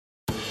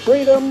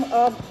freedom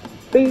of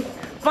speech,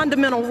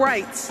 fundamental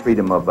rights,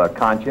 freedom of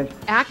conscience,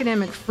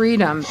 academic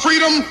freedom,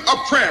 freedom of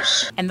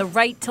press, and the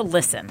right to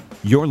listen.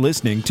 You're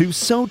listening to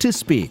So to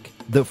Speak,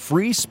 the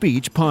Free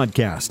Speech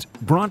Podcast,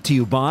 brought to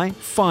you by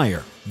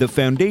FIRE, the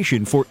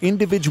Foundation for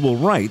Individual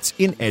Rights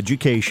in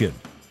Education.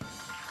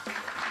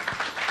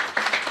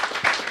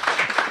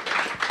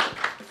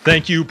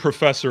 Thank you,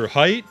 Professor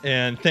Hite,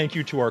 and thank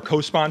you to our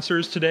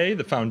co-sponsors today,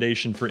 the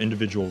Foundation for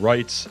Individual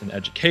Rights in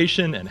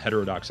Education and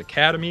Heterodox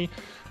Academy.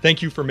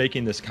 Thank you for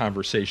making this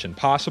conversation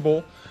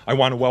possible. I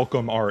want to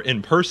welcome our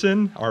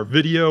in-person, our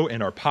video,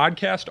 and our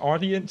podcast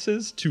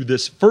audiences to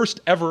this first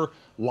ever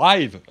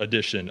live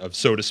edition of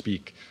So to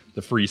Speak,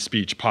 the Free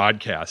Speech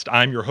Podcast.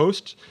 I'm your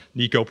host,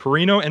 Nico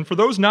Perino, and for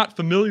those not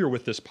familiar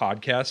with this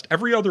podcast,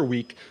 every other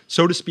week,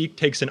 So to Speak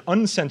takes an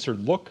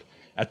uncensored look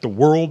at the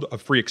world of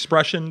free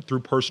expression through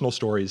personal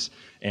stories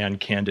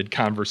and candid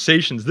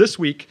conversations. This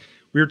week,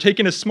 we are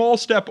taking a small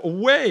step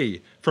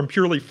away from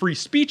purely free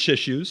speech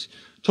issues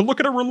to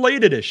look at a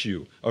related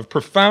issue of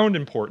profound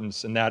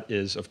importance, and that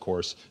is, of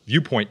course,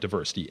 viewpoint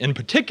diversity. In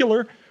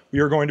particular, we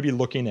are going to be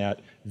looking at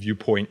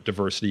viewpoint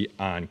diversity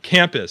on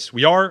campus.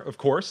 We are, of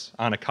course,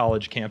 on a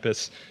college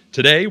campus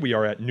today. We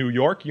are at New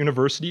York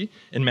University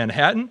in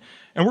Manhattan,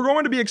 and we're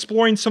going to be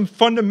exploring some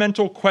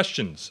fundamental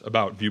questions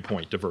about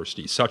viewpoint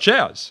diversity, such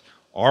as,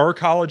 are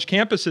college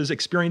campuses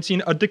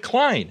experiencing a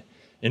decline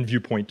in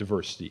viewpoint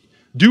diversity?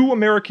 Do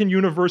American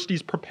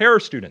universities prepare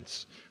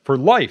students for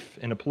life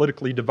in a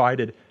politically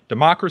divided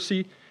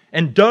democracy?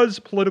 And does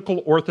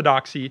political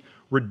orthodoxy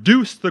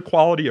reduce the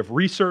quality of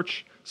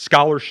research,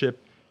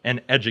 scholarship,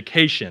 and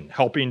education?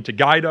 Helping to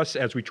guide us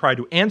as we try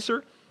to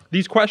answer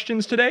these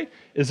questions today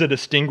is a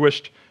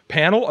distinguished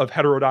panel of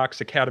Heterodox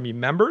Academy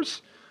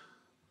members.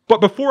 But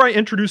before I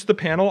introduce the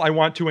panel, I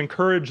want to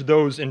encourage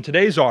those in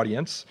today's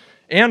audience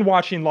and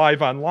watching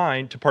live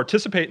online to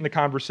participate in the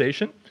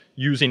conversation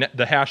using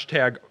the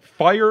hashtag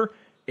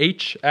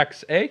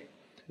FIREHXA.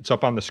 It's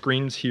up on the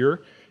screens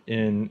here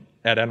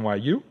at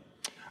NYU.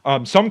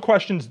 Some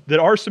questions that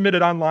are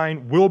submitted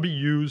online will be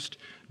used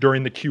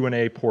during the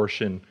Q&A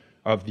portion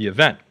of the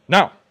event.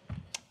 Now,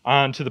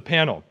 on to the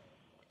panel.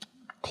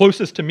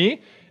 Closest to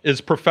me is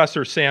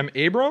Professor Sam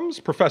Abrams.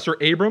 Professor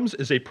Abrams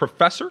is a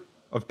professor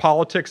of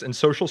politics and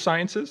social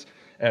sciences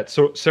at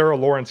Sarah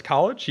Lawrence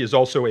College. He is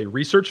also a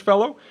research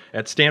fellow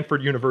at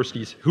Stanford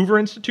University's Hoover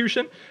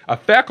Institution, a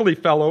faculty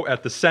fellow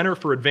at the Center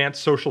for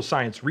Advanced Social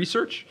Science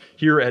Research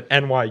here at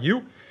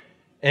NYU,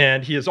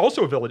 and he is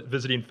also a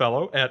visiting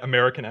fellow at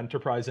American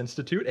Enterprise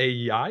Institute,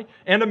 AEI,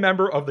 and a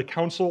member of the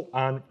Council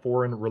on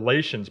Foreign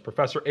Relations.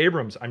 Professor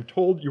Abrams, I'm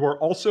told you are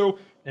also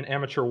an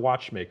amateur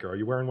watchmaker. Are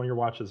you wearing one of your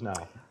watches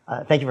now?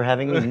 Thank you for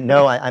having me.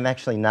 No, I'm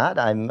actually not.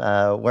 I'm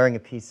wearing a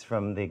piece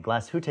from the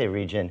Glashütte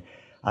region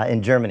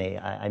in Germany.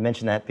 I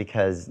mention that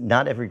because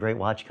not every great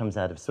watch comes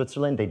out of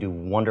Switzerland. They do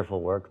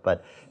wonderful work,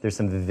 but there's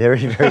some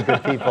very, very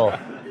good people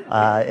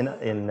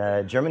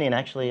in Germany and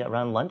actually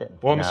around London.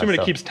 Well, I'm assuming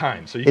it keeps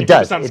time, so you can keep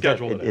us on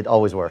schedule today. It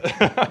always works.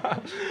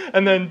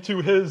 And then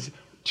to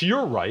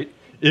your right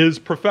is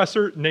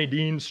Professor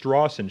Nadine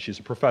Strawson. She's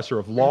a professor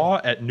of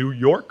law at New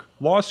York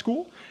Law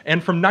School,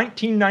 and from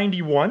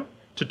 1991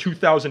 to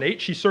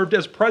 2008, she served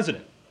as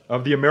president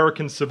of the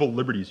American Civil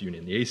Liberties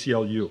Union, the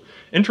ACLU.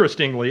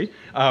 Interestingly,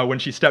 when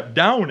she stepped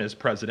down as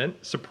president,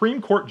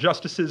 Supreme Court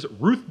Justices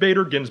Ruth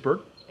Bader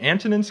Ginsburg,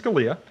 Antonin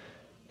Scalia,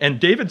 and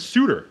David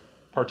Souter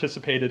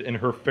participated in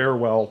her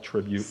farewell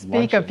tribute luncheon.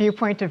 Speak of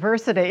viewpoint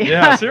diversity.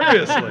 Yeah,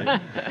 seriously.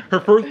 Her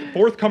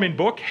forthcoming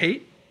book,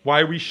 Hate,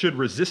 Why We Should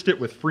Resist It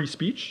with Free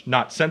Speech,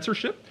 Not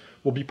Censorship,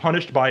 will be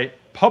punished by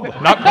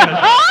not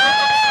punished.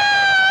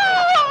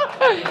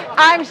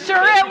 I'm sure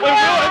it will.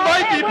 It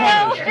might be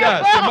punished.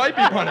 Yes, it might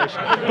be punished.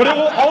 But it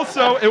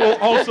will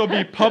also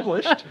be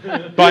published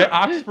by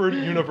Oxford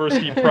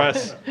University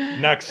Press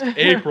next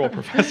April.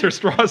 Professor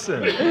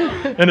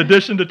Strawson, in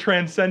addition to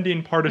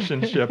transcending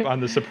partisanship on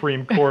the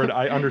Supreme Court,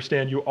 I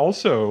understand you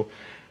also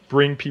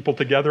bring people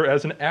together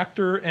as an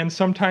actor and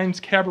sometimes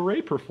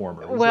cabaret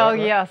performer. Well, right?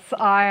 Yes. If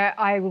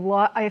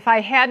I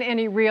had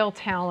any real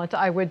talent,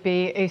 I would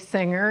be a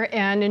singer.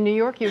 And in New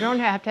York, you don't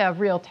have to have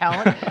real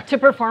talent to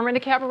perform in a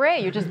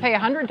cabaret. You just pay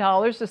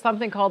 $100 to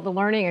something called the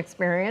Learning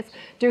Experience,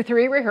 do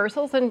 3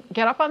 rehearsals, and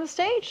get up on the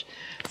stage.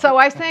 So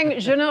I sang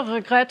Je ne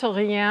regrette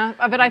rien,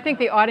 but I think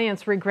the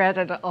audience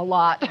regretted it a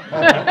lot.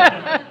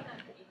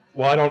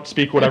 Well, I don't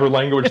speak whatever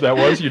language that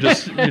was you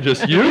just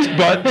used,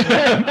 but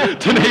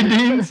to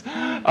Nadine's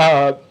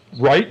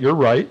right, you're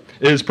right,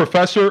 is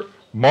Professor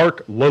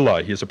Mark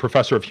Lilla. He is a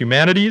professor of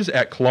humanities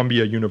at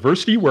Columbia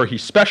University, where he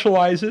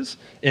specializes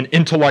in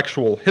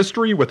intellectual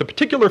history with a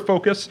particular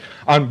focus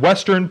on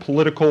Western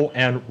political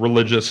and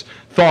religious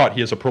thought.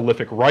 He is a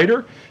prolific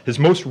writer. His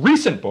most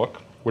recent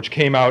book, which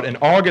came out in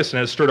August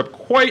and has stirred up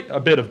quite a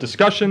bit of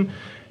discussion,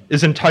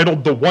 is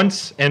entitled The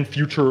Once and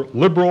Future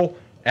Liberal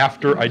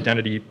After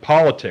Identity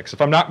Politics.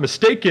 If I'm not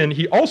mistaken,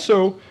 he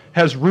also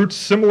has roots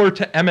similar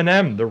to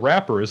Eminem, the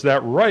rapper. Is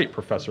that right,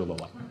 Professor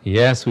Lilla?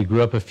 Yes, we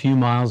grew up a few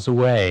miles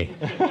away.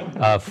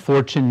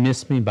 Fortune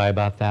missed me by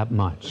about that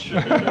much.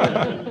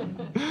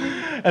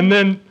 And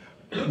then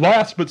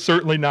last but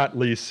certainly not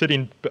least,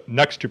 sitting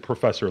next to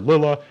Professor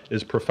Lilla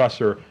is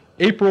Professor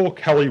April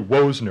Kelly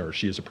Wosner.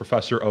 She is a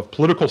professor of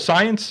political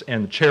science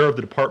and the chair of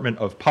the Department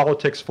of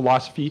Politics,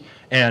 Philosophy,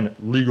 and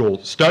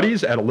Legal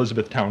Studies at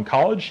Elizabethtown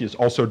College. She is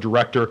also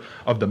director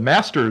of the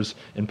Masters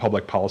in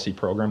Public Policy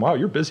program. Wow,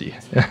 you're busy.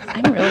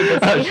 I'm really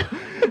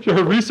busy.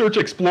 Her research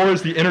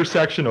explores the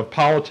intersection of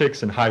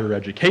politics and higher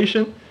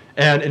education.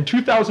 And in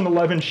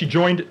 2011, she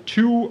joined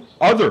two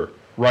other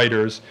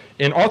writers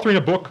in authoring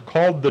a book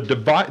called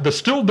The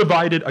Still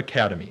Divided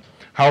Academy: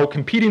 How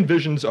Competing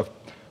Visions of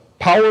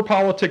Power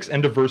Politics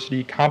and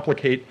Diversity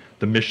Complicate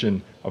the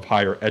Mission of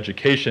Higher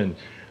Education.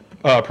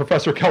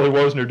 Professor Kelly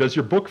Wosner, does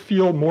your book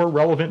feel more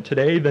relevant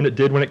today than it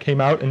did when it came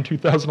out in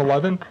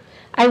 2011?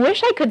 I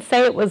wish I could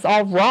say it was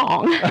all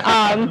wrong,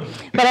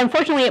 but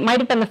unfortunately it might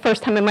have been the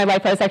first time in my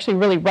life I was actually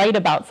really right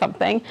about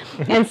something.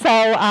 And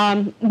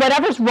so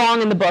whatever's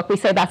wrong in the book, we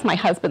say that's my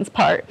husband's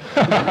part.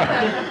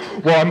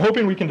 Well, I'm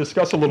hoping we can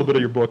discuss a little bit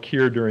of your book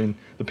here during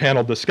the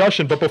panel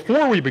discussion, but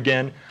before we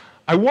begin,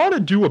 I want to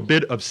do a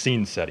bit of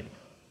scene setting.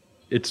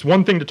 It's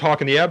one thing to talk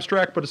in the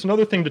abstract, but it's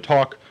another thing to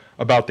talk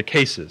about the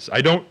cases.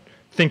 I don't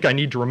think I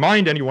need to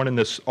remind anyone in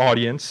this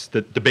audience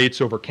that debates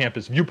over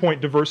campus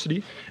viewpoint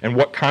diversity and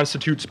what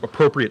constitutes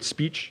appropriate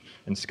speech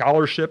and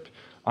scholarship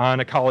on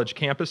a college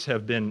campus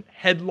have been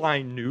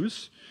headline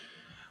news.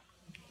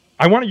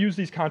 I want to use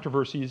these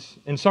controversies,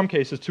 in some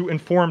cases, to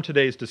inform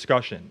today's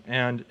discussion.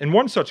 And in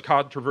one such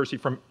controversy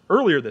from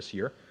earlier this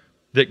year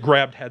that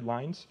grabbed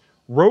headlines,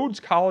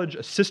 Rhodes College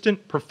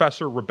assistant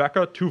professor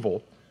Rebecca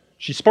Tuvel,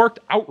 she sparked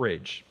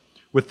outrage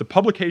with the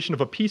publication of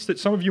a piece that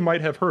some of you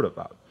might have heard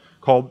about,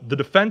 called The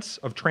Defense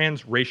of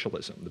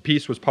Transracialism. The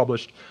piece was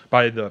published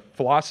by the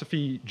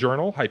philosophy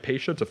journal,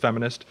 Hypatia. It's a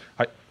feminist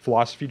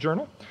philosophy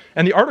journal.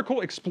 And the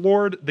article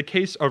explored the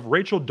case of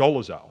Rachel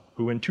Dolezal,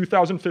 who in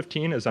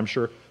 2015, as I'm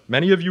sure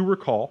many of you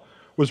recall,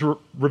 was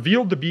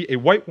revealed to be a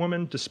white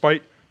woman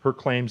despite her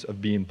claims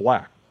of being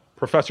black.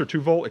 Professor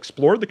Tuvel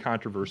explored the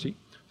controversy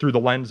through the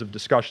lens of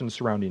discussions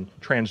surrounding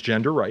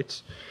transgender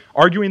rights,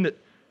 arguing that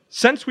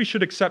since we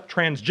should accept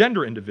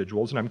transgender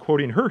individuals, and I'm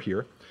quoting her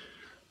here,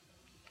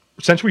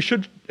 since we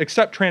should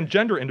accept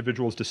transgender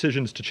individuals'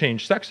 decisions to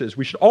change sexes,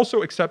 we should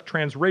also accept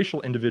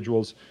transracial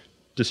individuals'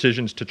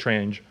 decisions to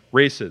change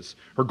races.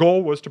 Her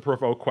goal was to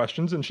provoke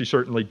questions, and she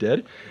certainly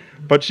did,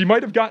 but she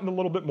might have gotten a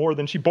little bit more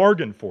than she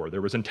bargained for.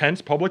 There was intense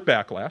public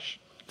backlash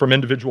from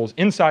individuals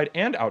inside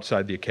and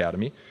outside the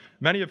academy,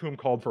 many of whom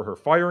called for her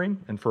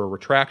firing and for a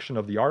retraction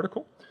of the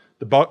article.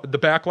 The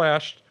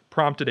backlash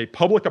prompted a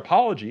public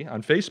apology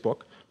on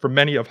Facebook from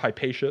many of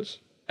Hypatia's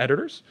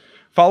editors,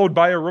 followed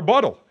by a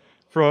rebuttal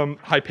from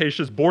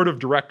Hypatia's board of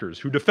directors,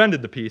 who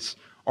defended the piece,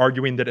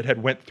 arguing that it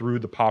had went through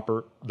the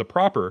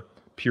proper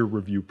peer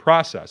review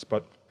process.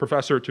 But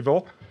Professor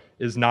Tuvel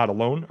is not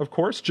alone, of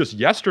course. Just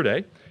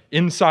yesterday,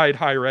 Inside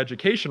Higher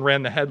Education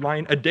ran the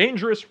headline, "A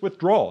Dangerous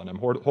Withdrawal," and I'm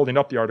holding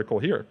up the article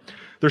here.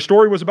 Their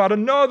story was about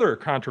another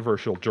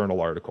controversial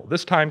journal article,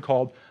 this time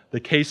called The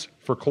Case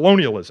for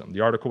Colonialism. The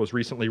article was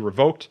recently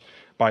revoked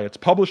by its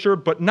publisher,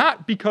 but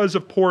not because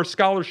of poor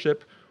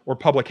scholarship or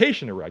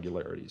publication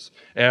irregularities.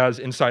 As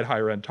Inside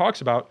Higher Ed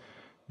talks about,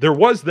 there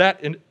was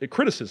that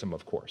criticism,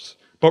 of course,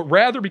 but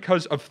rather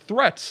because of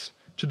threats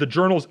to the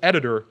journal's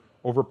editor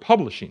over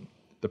publishing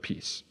the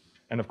piece.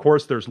 And of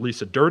course, there's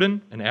Lisa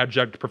Durden, an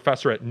adjunct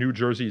professor at New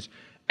Jersey's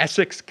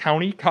Essex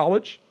County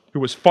College, who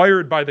was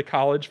fired by the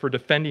college for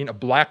defending a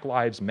Black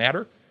Lives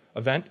Matter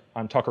event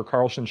on Tucker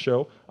Carlson's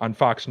show on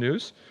Fox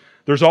News.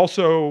 There's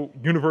also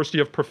University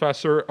of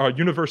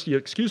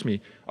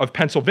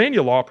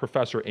Pennsylvania law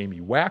professor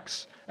Amy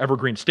Wax,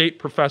 Evergreen State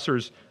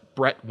professors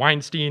Brett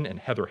Weinstein and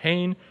Heather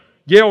Hayne,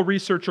 Yale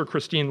researcher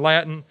Christine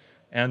Lattin,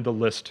 and the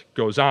list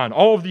goes on.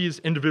 All of these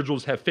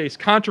individuals have faced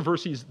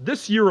controversies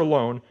this year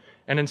alone,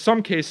 and in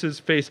some cases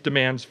faced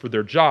demands for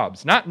their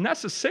jobs, not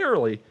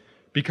necessarily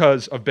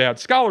because of bad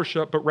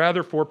scholarship, but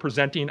rather for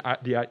presenting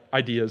the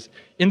ideas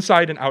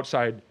inside and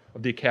outside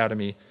of the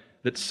academy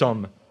that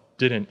some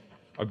didn't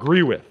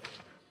agree with.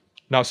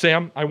 Now,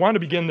 Sam, I want to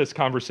begin this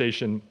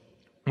conversation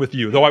with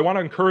you, though I want to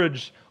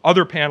encourage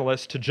other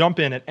panelists to jump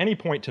in at any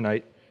point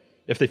tonight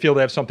if they feel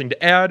they have something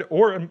to add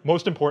or,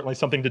 most importantly,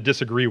 something to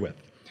disagree with.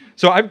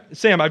 So,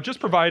 Sam, I've just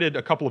provided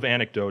a couple of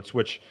anecdotes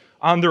which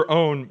on their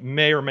own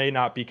may or may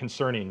not be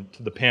concerning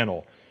to the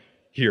panel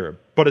here.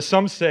 But as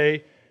some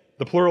say,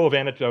 the plural of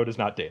anecdote is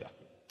not data.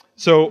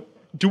 So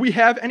do we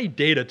have any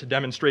data to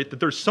demonstrate that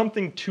there's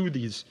something to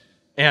these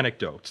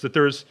anecdotes, that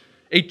there's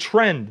a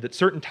trend that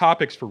certain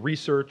topics for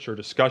research or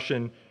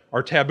discussion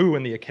are taboo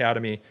in the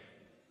academy?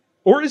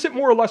 Or is it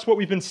more or less what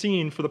we've been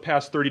seeing for the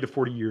past 30 to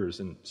 40 years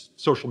in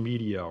social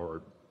media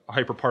or a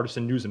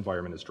hyper-partisan news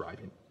environment is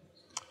driving?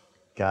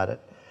 Got it.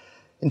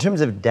 In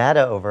terms of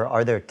data over,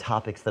 are there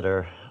topics that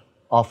are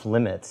off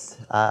limits?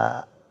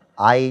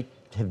 I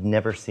have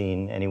never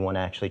seen anyone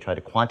actually try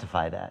to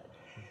quantify that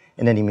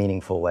in any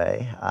meaningful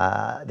way.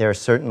 There are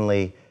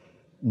certainly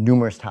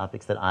numerous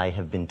topics that I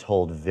have been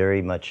told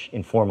very much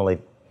informally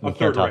we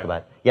can't talk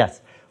about.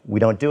 Yes, we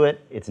don't do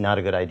it, it's not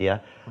a good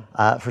idea.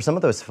 For some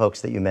of those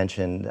folks that you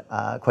mentioned,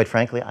 quite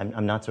frankly,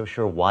 I'm not so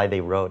sure why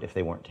they wrote if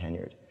they weren't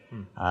tenured.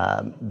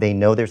 They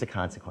know there's a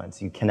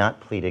consequence. You cannot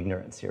plead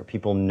ignorance here.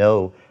 People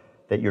know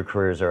that your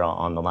careers are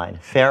on the line.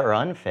 Fair or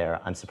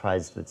unfair, I'm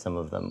surprised that some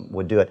of them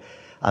would do it.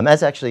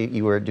 As actually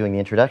you were doing the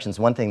introductions,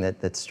 one thing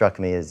that struck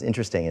me as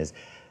interesting is,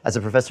 as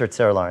a professor at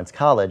Sarah Lawrence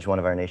College, one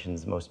of our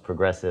nation's most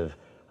progressive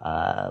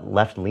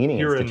left-leaning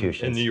institutions.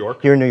 Here in New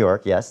York? Here in New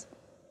York, yes.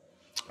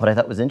 What I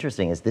thought was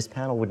interesting is this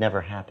panel would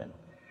never happen.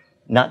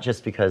 Not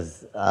just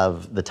because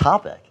of the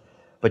topic,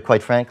 but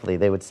quite frankly,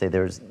 they would say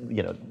there's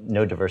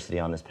no diversity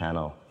on this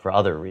panel for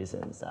other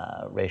reasons,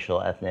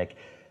 racial, ethnic,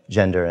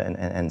 gender,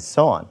 and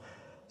so on.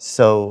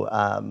 So,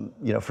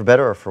 for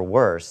better or for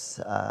worse,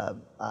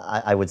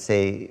 I would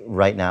say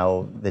right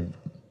now that,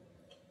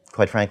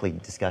 quite frankly,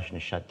 discussion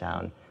is shut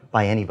down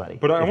by anybody.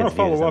 But I want to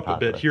follow up a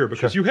bit here,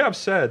 because you have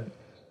said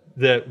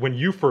that when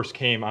you first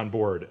came on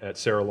board at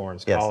Sarah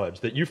Lawrence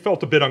College, that you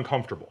felt a bit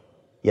uncomfortable.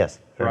 Yes.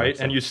 Right?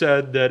 So. And you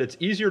said that it's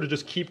easier to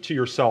just keep to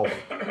yourself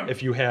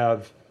if you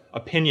have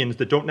opinions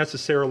that don't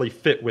necessarily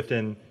fit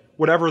within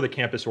whatever the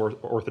campus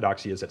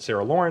orthodoxy is at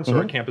Sarah Lawrence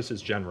or at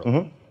campuses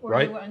generally.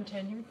 Were you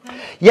untenured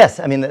then? Yes.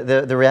 I mean,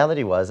 the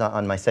reality was,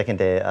 on my second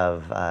day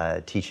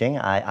of teaching,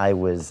 I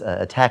was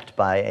attacked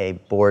by a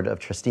board of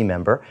trustee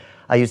member.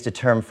 I used a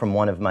term from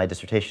one of my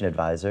dissertation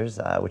advisors,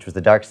 which was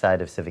the dark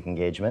side of civic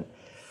engagement.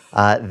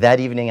 That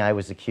evening, I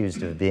was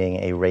accused of being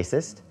a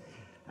racist.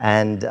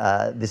 And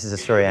this is a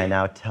story I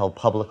now tell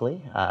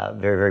publicly,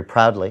 very, very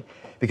proudly,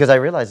 because I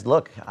realized,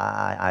 look,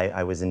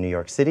 I was in New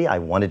York City. I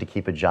wanted to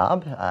keep a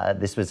job.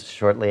 This was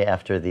shortly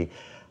after the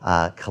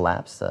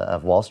collapse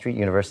of Wall Street.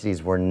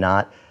 Universities were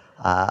not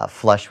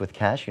flush with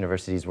cash.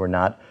 Universities were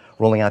not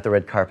rolling out the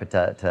red carpet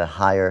to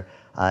hire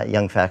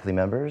young faculty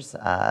members.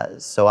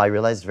 So I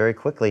realized very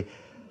quickly,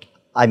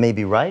 I may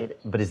be right,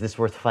 but is this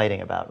worth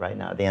fighting about right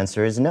now? The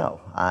answer is no.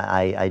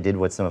 I did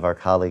what some of our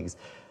colleagues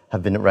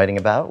have been writing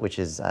about, which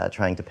is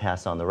trying to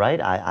pass on the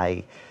right.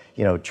 I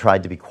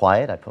tried to be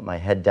quiet. I put my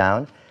head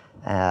down,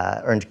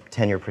 earned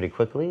tenure pretty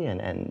quickly,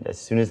 and as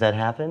soon as that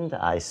happened,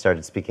 I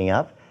started speaking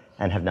up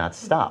and have not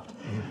stopped.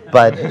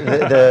 But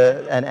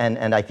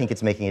and I think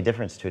it's making a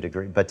difference to a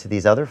degree. But to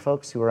these other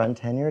folks who are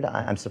untenured,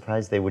 I'm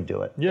surprised they would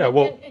do it. Yeah,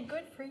 well. And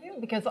good for you,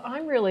 because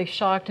I'm really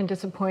shocked and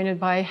disappointed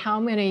by how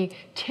many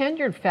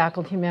tenured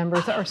faculty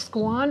members are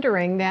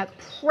squandering that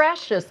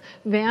precious,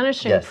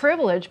 vanishing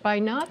privilege by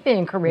not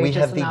being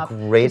courageous enough. We have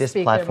the greatest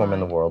platform in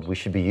the world. We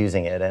should be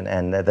using it,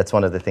 and that's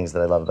one of the things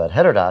that I love about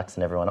Heterodox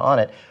and everyone on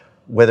it.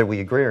 Whether we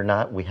agree or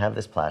not, we have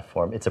this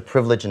platform. It's a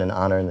privilege and an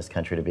honor in this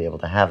country to be able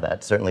to have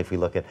that. Certainly if we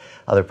look at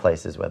other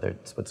places, whether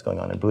it's what's going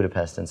on in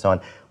Budapest and so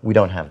on, we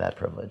don't have that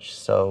privilege.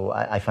 So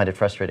I find it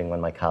frustrating when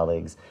my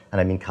colleagues,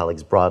 and I mean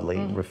colleagues broadly,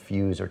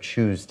 refuse or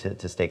choose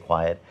to stay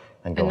quiet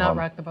and go home. And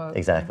not rock the boat.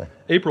 Exactly.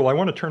 April, I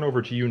want to turn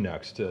over to you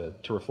next to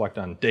reflect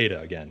on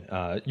data again.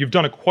 You've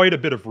done quite a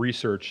bit of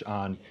research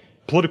on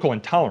political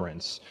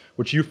intolerance,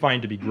 which you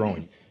find to be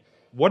growing.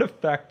 What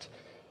effect,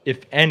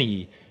 if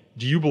any,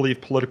 do you believe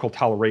political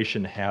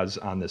toleration has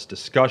on this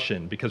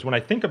discussion? Because when I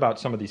think about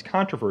some of these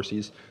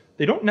controversies,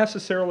 they don't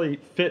necessarily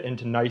fit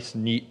into nice,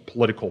 neat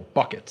political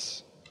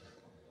buckets.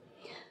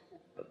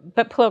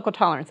 But political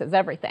tolerance is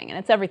everything, and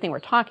it's everything we're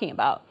talking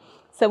about.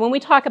 So when we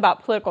talk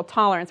about political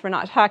tolerance, we're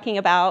not talking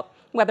about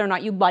whether or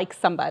not you like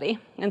somebody.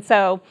 And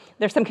so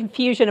there's some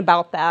confusion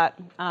about that.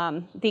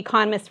 The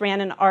Economist ran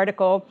an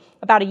article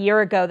about a year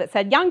ago that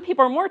said young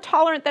people are more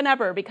tolerant than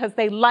ever because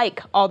they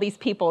like all these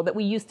people that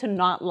we used to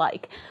not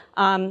like.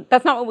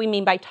 That's not what we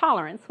mean by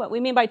tolerance. What we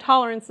mean by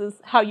tolerance is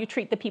how you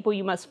treat the people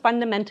you most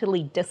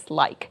fundamentally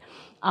dislike.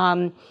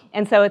 And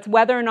so it's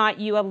whether or not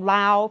you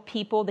allow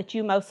people that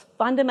you most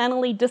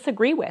fundamentally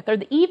disagree with, or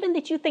even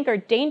that you think are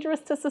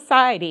dangerous to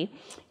society,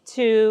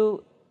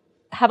 to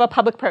have a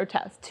public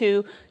protest,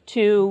 to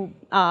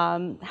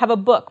have a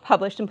book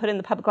published and put in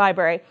the public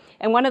library.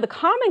 And one of the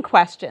common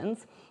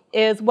questions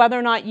is whether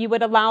or not you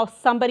would allow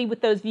somebody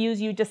with those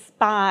views you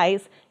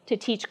despise to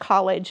teach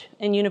college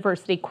and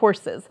university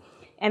courses.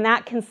 And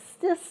that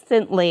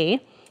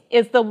consistently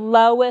is the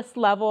lowest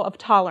level of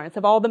tolerance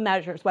of all the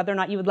measures, whether or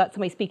not you would let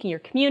somebody speak in your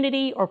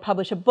community or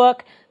publish a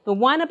book. The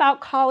one about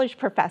college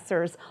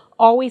professors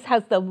always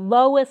has the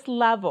lowest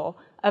level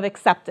of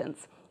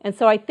acceptance. And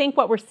so I think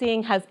what we're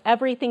seeing has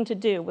everything to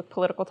do with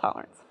political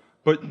tolerance.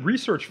 But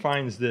research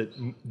finds that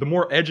the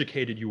more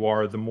educated you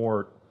are, the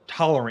more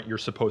tolerant you're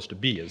supposed to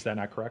be. Is that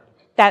not correct?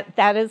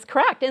 That is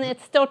correct, and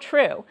it's still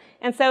true.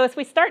 And so as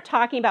we start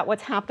talking about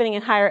what's happening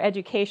in higher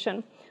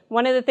education,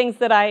 one of the things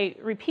that I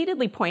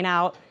repeatedly point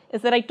out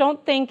is that I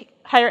don't think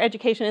higher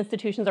education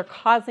institutions are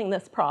causing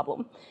this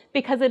problem,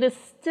 because it is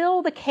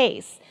still the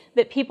case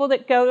that people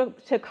that go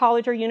to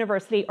college or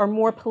university are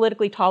more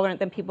politically tolerant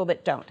than people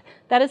that don't.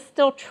 That is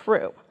still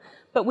true.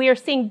 But we are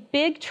seeing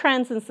big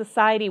trends in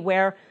society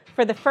where,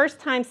 for the first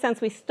time since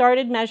we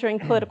started measuring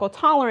political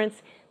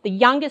tolerance, the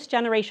youngest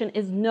generation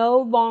is no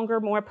longer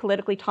more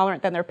politically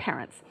tolerant than their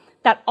parents.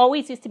 That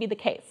always used to be the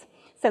case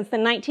since the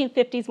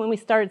 1950s when we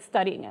started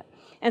studying it.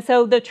 And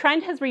so the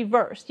trend has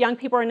reversed. Young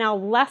people are now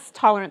less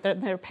tolerant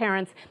than their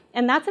parents,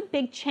 and that's a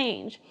big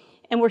change.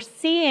 And we're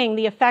seeing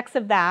the effects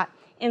of that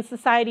in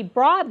society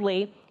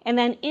broadly, and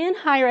then in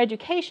higher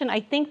education, I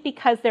think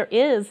because there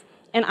is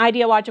an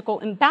ideological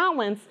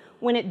imbalance,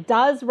 when it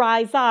does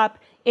rise up,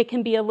 it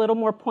can be a little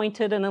more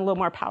pointed and a little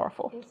more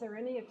powerful. Is there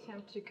any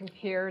attempt to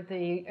compare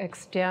the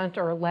extent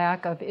or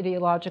lack of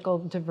ideological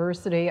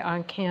diversity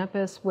on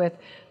campus with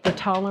the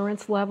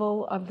tolerance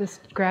level of the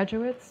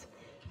graduates?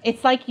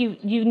 It's like you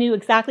knew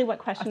exactly what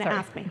question to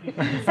ask me.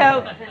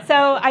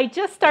 So I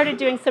just started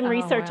doing some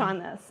research on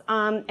this.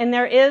 And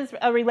there is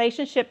a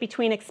relationship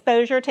between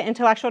exposure to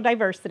intellectual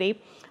diversity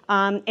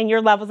and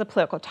your levels of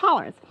political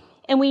tolerance.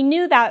 And we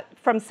knew that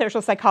from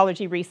social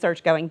psychology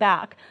research going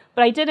back.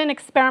 But I did an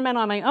experiment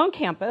on my own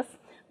campus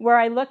where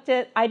I looked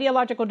at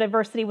ideological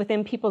diversity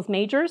within people's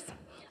majors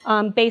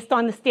based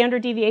on the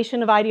standard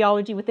deviation of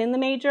ideology within the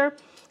major,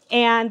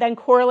 and then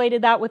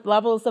correlated that with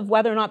levels of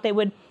whether or not they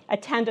would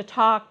attend a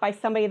talk by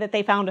somebody that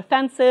they found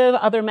offensive,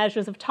 other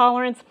measures of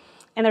tolerance,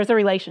 and there's a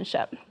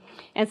relationship.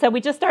 And so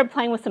we just started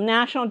playing with some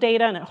national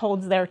data, and it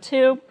holds there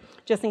too,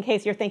 just in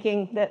case you're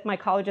thinking that my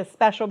college is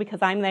special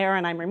because I'm there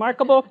and I'm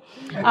remarkable,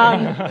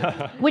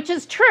 which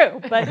is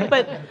true,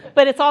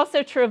 but it's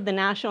also true of the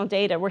national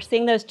data. We're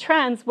seeing those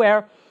trends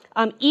where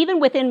even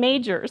within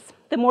majors,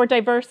 the more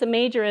diverse a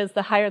major is,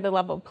 the higher the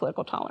level of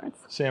political tolerance.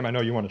 Sam, I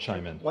know you want to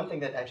chime in. One thing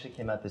that actually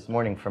came out this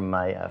morning from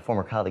my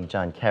former colleague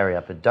John Carey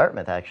up at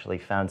Dartmouth actually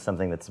found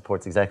something that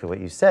supports exactly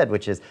what you said,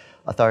 which is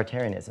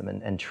authoritarianism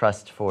and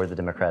trust for the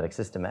democratic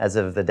system. As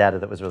of the data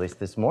that was released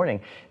this morning,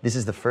 this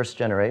is the first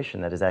generation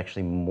that is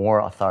actually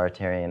more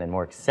authoritarian and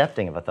more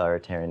accepting of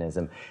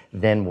authoritarianism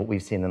than what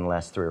we've seen in the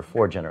last 3 or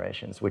 4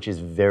 generations, which is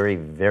very,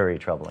 very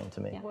troubling to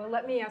me. Well,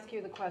 let me ask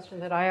you the question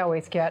that I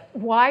always get.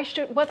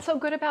 What's so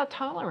good about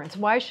tolerance?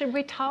 Why should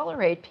we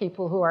tolerate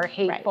people who are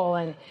hateful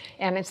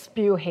and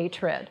spew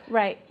hatred?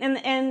 Right.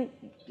 And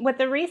what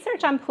the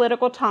research on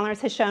political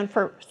tolerance has shown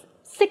for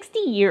 60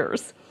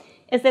 years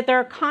is that there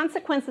are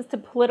consequences to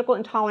political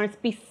intolerance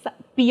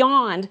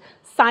beyond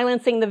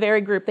silencing the very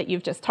group that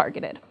you've just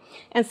targeted.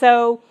 And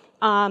so,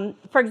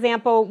 for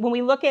example, when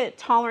we look at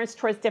tolerance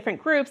towards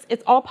different groups,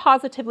 it's all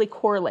positively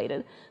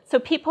correlated. So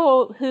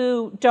people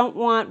who don't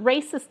want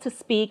racists to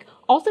speak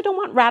also don't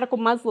want radical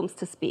Muslims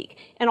to speak,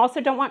 and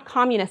also don't want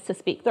communists to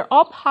speak. They're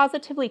all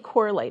positively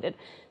correlated,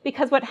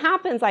 because what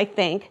happens, I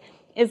think,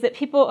 is that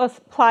people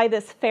apply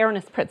this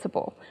fairness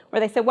principle, where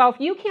they say, well, if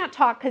you can't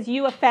talk because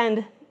you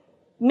offend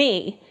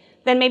me,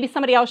 then maybe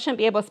somebody else shouldn't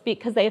be able to speak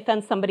because they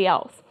offend somebody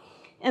else.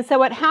 And so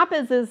what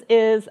happens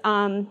is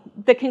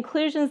the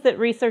conclusions that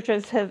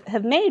researchers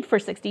have made for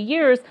 60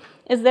 years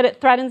is that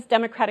it threatens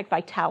democratic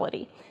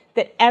vitality,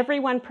 that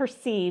everyone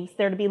perceives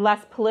there to be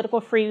less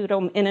political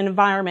freedom in an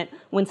environment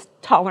when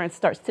tolerance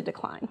starts to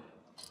decline.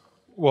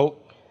 Well,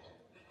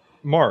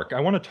 Mark, I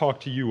want to talk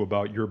to you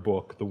about your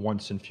book, The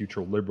Once and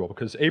Future Liberal,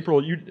 because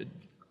April, you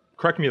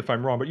correct me if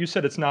I'm wrong, but you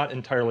said it's not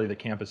entirely the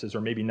campuses,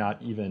 or maybe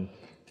not even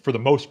for the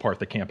most part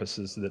the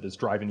campuses, that is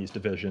driving these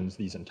divisions,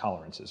 these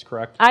intolerances,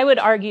 correct? I would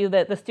argue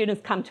that the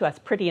students come to us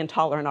pretty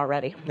intolerant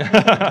already.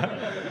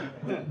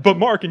 But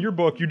Mark, in your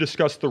book, you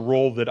discuss the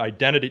role that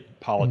identity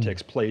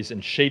politics plays in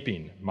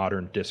shaping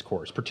modern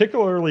discourse,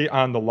 particularly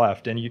on the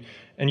left, and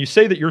you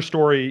say that your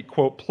story,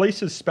 quote,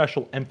 places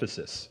special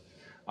emphasis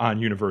on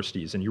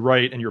universities. And you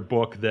write in your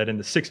book that in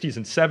the 60s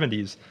and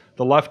 70s,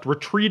 the left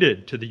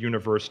retreated to the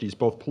universities,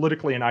 both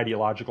politically and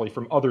ideologically,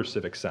 from other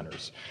civic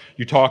centers.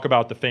 You talk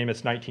about the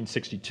famous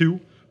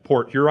 1962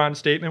 Port Huron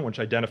statement, which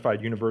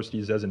identified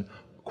universities as an,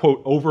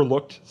 quote,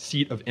 overlooked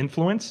seat of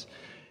influence.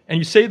 And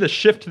you say the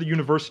shift to the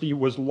university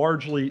was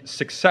largely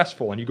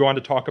successful. And you go on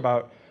to talk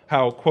about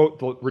how, quote,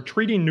 the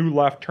retreating New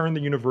Left turned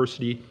the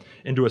university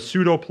into a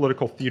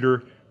pseudo-political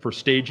theater for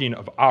staging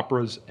of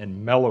operas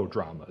and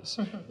melodramas.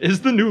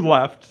 Is the New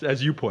Left,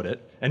 as you put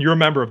it, and you're a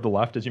member of the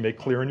left, as you make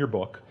clear in your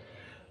book,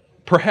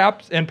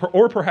 perhaps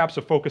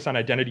a focus on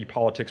identity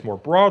politics more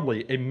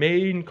broadly, a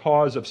main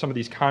cause of some of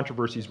these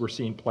controversies we're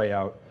seeing play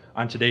out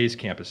on today's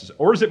campuses?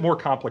 Or is it more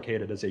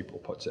complicated, as April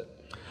puts it?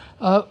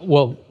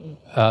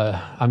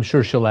 I'm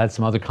sure she'll add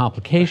some other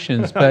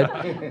complications,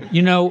 but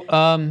you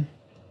know,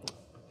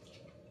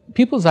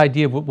 people's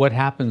idea of what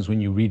happens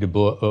when you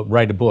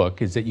write a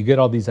book is that you get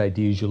all these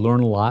ideas, you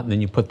learn a lot, and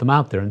then you put them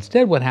out there.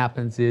 Instead, what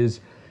happens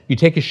is you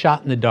take a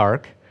shot in the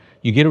dark,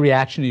 you get a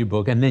reaction to your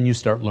book, and then you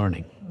start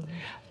learning.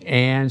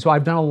 And so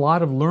I've done a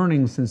lot of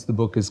learning since the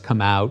book has come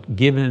out,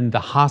 given the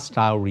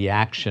hostile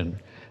reaction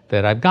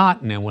that I've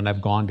gotten and when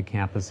I've gone to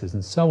campuses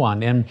and so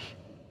on. And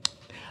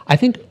I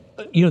think,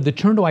 you know, the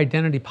turn to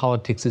identity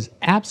politics is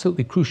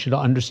absolutely crucial to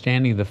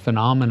understanding the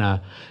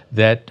phenomena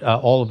that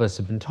all of us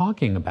have been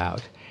talking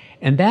about.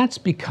 And that's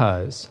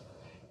because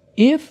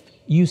if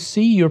you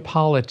see your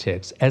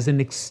politics as an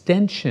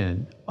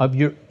extension of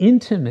your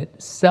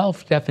intimate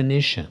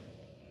self-definition,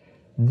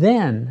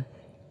 then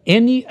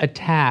any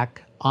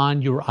attack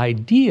on your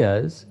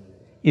ideas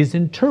is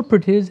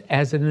interpreted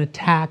as an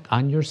attack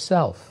on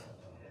yourself.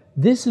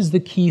 This is the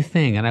key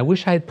thing, and I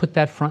wish I had put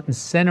that front and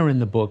center in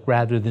the book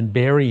rather than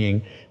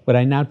burying what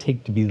I now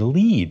take to be the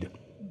lead.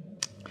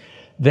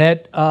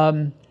 That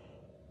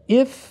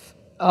if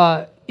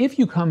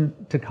you come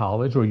to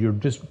college or you're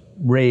just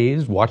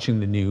raised watching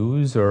the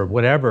news or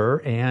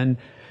whatever, and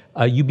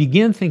you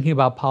begin thinking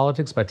about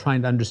politics by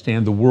trying to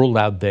understand the world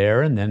out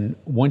there, and then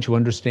once you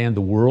understand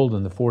the world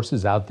and the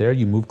forces out there,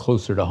 you move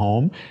closer to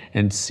home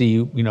and see,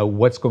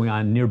 what's going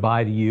on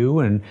nearby to you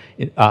and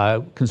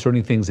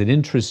concerning things that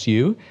interest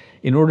you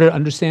in order to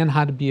understand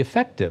how to be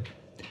effective.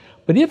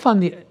 But if on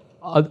the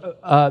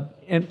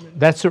and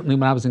that's certainly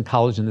when I was in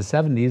college in the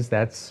 70s,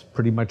 that's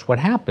pretty much what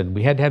happened.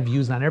 We had to have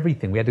views on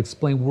everything. We had to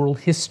explain world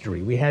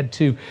history. We had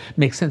to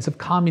make sense of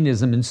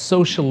communism and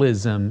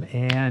socialism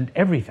and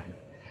everything.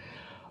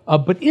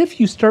 But if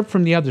you start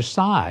from the other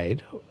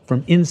side,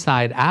 from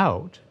inside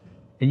out,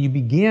 and you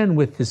begin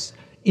with this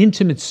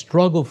intimate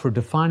struggle for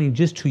defining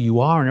just who you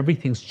are, and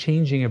everything's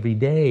changing every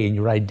day, and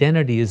your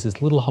identity is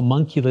this little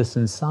homunculus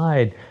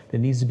inside that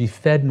needs to be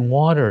fed and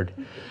watered,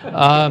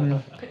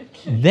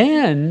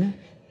 then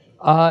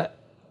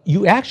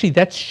you actually,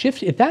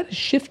 if that is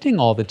shifting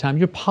all the time,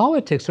 your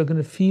politics are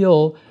going to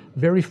feel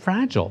very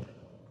fragile.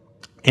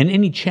 And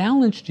any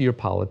challenge to your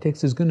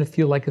politics is going to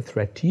feel like a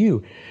threat to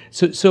you.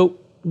 So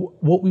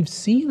what we've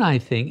seen, I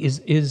think,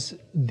 is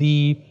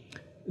the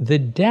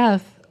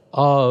death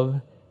of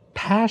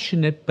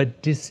passionate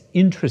but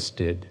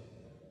disinterested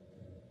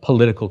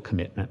political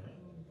commitment.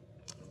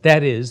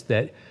 That is,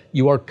 that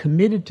you are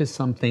committed to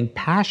something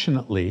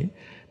passionately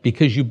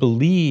because you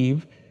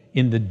believe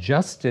in the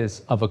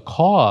justice of a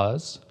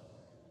cause,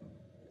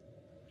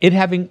 it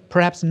having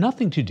perhaps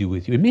nothing to do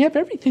with you. It may have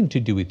everything to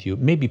do with you. It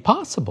may be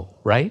possible,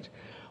 right?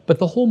 But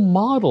the whole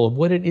model of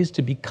what it is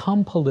to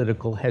become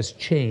political has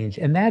changed.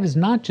 And that is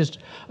not just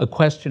a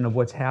question of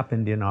what's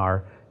happened in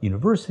our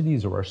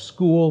universities or our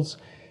schools.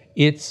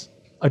 It's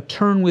a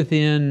turn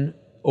within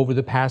over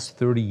the past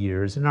 30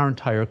 years in our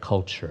entire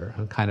culture,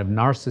 a kind of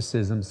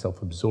narcissism,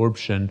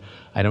 self-absorption.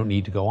 I don't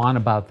need to go on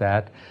about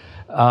that.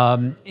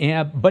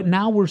 But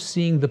now we're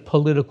seeing the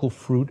political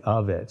fruit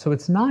of it. So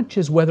it's not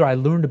just whether I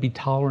learn to be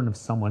tolerant of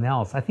someone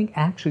else. I think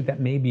actually that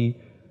may be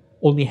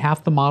only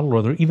half the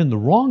model or even the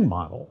wrong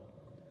model.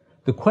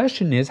 The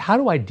question is, how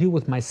do I deal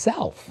with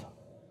myself,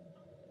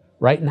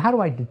 right? And how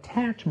do I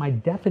detach my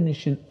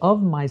definition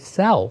of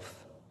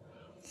myself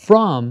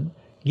from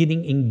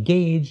getting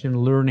engaged in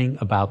learning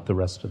about the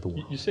rest of the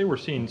world? You say we're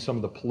seeing some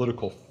of the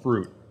political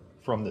fruit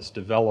from this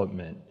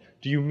development.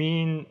 Do you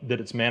mean that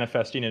it's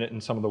manifesting in it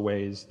in some of the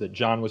ways that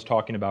John was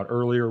talking about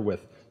earlier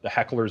with the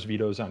hecklers'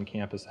 vetoes on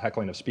campus, the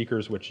heckling of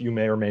speakers, which you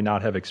may or may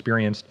not have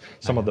experienced,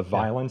 some of the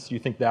violence? Do you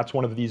think that's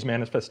one of these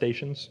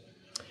manifestations?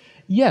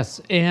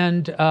 Yes,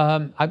 and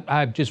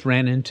I just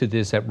ran into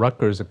this at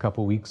Rutgers a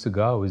couple weeks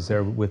ago. I was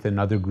there with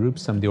another group.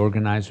 Some of the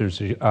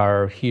organizers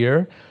are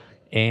here,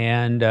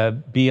 and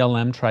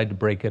BLM tried to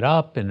break it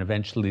up, and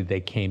eventually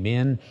they came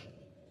in.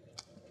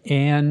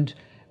 And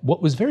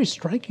what was very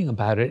striking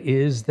about it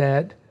is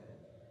that,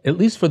 at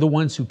least for the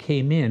ones who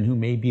came in, who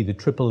may be the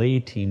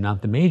AAA team,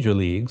 not the major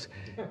leagues,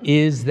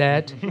 is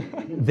that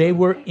they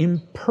were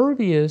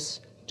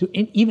impervious to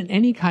even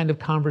any kind of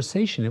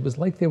conversation. It was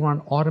like they were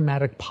on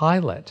automatic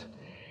pilot.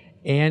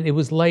 And it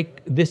was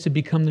like this had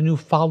become the new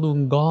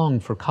Falun Gong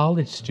for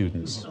college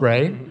students,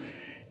 right?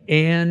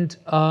 And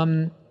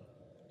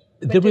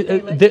Did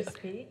they let you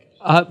speak?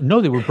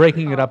 No, they were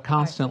breaking it up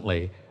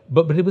constantly.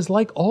 But it was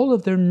like all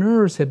of their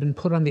nerves had been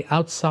put on the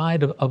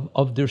outside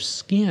of their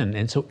skin.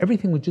 And so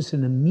everything was just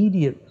an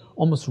immediate,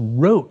 almost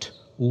rote,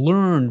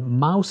 learned,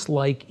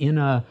 mouse-like in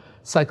a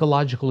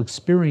psychological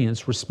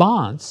experience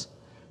response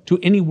to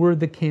any word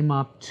that came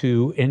up,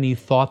 to any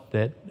thought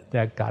that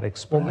got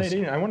expressed. Well,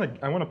 Nadine, I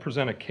want to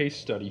present a case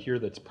study here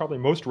that's probably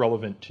most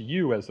relevant to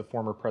you as the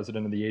former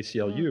president of the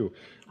ACLU.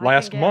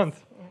 Last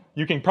month,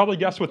 you can probably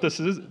guess what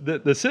this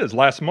is.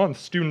 Last month,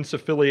 students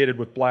affiliated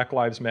with Black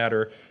Lives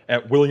Matter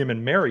at William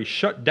and Mary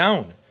shut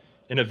down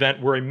an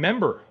event where a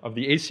member of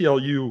the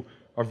ACLU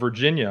of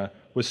Virginia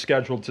was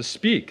scheduled to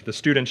speak. The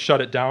students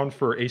shut it down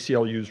for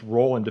ACLU's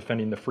role in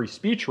defending the free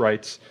speech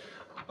rights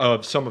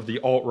of some of the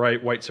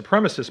alt-right white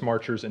supremacist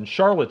marchers in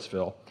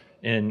Charlottesville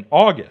in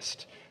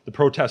August. The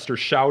protesters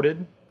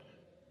shouted,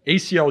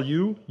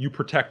 "ACLU, you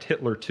protect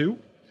Hitler too.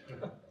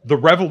 The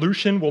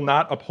revolution will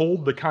not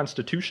uphold the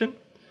Constitution.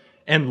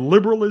 And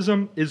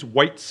liberalism is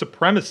white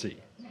supremacy."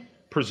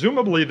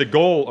 Presumably, the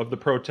goal of the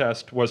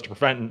protest was to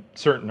prevent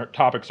certain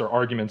topics or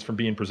arguments from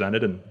being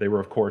presented, and they were,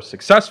 of course,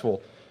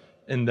 successful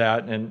in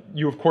that. And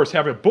you, of course,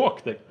 have a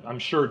book that I'm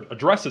sure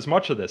addresses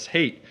much of this,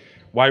 Hate,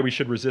 Why We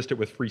Should Resist It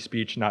with Free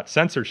Speech, Not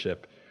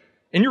Censorship.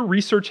 In your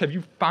research, have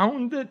you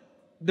found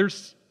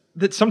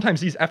that sometimes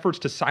these efforts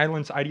to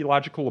silence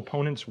ideological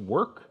opponents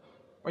work?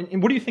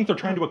 And what do you think they're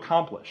trying to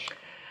accomplish?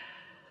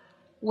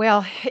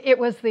 Well, it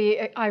was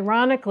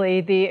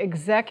ironically, the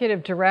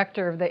executive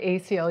director of the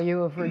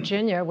ACLU of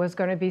Virginia was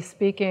going to be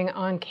speaking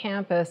on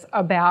campus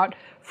about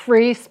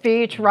free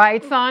speech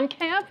rights on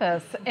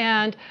campus.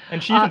 And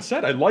she even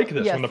said, "I like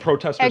this," yes, when the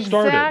protesters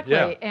started. Exactly.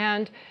 Yeah.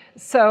 And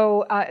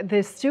So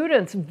the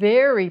students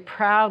very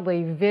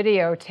proudly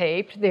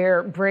videotaped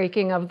their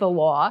breaking of the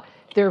law.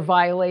 They're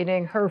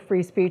violating her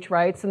free speech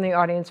rights and the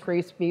audience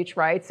free speech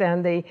rights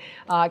and the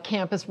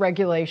campus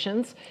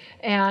regulations.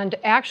 And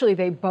actually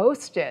they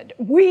boasted,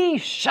 we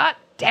shut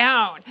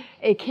down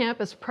a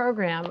campus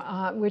program,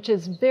 which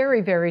is very,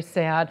 very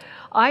sad.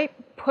 I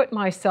put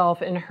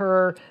myself in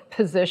her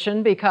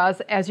position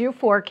because, as you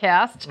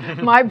forecast,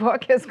 my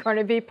book is going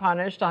to be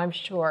punished, I'm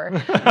sure.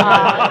 And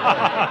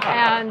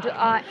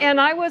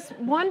I was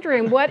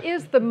wondering, what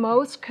is the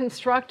most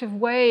constructive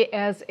way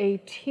as a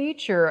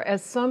teacher,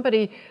 as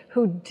somebody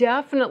who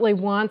definitely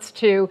wants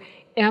to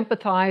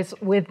empathize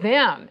with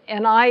them?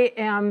 And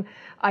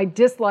I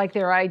dislike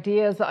their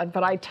ideas,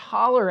 but I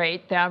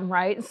tolerate them,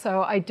 right?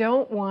 So I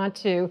don't want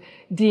to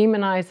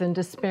demonize and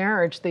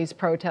disparage these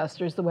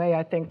protesters the way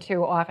I think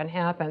too often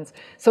happens.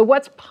 So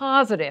what's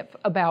positive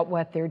about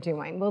what they're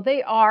doing? Well,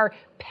 they are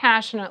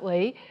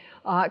passionately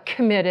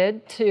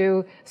committed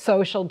to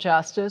social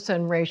justice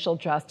and racial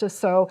justice.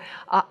 So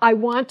I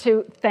want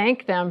to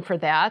thank them for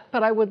that,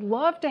 but I would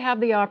love to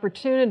have the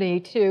opportunity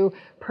to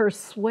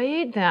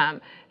persuade them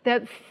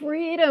that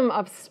freedom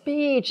of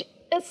speech,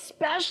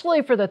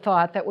 especially for the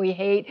thought that we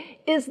hate,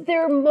 is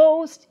their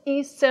most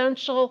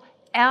essential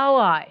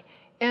ally.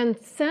 And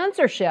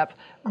censorship,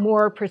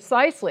 more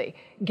precisely,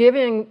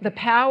 giving the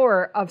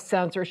power of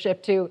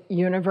censorship to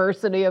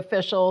university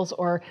officials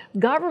or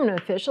government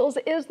officials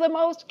is the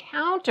most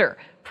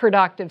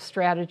counterproductive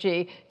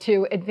strategy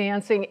to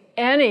advancing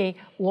any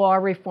law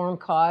reform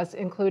cause,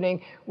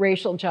 including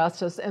racial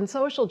justice and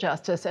social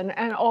justice.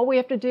 And all we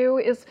have to do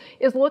is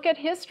look at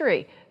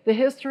history. The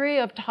history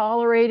of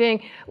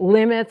tolerating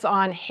limits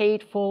on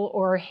hateful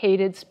or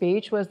hated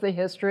speech was the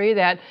history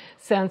that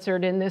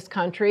censored in this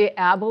country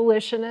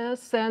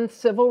abolitionists and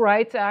civil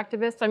rights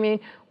activists. I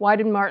mean, why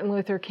did Martin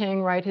Luther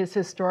King write his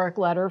historic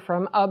letter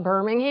from a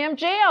Birmingham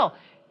jail?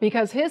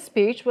 Because his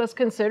speech was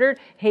considered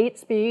hate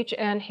speech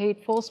and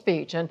hateful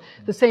speech. And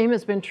the same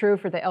has been true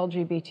for the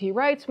LGBT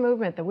rights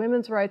movement, the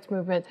women's rights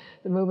movement,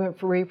 the movement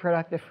for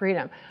reproductive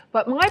freedom.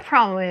 But my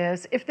problem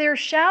is, if they're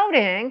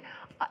shouting,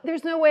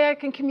 there's no way I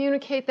can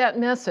communicate that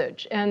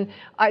message. And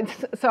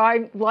so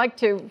I'd like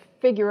to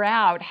figure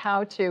out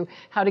how to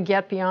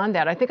get beyond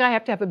that. I think I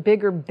have to have a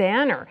bigger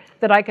banner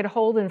that I could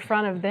hold in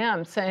front of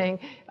them saying,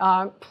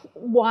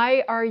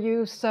 why are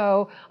you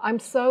I'm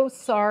so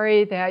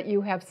sorry that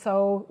you have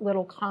so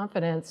little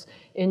confidence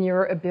in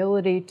your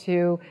ability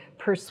to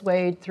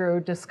persuade through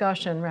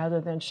discussion rather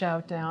than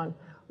shout down.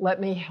 Let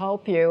me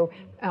help you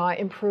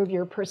improve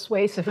your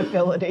persuasive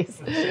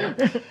abilities.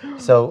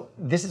 So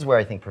this is where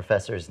I think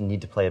professors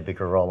need to play a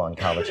bigger role on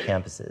college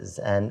campuses.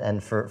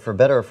 And for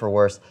better or for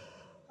worse,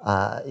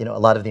 a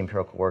lot of the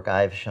empirical work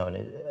I've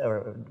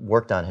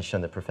worked on has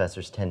shown that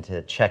professors tend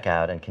to check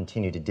out and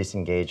continue to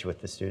disengage with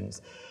the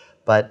students.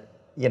 But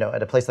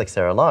at a place like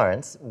Sarah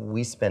Lawrence,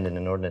 we spend an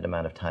inordinate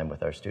amount of time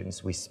with our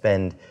students. We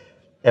spend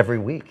every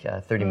week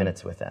 30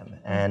 minutes with them.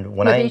 And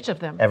when with each of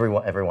them? Every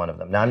one of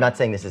them. Now, I'm not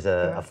saying this is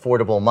an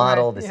affordable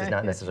model. This is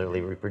not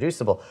necessarily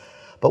reproducible.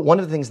 But one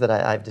of the things that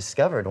I've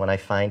discovered when I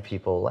find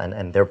people,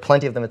 and there are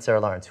plenty of them at Sarah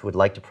Lawrence who would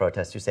like to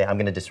protest, who say, I'm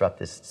going to disrupt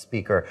this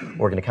speaker,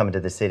 we're going to come into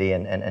the city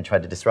and try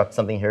to disrupt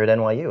something here at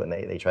NYU, and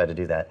they try to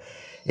do that,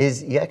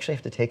 is you actually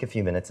have to take a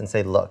few minutes and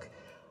say, look,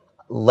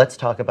 let's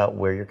talk about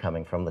where you're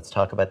coming from, let's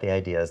talk about the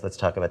ideas, let's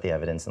talk about the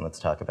evidence, and let's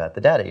talk about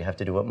the data. You have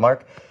to do what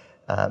Mark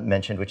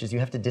mentioned, which is you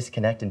have to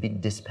disconnect and be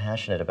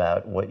dispassionate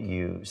about what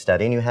you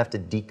study, and you have to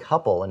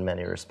decouple, in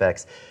many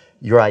respects,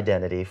 your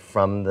identity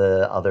from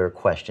the other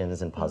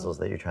questions and puzzles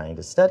that you're trying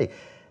to study.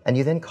 And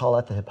you then call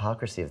out the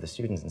hypocrisy of the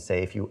students and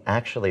say, if you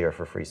actually are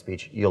for free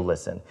speech, you'll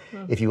listen.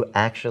 If you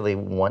actually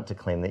want to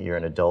claim that you're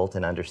an adult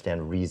and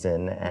understand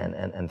reason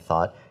and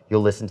thought,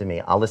 you'll listen to me.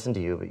 I'll listen to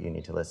you, but you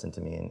need to listen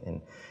to me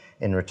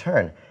in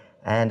return.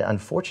 And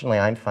unfortunately,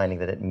 I'm finding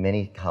that at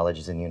many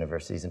colleges and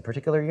universities, in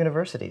particular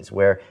universities,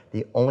 where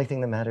the only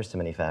thing that matters to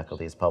many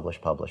faculty is publish,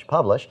 publish,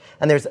 publish,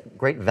 and there's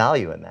great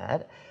value in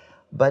that,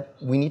 but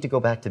we need to go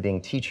back to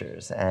being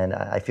teachers. And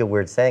I feel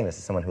weird saying this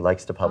as someone who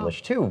likes to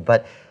publish too,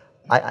 but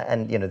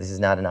this is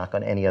not a knock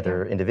on any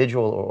other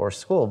individual or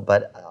school,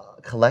 but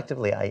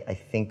collectively, I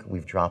think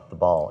we've dropped the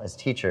ball as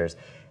teachers,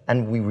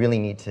 and we really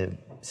need to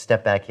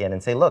step back in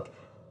and say, look,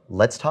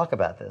 let's talk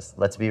about this.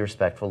 Let's be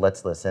respectful.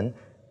 Let's listen.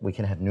 We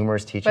can have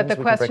numerous teachings. But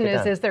the question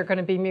is there going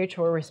to be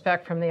mutual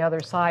respect from the other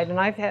side? And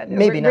I've had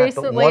maybe not,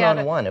 but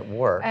one-on-one it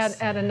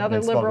works. At another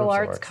liberal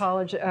arts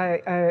college,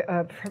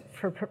 a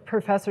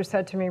professor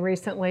said to me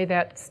recently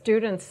that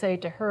students say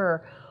to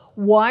her,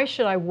 why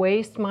should I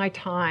waste my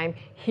time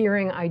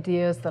hearing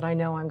ideas that I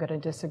know I'm going to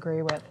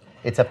disagree with?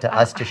 It's up to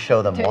us to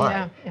show them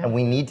why. And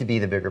we need to be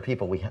the bigger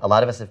people. A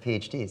lot of us have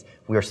PhDs.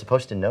 We are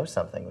supposed to know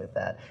something with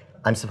that.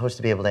 I'm supposed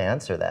to be able to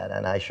answer that,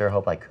 and I sure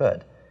hope I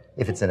could,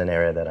 if it's in an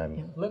area that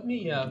I'm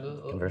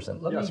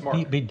conversant. Let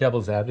me be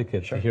devil's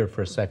advocate here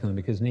for a second,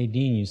 because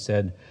Nadine, you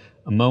said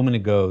a moment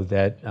ago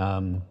that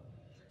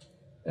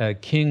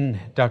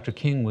Dr.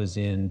 King was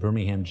in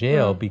Birmingham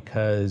jail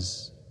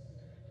because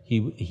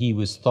he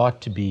was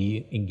thought to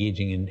be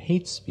engaging in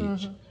hate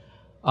speech.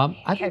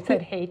 I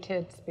said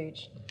hated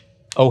speech.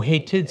 Oh,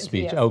 hated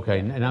speech. Yes. Okay,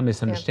 and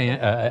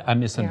I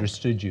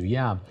misunderstood you.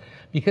 Yeah,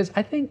 because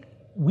I think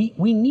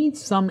we need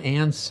some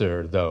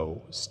answer,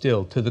 though,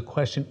 still to the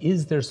question: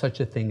 is there such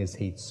a thing as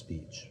hate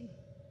speech?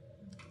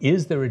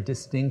 Is there a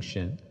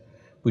distinction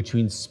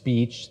between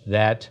speech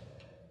that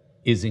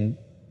is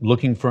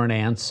looking for an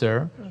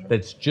answer,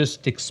 that's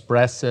just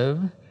expressive,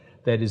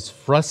 that is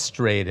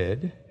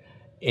frustrated,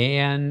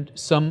 and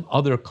some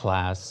other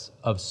class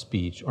of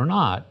speech or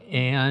not?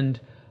 And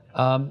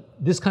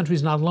this country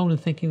is not alone in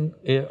thinking,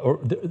 or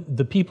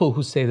the people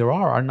who say there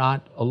are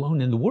not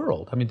alone in the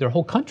world. I mean, there are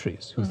whole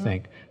countries who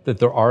think that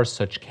there are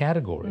such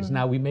categories.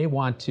 Now, we may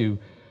want to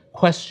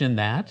question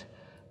that.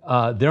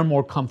 They're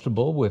more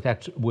comfortable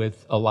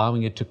with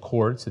allowing it to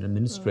courts and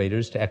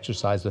administrators to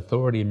exercise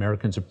authority.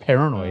 Americans are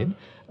paranoid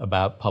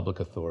about public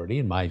authority,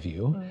 in my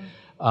view.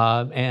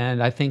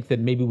 And I think that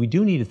maybe we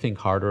do need to think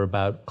harder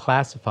about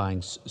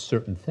classifying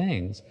certain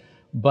things.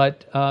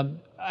 But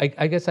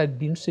I guess I'd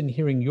be interested in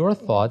hearing your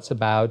thoughts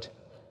about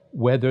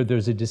whether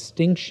there's a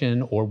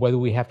distinction or whether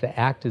we have to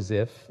act as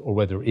if, or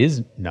whether there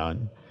is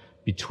none,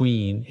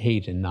 between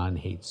hate and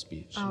non-hate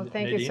speech. Oh,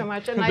 thank you so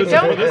much. And This is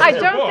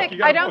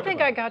I don't think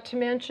I got to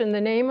mention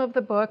the name of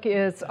the book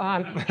is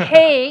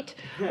Hate: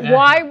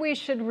 Why We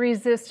Should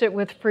Resist It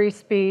with Free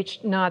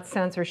Speech, Not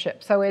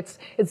Censorship. So it's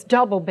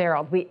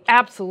double-barreled. We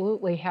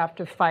absolutely have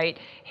to fight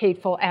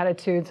hateful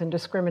attitudes and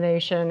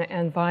discrimination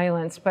and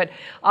violence. But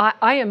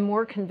I am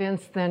more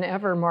convinced than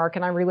ever, Mark,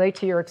 and I relate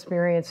to your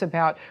experience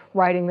about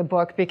writing the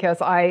book, because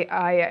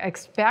I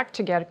expect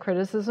to get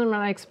criticism,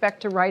 and I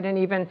expect to write an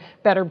even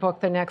better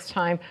book the next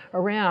time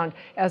around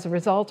as a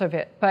result of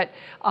it. But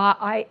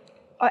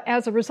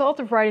as a result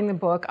of writing the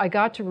book, I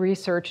got to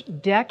research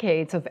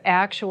decades of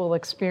actual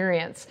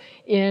experience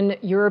in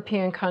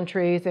European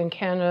countries, in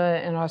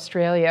Canada and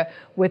Australia,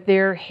 with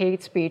their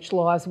hate speech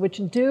laws,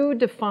 which do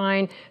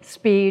define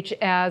speech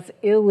as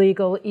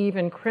illegal,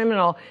 even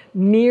criminal,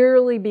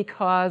 merely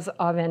because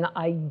of an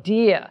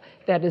idea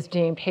that is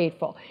deemed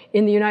hateful.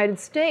 In the United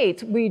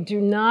States, we do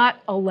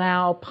not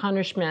allow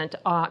punishment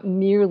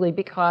merely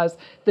because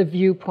the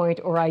viewpoint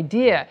or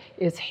idea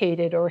is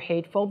hated or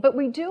hateful, but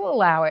we do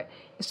allow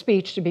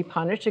speech to be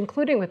punished,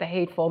 including with a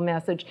hateful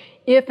message,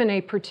 if in a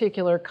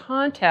particular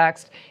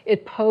context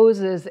it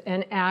poses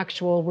an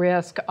actual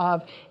risk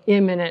of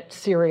imminent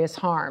serious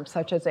harm,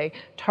 such as a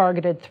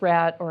targeted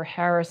threat or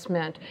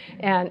harassment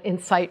and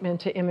incitement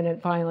to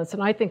imminent violence.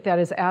 And I think that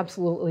is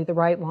absolutely the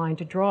right line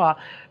to draw,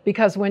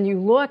 because when you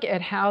look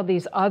at how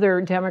these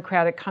other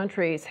democratic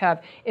countries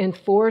have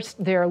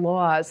enforced their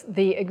laws,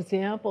 the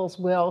examples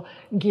will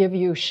give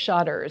you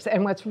shudders.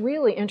 And what's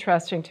really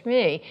interesting to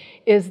me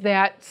is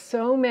that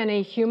so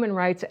many human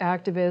rights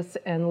activists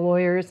and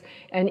lawyers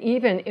and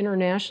even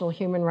international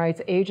human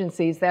rights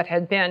agencies that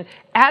had been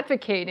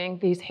advocating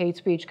these hate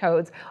speech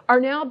codes are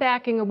now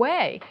backing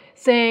away,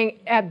 saying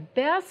at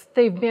best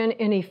they've been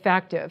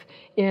ineffective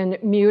in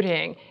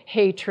muting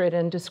hatred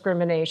and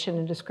discrimination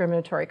and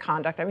discriminatory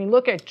conduct. I mean,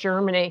 look at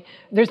Germany.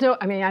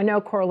 I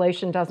know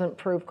correlation doesn't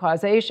prove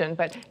causation,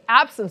 but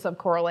absence of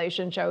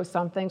correlation shows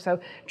something. So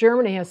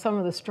Germany has some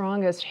of the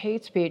strongest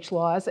hate speech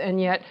laws, and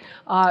yet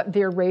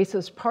their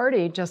racist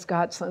party just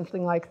got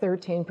something like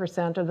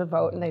 13% of the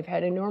vote, and they've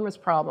had enormous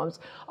problems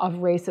of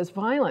racist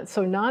violence.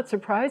 So not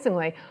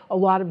surprisingly, a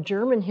lot of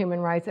German human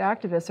rights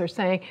activists are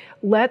saying,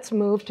 let's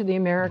move to the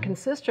American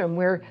system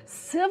where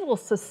civil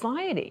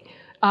society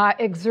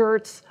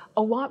exerts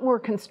a lot more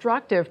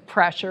constructive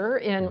pressure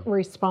in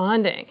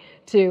responding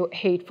to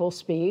hateful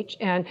speech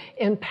and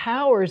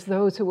empowers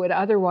those who would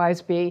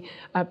otherwise be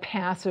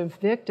passive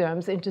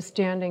victims into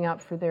standing up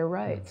for their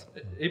rights.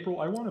 April,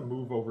 I want to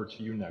move over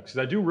to you next, because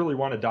I do really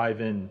want to dive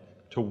in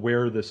to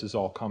where this is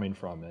all coming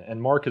from.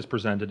 And Mark has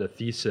presented a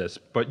thesis,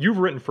 but you've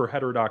written for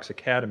Heterodox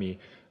Academy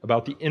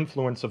about the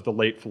influence of the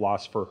late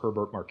philosopher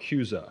Herbert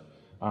Marcuse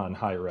on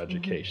higher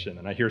education.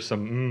 And I hear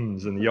some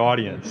mms in the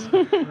audience.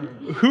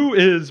 Who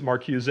is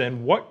Marcuse,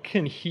 and what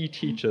can he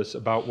teach us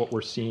about what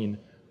we're seeing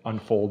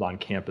unfold on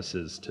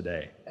campuses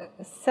today?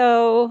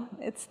 So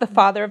it's the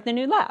father of the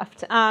New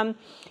Left. And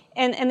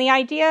the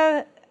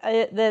idea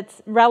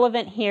that's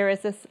relevant here is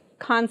this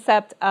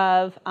concept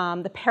of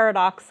the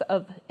paradox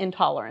of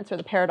intolerance, or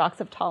the paradox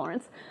of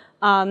tolerance.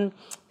 And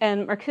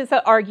Marcuse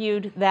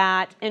argued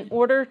that in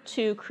order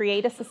to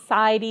create a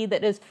society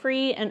that is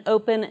free and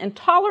open and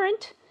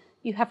tolerant,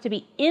 you have to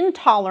be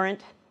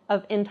intolerant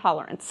of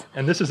intolerance.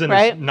 And this is in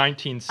right? his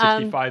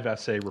 1965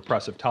 essay,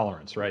 Repressive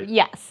Tolerance, right?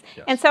 Yes.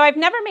 And so I've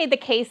never made the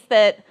case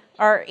that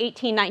our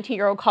 18,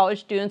 19-year-old college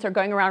students are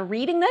going around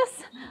reading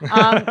this,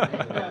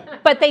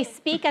 but they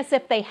speak as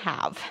if they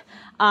have.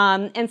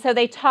 And so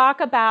they talk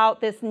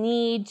about this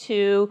need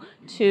to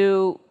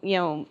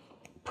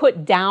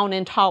put down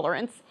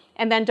intolerance,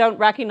 and then don't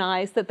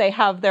recognize that they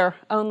have their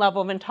own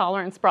level of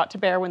intolerance brought to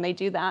bear when they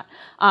do that.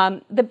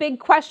 The big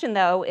question,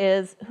 though,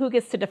 is who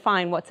gets to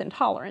define what's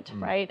intolerant,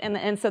 right?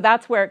 And so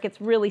that's where it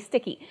gets really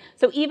sticky.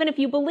 So even if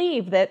you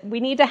believe that we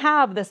need to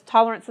have this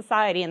tolerant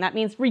society, and that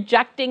means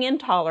rejecting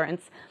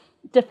intolerance,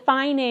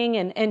 defining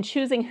and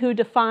choosing who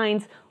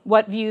defines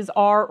what views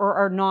are or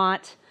are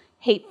not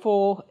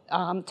hateful,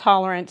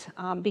 tolerant,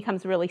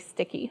 becomes really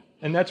sticky.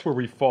 And that's where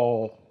we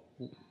fall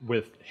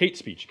with hate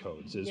speech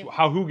codes, is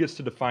who gets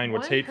to define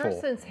what's hateful. One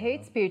person's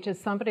hate speech is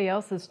somebody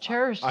else's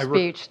cherished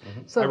speech.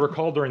 I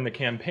recall during the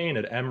campaign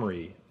at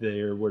Emory,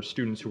 there were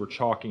students who were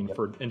chalking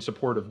in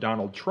support of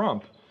Donald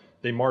Trump.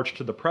 They marched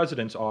to the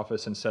president's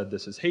office and said,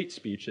 this is hate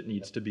speech, it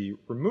needs to be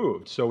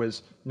removed. So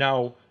is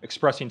now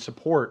expressing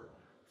support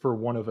for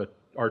one of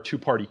our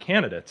two-party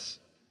candidates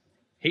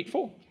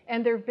hateful?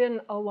 And there have been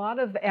a lot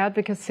of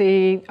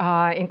advocacy,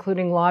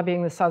 including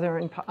lobbying the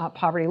Southern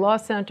Poverty Law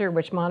Center,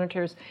 which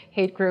monitors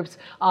hate groups.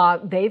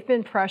 They've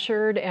been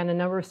pressured, and a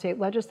number of state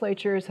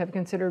legislatures have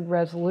considered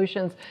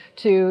resolutions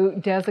to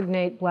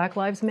designate Black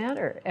Lives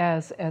Matter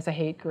as a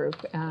hate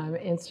group,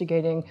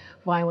 instigating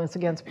violence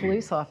against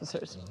police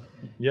officers.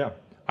 Yeah.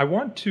 I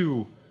want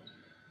to,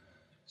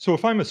 so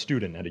if I'm a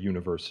student at a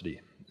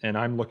university and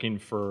I'm looking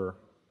for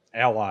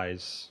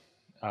allies,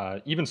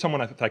 even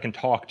someone I can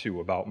talk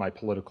to about my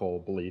political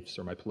beliefs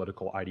or my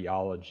political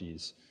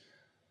ideologies,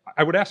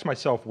 I would ask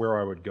myself where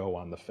I would go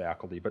on the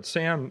faculty. But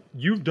Sam,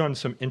 you've done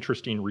some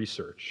interesting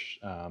research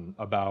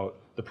about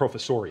the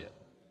professoriate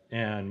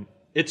and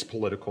its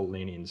political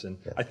leanings. And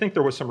I think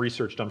there was some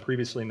research done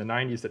previously in the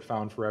 90s that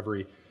found for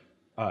every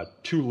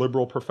 2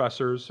 liberal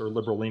professors or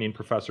liberal-leaning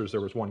professors,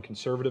 there was 1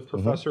 conservative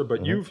professor.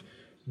 But you've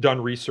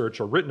done research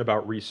or written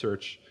about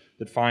research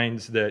that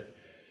finds that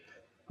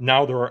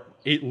now there are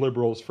 8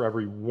 liberals for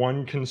every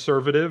 1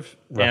 conservative,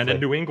 and in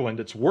New England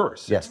it's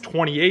worse. Yes. It's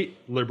 28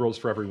 liberals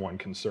for every 1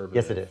 conservative.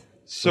 Yes, it is.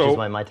 So, which is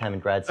why my time in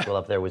grad school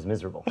up there was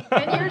miserable.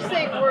 And you're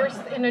saying worse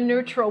in a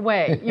neutral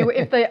way.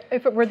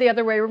 If it were the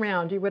other way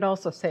around, you would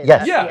also say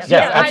Yes, that. yes,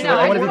 absolutely.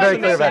 I want to be very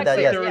clear about that.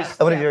 Yes,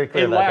 I want to be very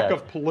clear a about lack that.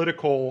 of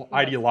political,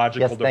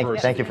 ideological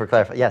diversity. Thank you for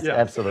clarifying. Yes,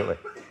 absolutely.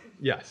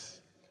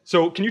 Yes.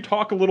 So can you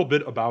talk a little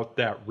bit about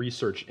that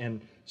research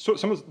and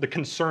some of the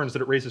concerns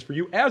that it raises for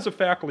you as a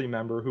faculty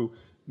member who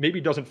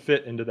maybe doesn't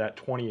fit into that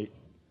 28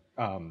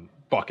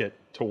 bucket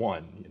to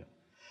 1? You know?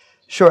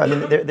 Sure. I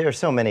mean, there are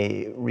so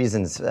many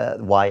reasons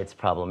why it's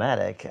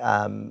problematic.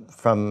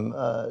 From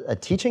a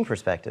teaching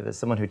perspective, as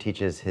someone who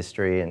teaches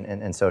history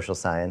and social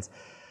science,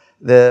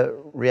 the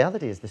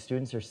reality is the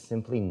students are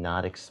simply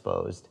not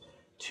exposed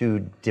to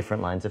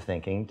different lines of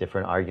thinking,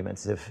 different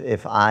arguments.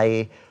 If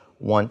I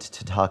want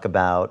to talk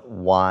about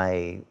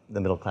why the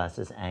middle class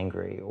is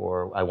angry,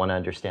 or I want to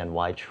understand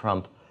why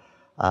Trump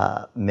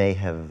may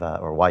have,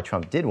 or why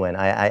Trump did win,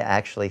 I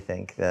actually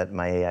think that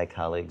my AEI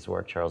colleague's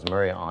work, Charles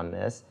Murray, on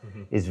this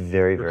is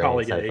very, very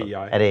insightful. Your colleague at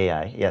AEI. At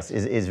AEI, yes,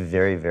 is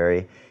very,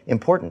 very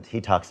important. He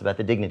talks about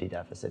the dignity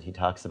deficit. He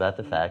talks about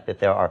the fact that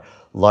there are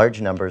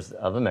large numbers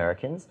of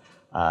Americans,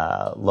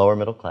 lower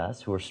middle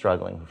class, who are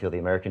struggling, who feel the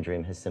American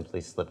dream has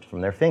simply slipped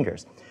from their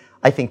fingers.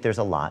 I think there's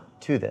a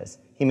lot to this.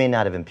 He may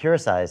not have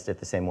empiricized it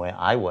the same way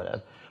I would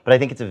have, but I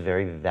think it's a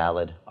very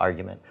valid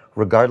argument,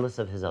 regardless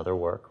of his other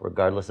work,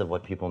 regardless of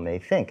what people may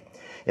think.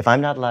 If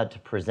I'm not allowed to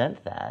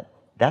present that,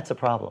 that's a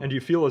problem. And do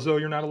you feel as though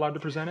you're not allowed to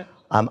present it?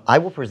 I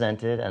will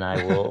present it, and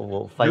I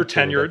will fight You're to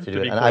tenured, do to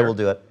it, be and clear. I will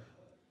do it.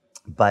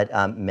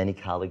 But many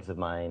colleagues of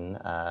mine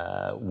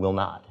will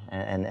not.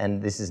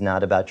 And this is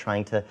not about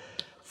trying to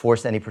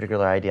force any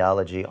particular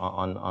ideology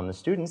on the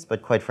students,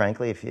 but quite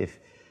frankly, if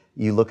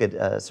you look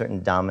at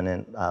certain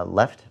dominant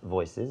left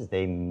voices,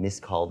 they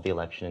miscalled the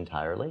election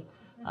entirely.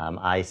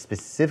 I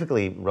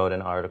specifically wrote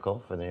an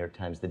article for the New York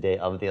Times the day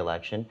of the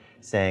election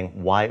saying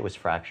why it was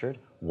fractured,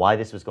 why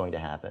this was going to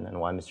happen, and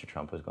why Mr.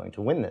 Trump was going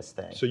to win this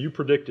thing. So you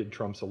predicted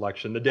Trump's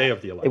election the day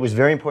of the election. It was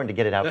very important to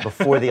get it out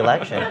before the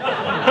election.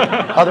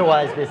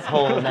 Otherwise, this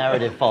whole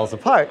narrative falls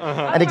apart.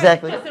 And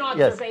exactly, Just an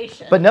observation.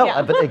 yes. But no,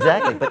 Yeah. but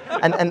exactly. But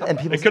and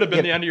people. It could have been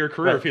you the know, end of your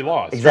career if he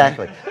lost.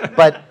 Exactly.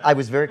 But I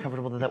was very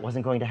comfortable that that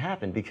wasn't going to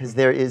happen because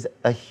there is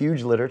a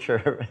huge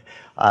literature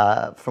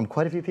from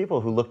quite a few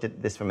people who looked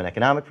at this from an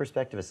economic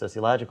perspective, a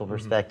sociological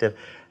perspective,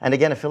 and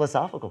again, a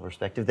philosophical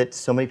perspective that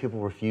so many people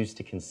refused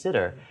to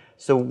consider.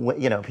 So,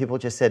 you know, people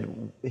just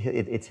said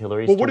it's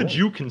Hillary's. Well, what to did win.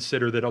 you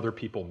consider that other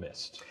people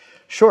missed?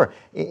 Sure.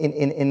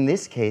 In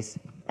this case,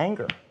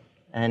 anger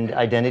and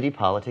identity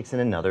politics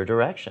in another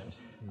direction.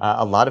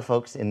 A lot of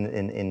folks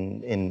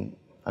and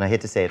I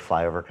hate to say it,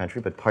 flyover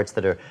country, but parts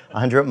that are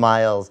 100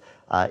 miles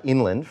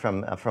inland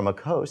from a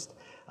coast,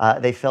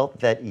 they felt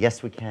that,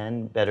 yes, we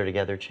can, better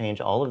together,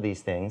 change, all of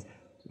these things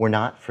were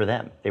not for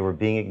them. They were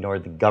being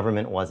ignored. The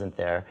government wasn't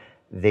there.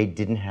 They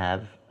didn't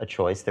have a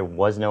choice. There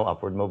was no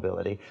upward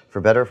mobility. For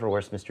better or for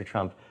worse, Mr.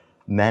 Trump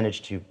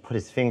managed to put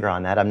his finger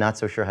on that. I'm not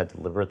so sure how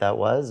deliberate that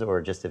was,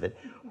 or just if it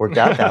worked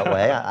out that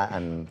way.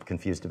 I'm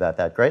confused about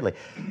that greatly.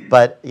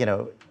 But, you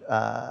know,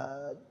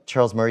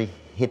 Charles Murray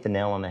hit the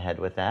nail on the head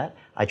with that.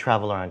 I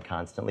travel around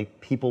constantly.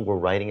 People were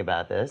writing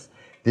about this.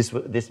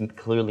 This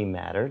clearly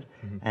mattered,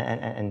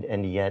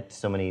 and yet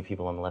so many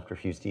people on the left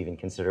refused to even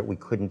consider it. We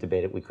couldn't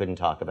debate it. We couldn't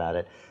talk about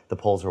it. The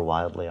polls were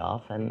wildly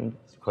off, and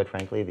quite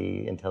frankly,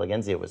 the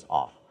intelligentsia was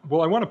off.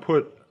 Well, I want to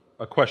put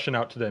a question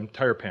out to the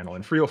entire panel,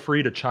 and feel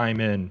free to chime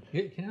in.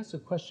 Can I ask a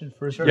question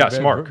first? Sure. Yes,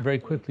 very, Mark. Very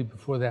quickly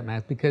before that,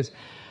 Matt, because,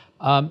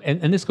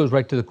 and this goes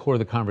right to the core of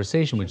the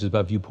conversation, which is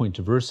about viewpoint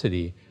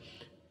diversity.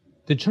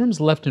 The terms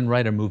left and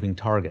right are moving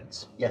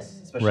targets.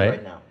 Yes, especially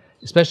right now.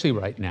 Especially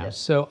right now. Yes.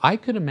 So I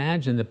could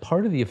imagine that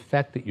part of the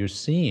effect that you're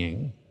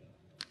seeing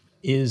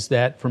is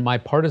that, from my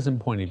partisan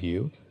point of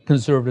view,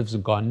 conservatives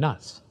have gone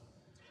nuts,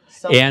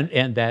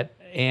 and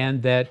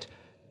that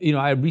you know,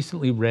 I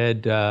recently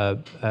read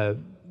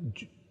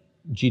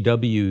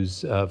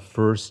GW's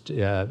first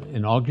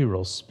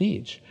inaugural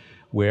speech,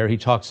 where he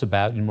talks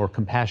about more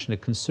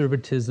compassionate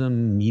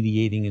conservatism,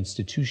 mediating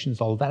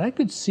institutions, all of that. I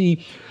could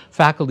see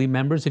faculty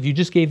members, if you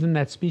just gave them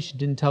that speech, you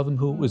didn't tell them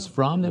who it was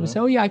from, they would say,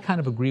 oh yeah, I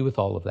kind of agree with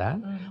all of that.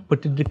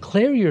 But to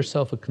declare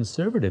yourself a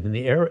conservative in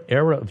the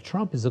era of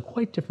Trump is a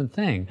quite different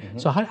thing.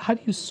 So how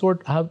do you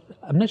sort out,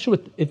 I'm not sure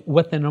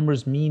what the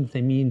numbers mean, if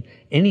they mean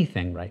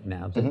anything right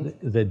now,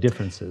 the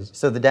differences.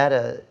 So the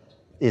data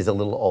is a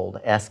little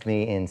old. Ask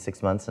me in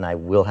 6 months and I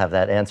will have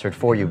that answered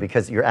for you,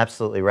 because you're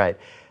absolutely right.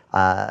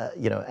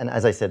 You know, and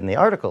as I said in the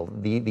article,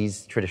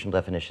 these traditional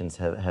definitions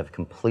have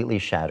completely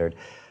shattered.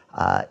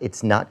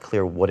 It's not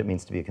clear what it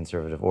means to be a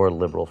conservative or a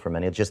liberal for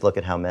many. Just look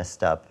at how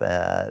messed up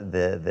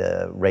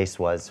the race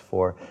was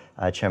for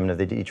chairman of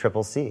the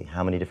DCCC,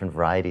 how many different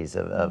varieties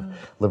of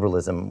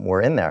liberalism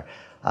were in there.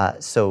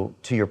 So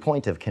to your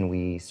point of, can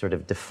we sort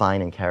of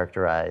define and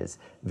characterize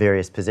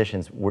various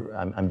positions,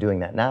 I'm doing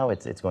that now.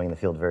 It's going in the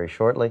field very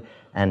shortly,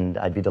 and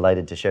I'd be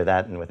delighted to share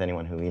that and with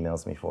anyone who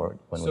emails me for it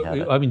when we have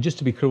it. I mean, just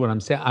to be clear what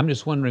I'm saying, I'm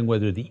just wondering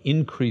whether the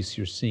increase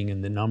you're seeing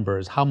in the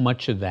numbers, how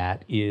much of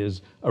that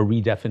is a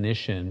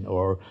redefinition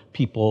or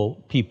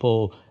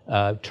people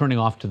turning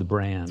off to the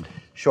brand?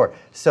 Sure.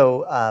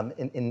 So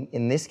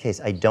in this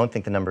case, I don't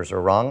think the numbers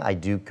are wrong. I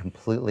do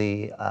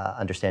completely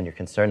understand your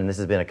concern, and this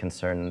has been a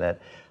concern that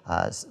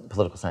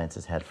political science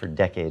has had for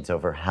decades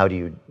over how do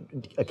you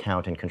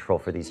account and control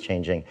for these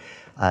changing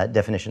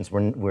definitions.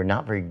 We're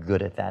not very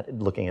good at that,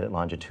 looking at it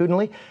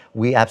longitudinally.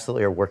 We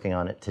absolutely are working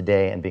on it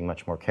today and being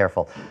much more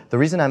careful. The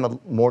reason I'm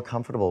more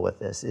comfortable with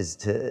this is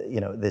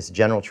this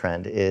general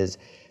trend is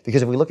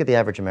because if we look at the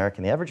average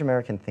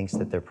American thinks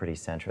that they're pretty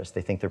centrist.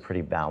 They think they're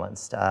pretty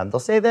balanced. They'll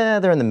say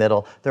they're in the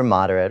middle, they're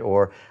moderate,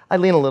 or I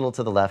lean a little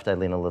to the left, I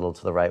lean a little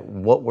to the right.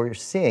 What we're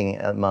seeing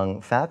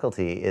among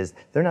faculty is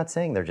they're not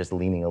saying they're just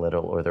leaning a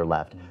little or they're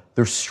left.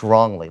 They're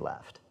strongly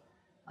left.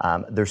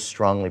 They're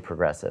strongly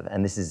progressive,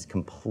 and this is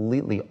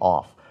completely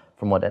off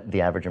from what the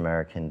average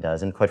American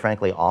does, and quite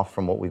frankly, off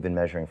from what we've been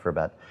measuring for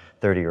about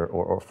 30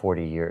 or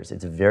 40 years.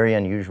 It's very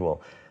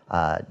unusual.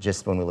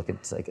 Just when we look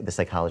at the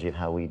psychology of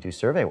how we do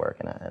survey work,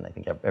 and I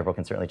think everyone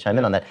can certainly chime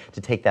in on that,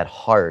 to take that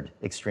hard,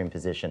 extreme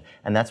position.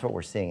 And that's what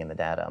we're seeing in the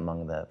data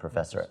among the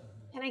professorate.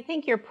 And I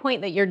think your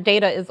point that your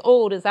data is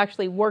old is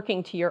actually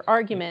working to your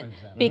argument,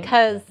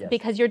 because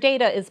your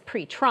data is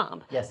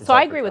pre-Trump. Yes, so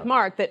I agree with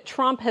Mark that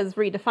Trump has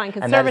redefined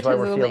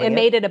conservatism and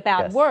made it a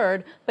bad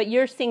word, but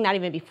you're seeing that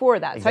even before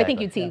that. Exactly. So I think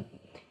you'd see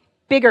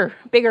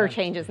bigger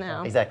changes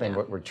now. Exactly, and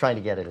we're trying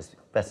to get it as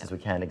best as we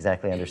can,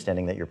 exactly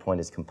understanding that your point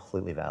is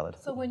completely valid.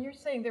 So when you're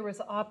saying there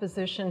was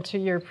opposition to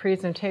your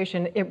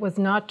presentation, it was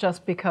not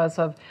just because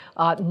of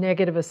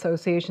negative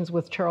associations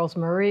with Charles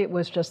Murray, it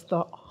was just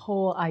the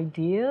whole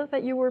idea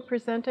that you were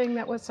presenting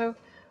that was so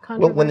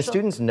controversial? Well, when the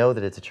students know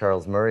that it's a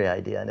Charles Murray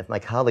idea, and if my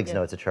colleagues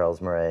know it's a Charles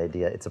Murray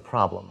idea, it's a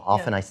problem.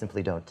 Often I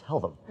simply don't tell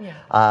them.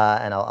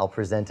 And I'll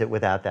present it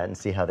without that and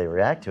see how they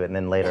react to it, and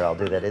then later I'll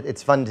do that.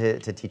 It's fun to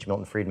teach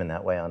Milton Friedman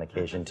that way on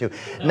occasion, too.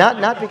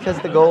 Not because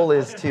the goal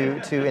is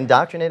to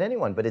indoctrinate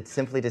anyone, but it's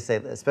simply to say,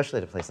 especially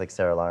at a place like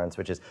Sarah Lawrence,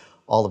 which is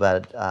all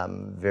about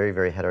very,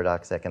 very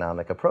heterodox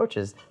economic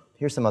approaches,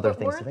 here's some other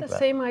things to think about. Weren't the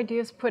same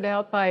ideas put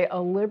out by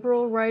a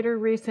liberal writer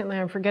recently?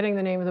 I'm forgetting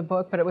the name of the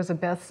book, but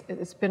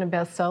it's been a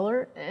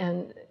bestseller.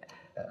 And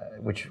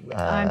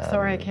I'm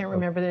sorry, I can't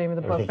remember the name of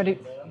the book, but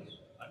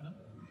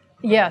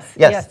Yes.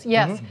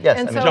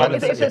 And so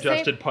Jonathan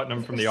suggested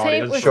Putnam from the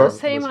audience. Was the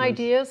same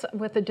ideas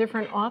with a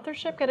different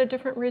authorship get a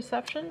different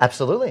reception?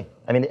 Absolutely.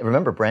 I mean,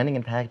 remember, branding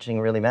and packaging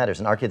really matters,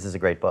 and Our Kids is a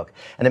great book.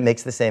 And it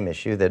makes the same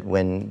issue that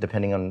when,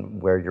 depending on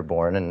where you're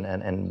born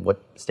and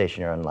what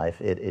station you're on in life,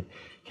 it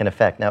can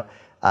affect. Now,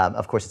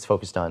 of course, it's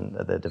focused on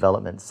the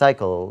development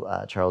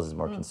cycle. Charles is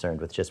more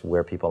concerned with just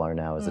where people are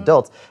now as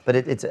adults. But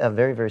it's a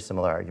very, very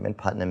similar argument.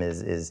 Putnam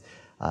is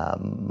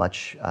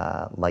much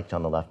liked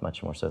on the left,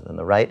 much more so than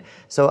the right.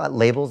 So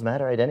labels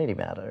matter, identity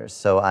matters.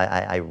 So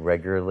I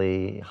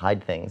regularly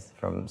hide things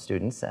from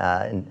students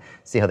and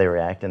see how they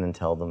react and then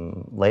tell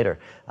them later.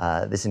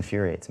 This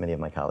infuriates many of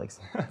my colleagues.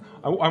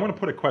 I want to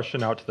put a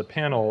question out to the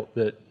panel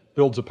that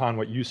builds upon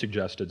what you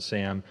suggested,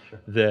 Sam,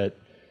 that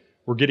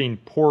we're getting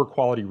poor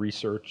quality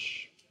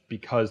research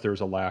because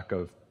there's a lack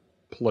of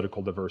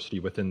political diversity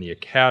within the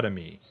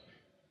academy.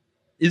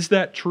 Is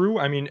that true?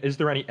 I mean, is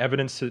there any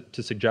evidence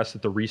to suggest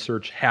that the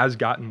research has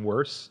gotten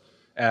worse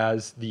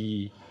as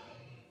the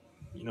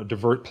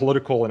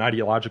political and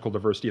ideological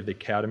diversity of the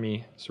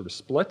academy sort of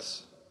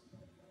splits?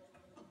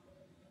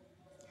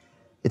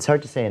 It's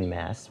hard to say en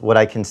masse. What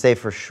I can say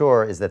for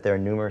sure is that there are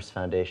numerous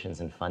foundations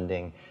and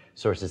funding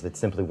sources that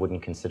simply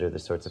wouldn't consider the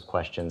sorts of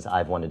questions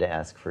I've wanted to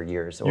ask for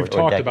years. You've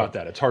talked about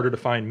that. It's harder to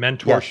find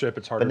mentorship. Yes,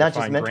 it's harder but not to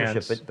find just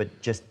mentorship, grants.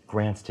 but just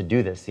grants to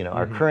do this.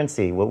 Our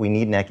currency, what we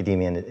need in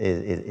academia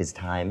is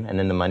time, and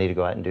then the money to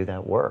go out and do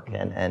that work.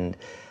 And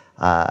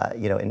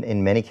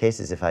in many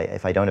cases, if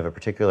I don't have a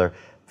particular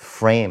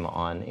frame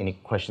on any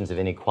questions of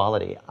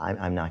inequality,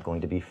 I'm not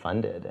going to be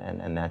funded,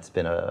 and that's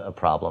been a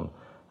problem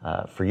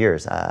for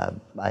years.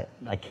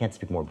 I can't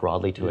speak more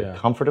broadly to it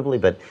comfortably,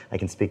 but I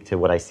can speak to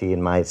what I see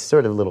in my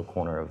sort of little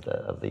corner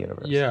of the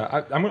universe.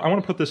 Yeah, I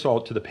want to put this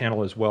all to the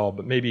panel as well,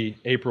 but maybe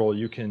April,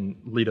 you can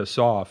lead us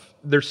off.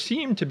 There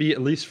seem to be,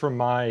 at least from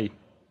my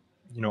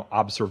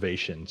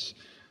observations,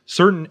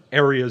 certain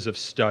areas of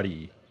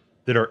study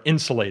that are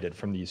insulated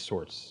from these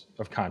sorts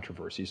of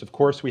controversies. Of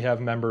course, we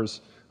have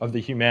members of the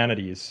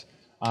humanities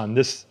on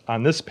this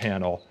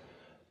panel,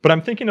 but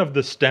I'm thinking of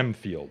the STEM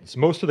fields.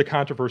 Most of the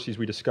controversies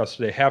we discussed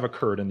today have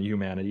occurred in the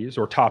humanities,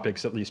 or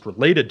topics at least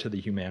related to the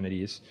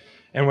humanities.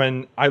 And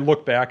when I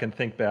look back and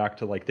think back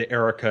to like the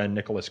Erica and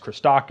Nicholas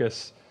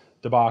Christakis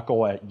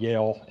debacle at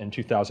Yale in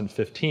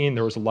 2015,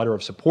 there was a letter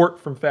of support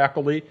from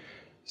faculty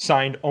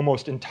signed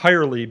almost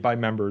entirely by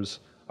members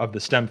of the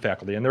STEM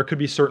faculty. And there could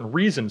be certain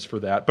reasons for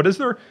that. But is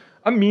there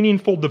a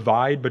meaningful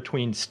divide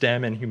between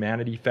STEM and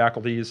humanity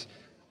faculties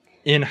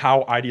in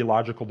how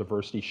ideological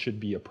diversity should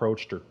be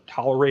approached or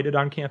tolerated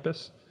on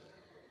campus?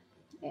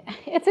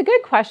 It's a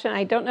good question.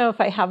 I don't know if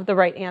I have the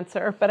right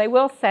answer, but I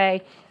will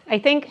say I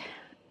think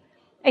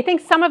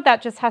some of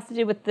that just has to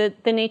do with the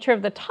nature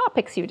of the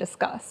topics you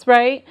discuss,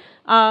 right?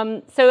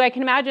 So I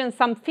can imagine in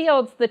some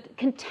fields the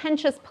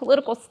contentious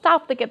political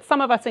stuff that gets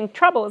some of us in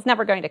trouble is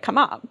never going to come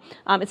up.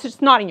 It's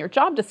just not in your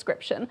job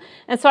description.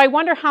 And so I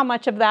wonder how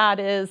much of that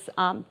is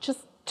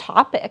just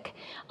topic,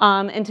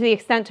 and to the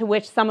extent to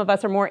which some of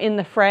us are more in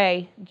the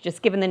fray,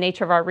 just given the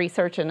nature of our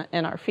research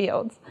in our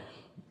fields.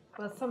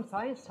 Well, some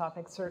science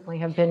topics certainly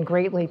have been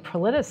greatly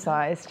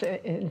politicized,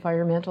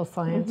 environmental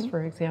science,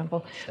 for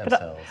example. Stem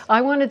cells. I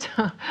wanted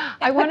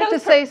to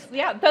say,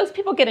 those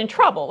people get in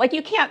trouble. Like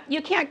you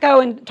can't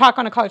go and talk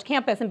on a college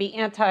campus and be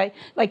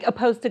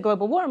opposed to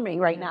global warming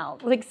right now.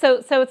 Like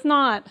so it's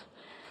not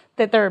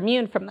that they're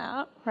immune from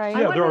that, right?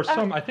 Yeah, there are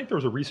some. I think there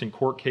was a recent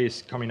court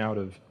case coming out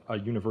of a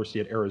university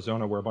at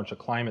Arizona where a bunch of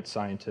climate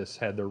scientists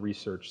had their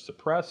research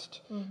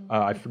suppressed.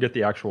 I forget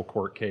the actual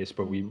court case,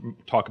 but we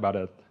talk about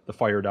it at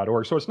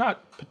thefire.org. So it's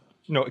not,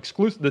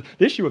 exclusive. The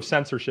issue of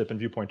censorship and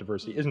viewpoint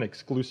diversity isn't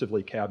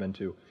exclusively cabined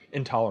to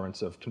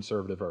intolerance of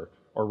conservative or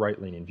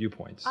right-leaning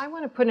viewpoints. I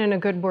want to put in a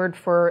good word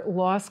for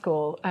law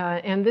school,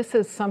 and this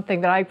is something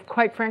that I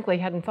quite frankly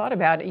hadn't thought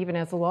about even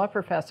as a law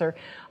professor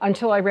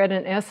until I read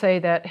an essay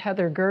that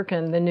Heather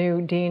Gerken, the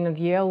new dean of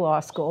Yale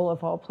Law School,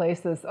 of all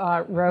places,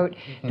 wrote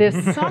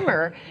this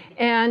summer.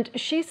 And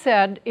she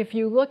said, if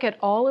you look at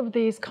all of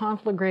these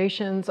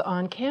conflagrations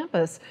on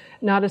campus,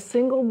 not a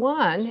single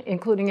one,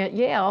 including at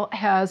Yale,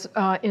 has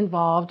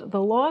involved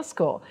the law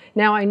school.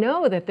 Now, I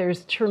know that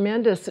there's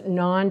tremendous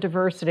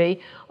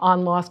non-diversity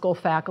on law school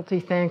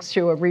faculty thanks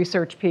to a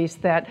research piece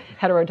that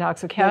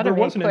Heterodox Academy put out.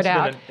 There was an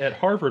incident at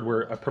Harvard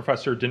where a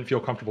professor didn't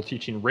feel comfortable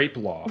teaching rape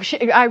law.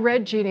 I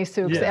read Jeannie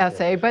Suk's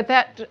essay, but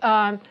that,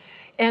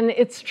 and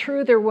it's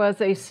true there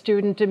was a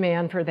student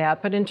demand for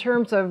that, but in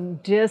terms of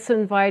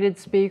disinvited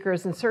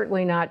speakers, and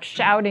certainly not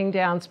shouting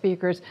down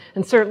speakers,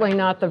 and certainly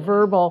not the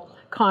verbal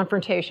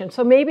confrontation.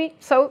 So maybe,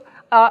 her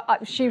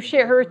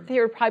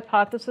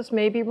hypothesis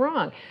may be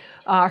wrong.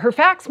 Her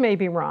facts may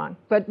be wrong,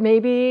 but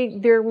maybe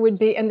there would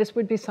be, and this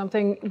would be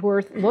something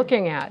worth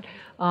looking at,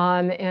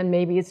 and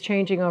maybe it's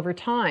changing over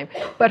time.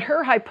 But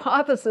her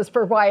hypothesis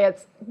for why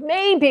it's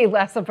maybe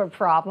less of a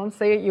problem,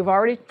 say you've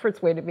already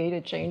persuaded me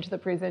to change the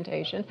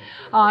presentation,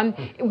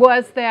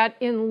 was that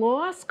in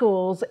law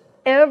schools,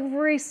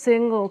 every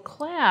single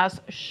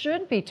class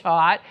should be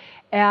taught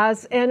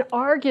as an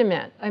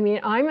argument. I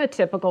mean, I'm a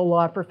typical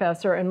law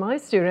professor, and my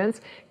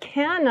students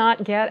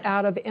cannot get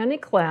out of any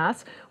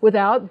class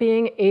without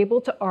being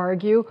able to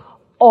argue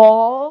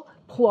all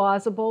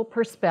plausible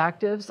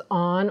perspectives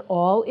on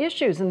all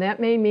issues. And that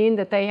may mean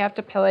that they have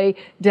to play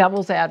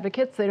devil's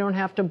advocates. They don't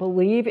have to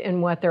believe in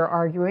what they're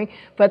arguing,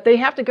 but they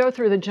have to go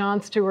through the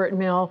John Stuart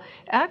Mill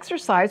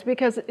exercise,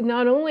 because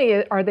not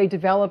only are they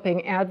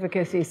developing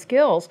advocacy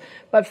skills,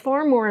 but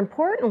far more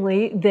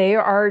importantly, they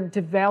are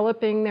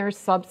developing their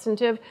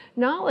substantive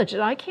knowledge.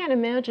 And I can't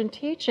imagine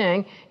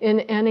teaching in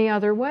any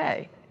other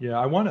way. Yeah,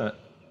 I want to,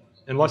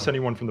 unless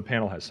anyone from the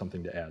panel has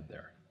something to add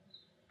there.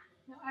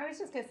 I was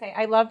just going to say,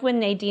 I loved when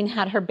Nadine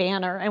had her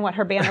banner and what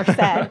her banner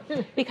said,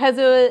 because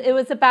it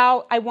was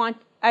about,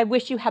 I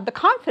wish you had the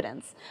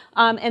confidence.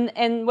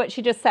 And what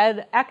she just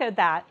said echoed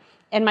that,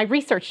 and my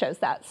research shows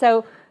that.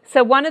 So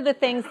one of the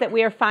things that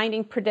we are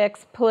finding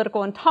predicts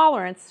political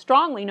intolerance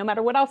strongly, no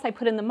matter what else I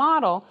put in the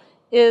model,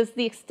 is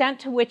the extent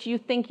to which you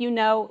think you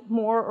know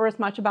more or as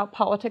much about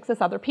politics as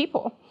other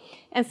people.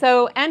 And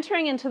so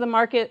entering into the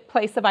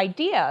marketplace of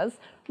ideas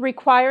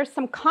requires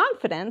some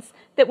confidence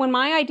that when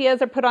my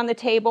ideas are put on the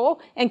table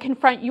and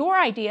confront your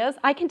ideas,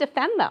 I can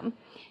defend them.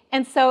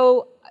 And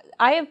so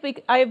I have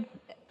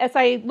as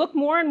I look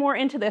more and more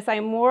into this,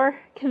 I'm more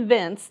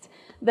convinced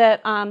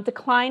that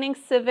declining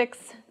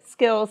civics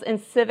skills and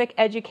civic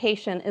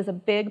education is a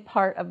big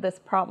part of this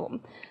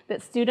problem.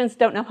 That students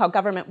don't know how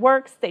government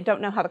works, they don't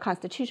know how the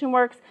Constitution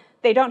works,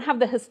 they don't have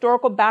the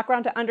historical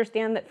background to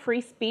understand that free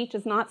speech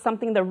is not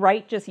something the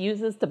right just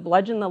uses to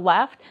bludgeon the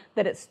left,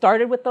 that it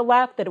started with the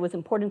left, that it was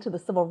important to the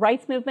civil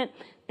rights movement.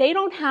 They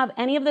don't have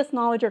any of this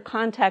knowledge or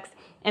context,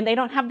 and they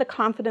don't have the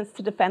confidence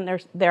to defend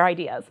their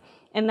ideas.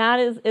 And that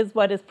is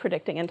what is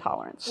predicting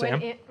intolerance.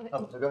 Sam?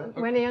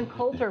 When Ann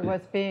Coulter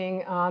was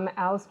being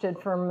ousted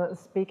from a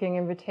speaking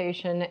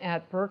invitation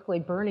at Berkeley,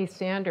 Bernie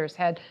Sanders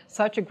had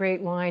such a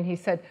great line. He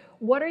said,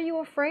 "What are you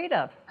afraid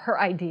of? Her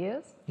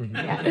ideas?"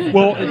 Mm-hmm.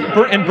 Well,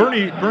 and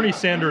Bernie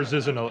Sanders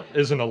isn't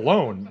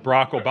alone.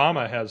 Barack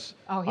Obama has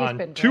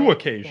on 2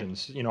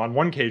 occasions. You know, on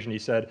one occasion he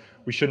said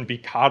we shouldn't be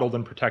coddled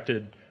and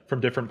protected from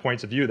different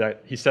points of view.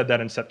 That he said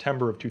that in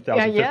September of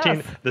 2015,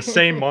 yes. the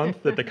same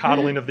month that The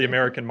Coddling of the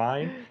American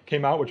Mind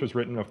came out, which was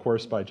written, of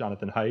course, by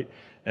Jonathan Haidt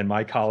and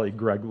my colleague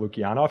Greg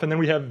Lukianoff. And then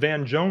we have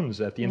Van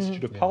Jones at the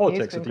Institute of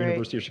Politics at the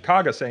University of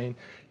Chicago saying,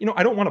 you know,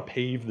 I don't want to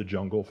pave the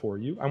jungle for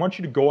you. I want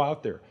you to go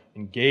out there,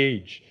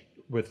 engage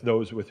with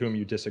those with whom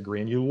you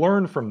disagree, and you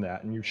learn from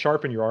that, and you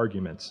sharpen your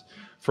arguments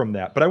from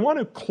that. But I want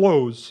to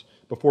close,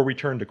 before we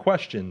turn to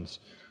questions,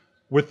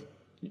 with,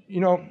 you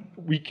know,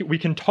 we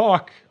can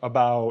talk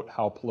about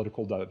how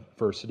political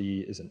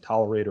diversity isn't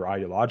tolerated or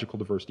ideological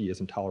diversity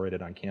isn't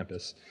tolerated on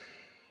campus,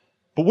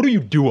 but what do you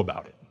do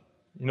about it?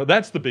 You know,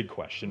 that's the big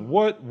question.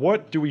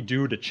 What do we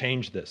do to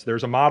change this?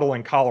 There's a model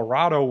in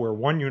Colorado where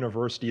one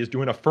university is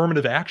doing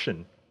affirmative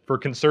action for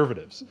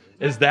conservatives.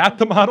 Is that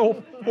the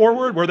model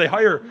forward, where they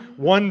hire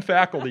one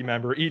faculty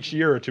member each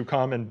year to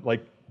come and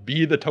like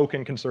be the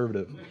token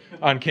conservative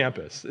on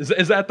campus?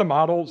 Is that the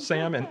model,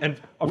 Sam? And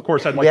of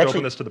course, I'd like to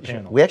open this to the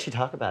panel. We actually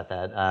talk about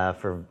that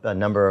for a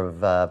number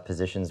of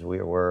positions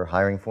we're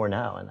hiring for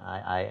now, and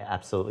I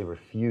absolutely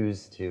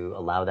refuse to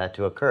allow that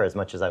to occur, as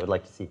much as I would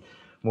like to see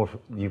more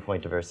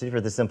viewpoint diversity, for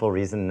the simple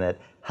reason that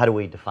how do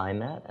we define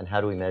that and how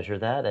do we measure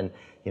that? And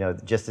you know,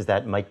 just as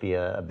that might be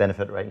a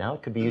benefit right now,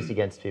 it could be used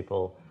against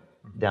people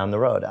down the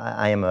road.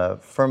 I am a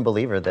firm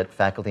believer that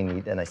faculty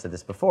need, and I said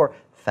this before,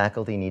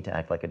 faculty need to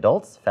act like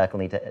adults.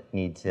 Faculty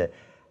need to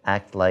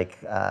act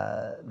like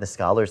the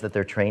scholars that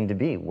they're trained to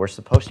be. We're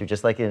supposed to,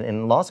 just like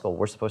in law school,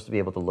 we're supposed to be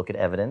able to look at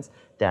evidence,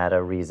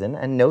 data, reason,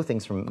 and know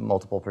things from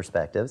multiple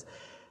perspectives.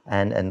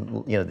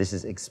 And you know, this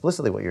is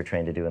explicitly what you're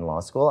trained to do in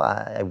law school.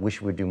 I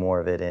wish we would do more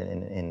of it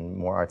in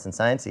more arts and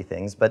sciencey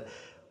things, but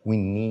we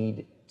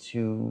need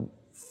to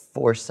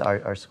force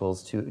our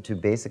schools to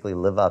basically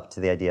live up to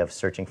the idea of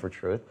searching for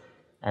truth,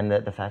 and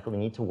that the faculty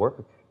need to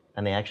work,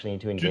 and they actually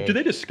need to engage. Do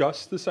they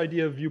discuss this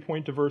idea of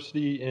viewpoint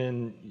diversity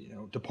in, you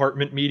know,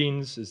 department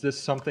meetings? Is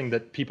this something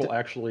that people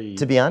actually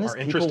to be honest, are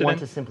interested people want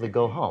in? to simply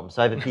go home.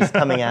 So I have a piece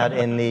coming out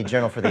in the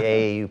Journal for the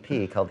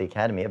AAUP called The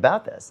Academy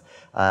about this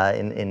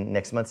in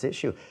next month's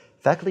issue.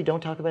 Faculty don't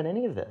talk about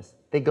any of this.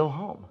 They go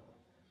home.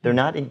 They're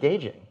not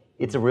engaging.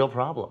 It's a real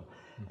problem.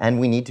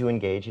 And we need to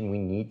engage, and we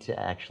need to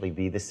actually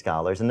be the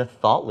scholars and the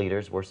thought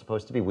leaders we're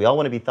supposed to be. We all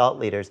want to be thought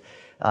leaders,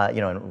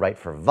 you know, and write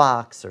for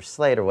Vox or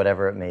Slate or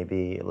whatever it may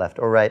be, left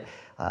or right.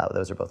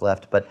 Those are both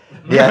left, but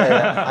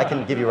yeah, I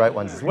can give you right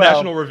ones as well.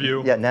 National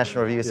Review. Yeah,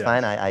 National Review is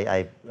fine.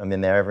 I'm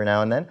in there every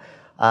now and then.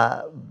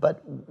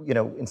 But you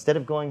know, instead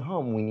of going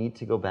home, we need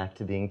to go back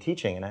to being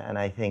teaching. And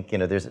I think, you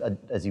know, there's,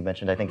 as you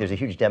mentioned, I think there's a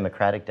huge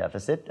democratic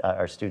deficit.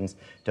 Our students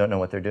don't know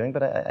what they're doing,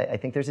 but I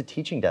think there's a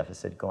teaching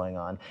deficit going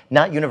on.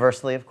 Not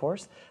universally, of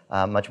course,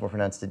 much more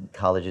pronounced in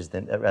colleges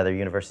than, rather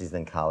universities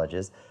than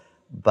colleges.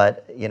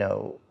 But you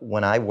know,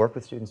 when I work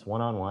with students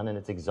one-on-one, and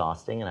it's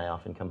exhausting, and I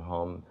often come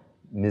home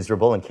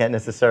miserable and can't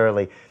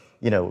necessarily,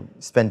 you know,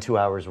 spend 2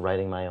 hours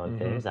writing my own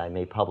things. I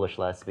may publish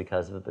less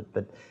because of it,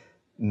 but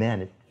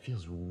man, it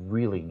feels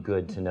really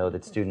good to know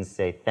that students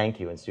say thank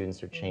you, and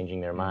students are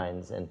changing their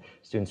minds, and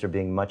students are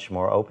being much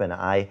more open.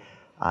 I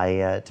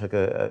took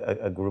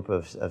a group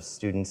of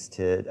students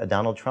to a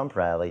Donald Trump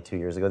rally 2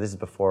 years ago. This is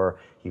before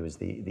he was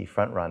the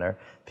front runner.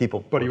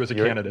 But he was a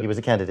candidate. He was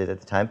a candidate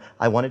at the time.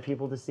 I wanted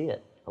people to see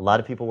it. A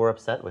lot of people were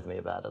upset with me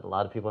about it. A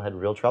lot of people had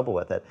real trouble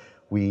with it.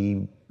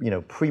 We, you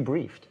know,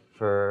 pre-briefed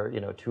for, you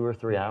know, 2 or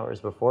 3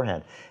 hours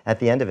beforehand. At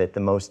the end of it,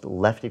 the most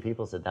lefty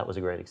people said that was a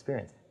great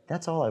experience.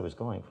 That's all I was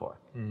going for.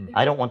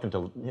 I don't want them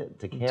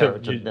to care,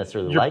 to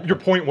necessarily like your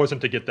point wasn't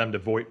to get them to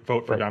vote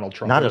for Donald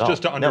Trump. Not it was at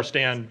just all. to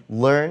understand.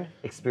 No. Learn,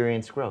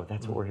 experience, grow.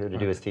 That's what we're here to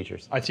do as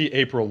teachers. I see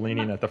April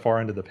leaning at the far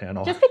end of the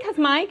panel. Just because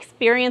my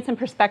experience and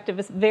perspective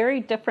is very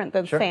different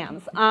than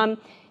Sam's.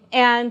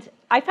 And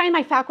I find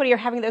my faculty are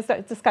having those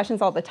discussions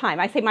all the time.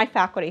 I say my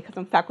faculty because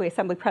I'm faculty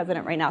assembly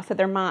president right now, so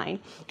they're mine.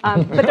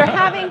 But they're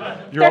having.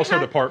 You're also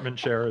department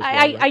chair as well.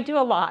 Right? I do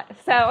a lot.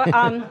 So,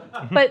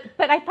 but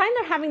I find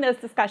they're having those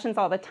discussions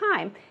all the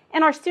time,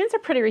 and our students are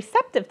pretty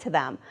receptive to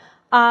them.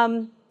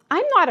 I'm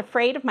not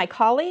afraid of my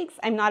colleagues.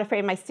 I'm not afraid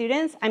of my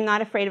students. I'm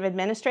not afraid of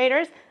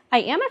administrators. I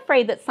am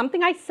afraid that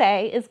something I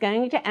say is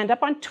going to end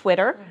up on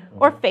Twitter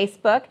or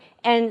Facebook,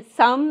 and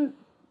some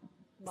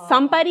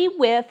Somebody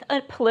with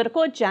a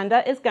political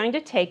agenda is going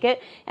to take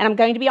it, and I'm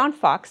going to be on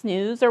Fox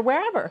News or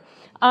wherever.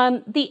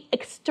 The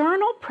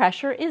external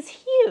pressure is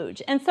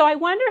huge. And so I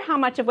wonder how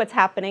much of what's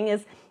happening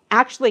is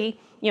actually,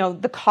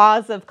 the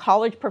cause of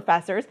college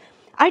professors.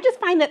 I just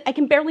find that I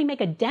can barely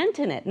make a dent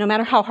in it, no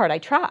matter how hard I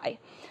try.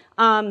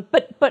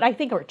 But I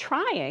think we're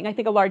trying. I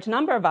think a large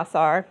number of us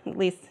are, at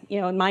least,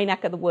 in my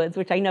neck of the woods,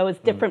 which I know is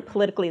different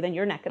politically than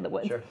your neck of the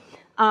woods. Sure.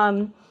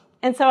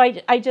 And so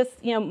I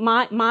just,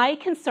 my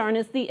concern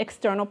is the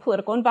external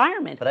political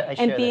environment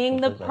and being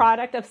the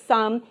product of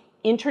some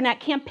internet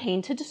campaign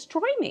to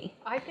destroy me.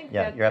 I think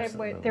that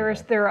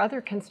there are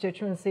other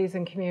constituencies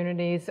and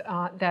communities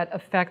that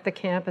affect the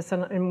campus,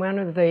 and one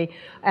of the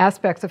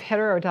aspects of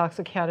Heterodox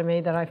Academy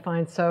that I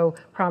find so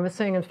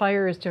promising, and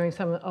FIRE is doing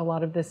a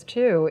lot of this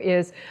too,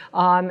 is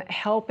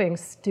helping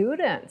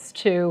students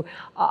to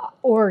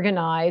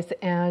organize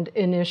and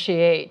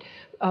initiate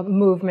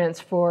movements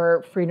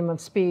for freedom of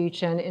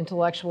speech and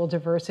intellectual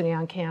diversity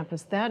on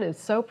campus. That is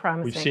so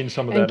promising. We've seen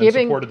some of that in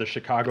support of the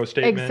Chicago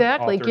Statement.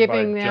 Exactly,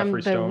 giving them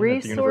Jeffrey the Stone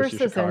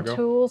resources and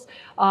tools.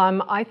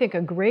 I think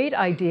a great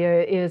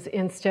idea is,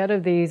 instead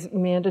of these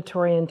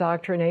mandatory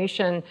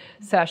indoctrination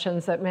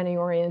sessions that many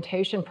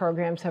orientation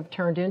programs have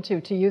turned into,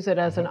 to use it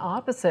as an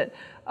opposite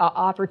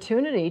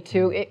opportunity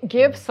to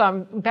give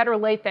some, better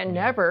late than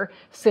never,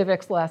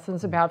 civics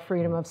lessons about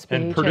freedom of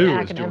speech and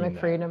academic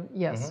freedom.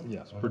 Yes.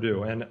 Yes,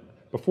 Purdue. And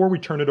before we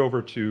turn it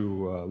over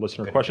to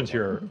listener questions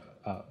here,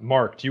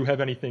 Mark, do you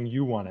have anything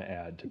you want to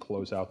add to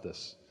close out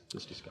this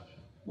discussion?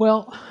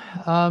 Well,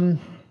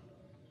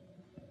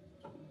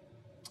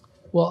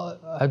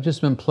 I've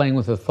just been playing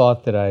with a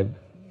thought that I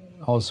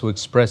also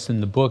expressed in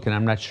the book, and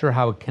I'm not sure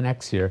how it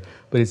connects here,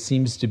 but it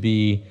seems to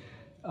be,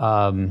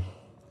 an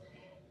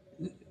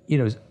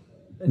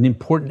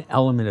important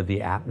element of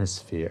the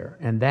atmosphere,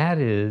 and that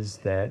is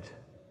that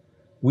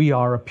we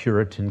are a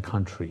Puritan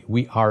country.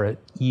 We are an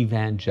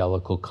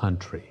evangelical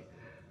country.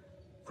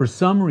 For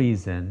some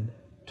reason,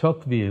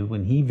 Tocqueville,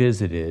 when he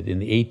visited in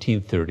the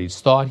 1830s,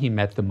 thought he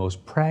met the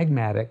most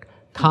pragmatic,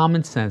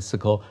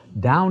 commonsensical,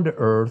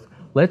 down-to-earth,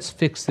 let's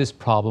fix this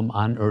problem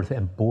on earth,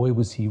 and boy,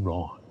 was he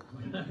wrong.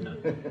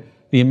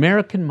 The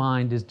American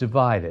mind is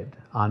divided.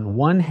 On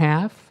one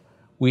half,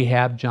 we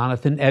have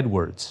Jonathan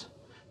Edwards,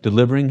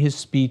 delivering his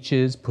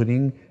speeches,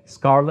 putting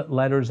scarlet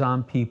letters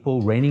on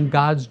people, raining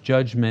God's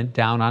judgment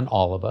down on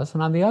all of us.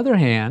 And on the other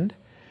hand,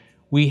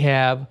 we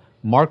have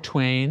Mark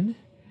Twain,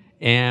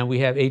 and we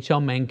have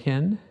H.L.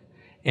 Mencken,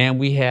 and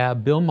we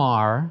have Bill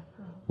Maher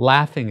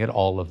laughing at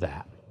all of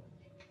that.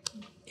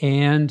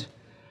 And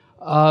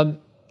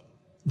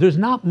there's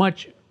not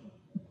much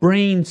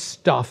brain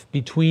stuff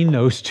between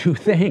those two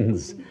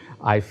things,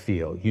 I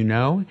feel,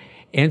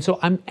 And so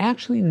I'm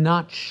actually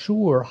not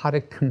sure how to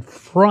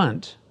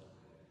confront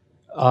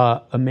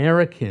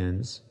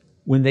Americans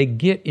when they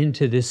get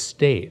into this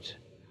state.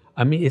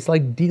 I mean, it's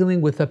like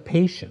dealing with a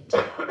patient.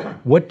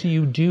 What do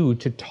you do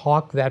to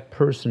talk that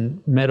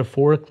person,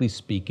 metaphorically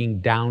speaking,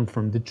 down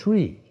from the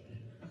tree?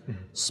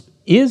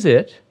 Is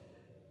it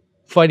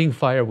fighting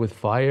fire with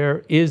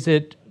fire? Is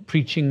it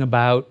preaching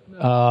about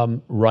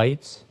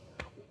rights?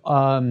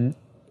 And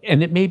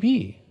it may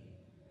be.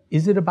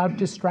 Is it about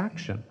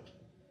distraction?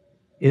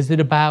 Is it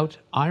about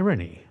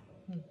irony?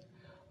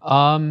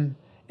 And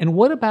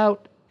what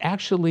about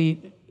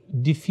actually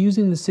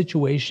diffusing the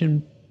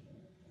situation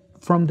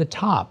from the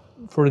top?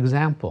 For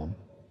example,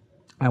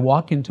 I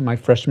walk into my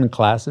freshman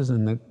classes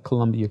in the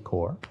Columbia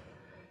Corps,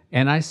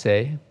 and I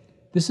say,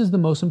 this is the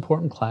most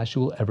important class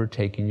you will ever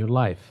take in your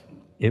life.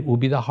 It will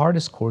be the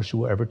hardest course you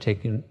will ever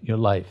take in your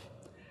life.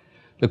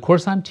 The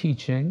course I'm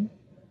teaching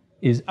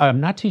is, I'm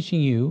not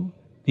teaching you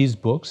these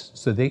books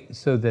so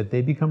that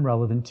they become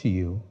relevant to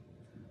you.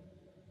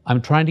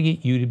 I'm trying to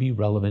get you to be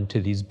relevant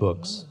to these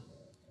books.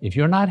 If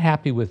you're not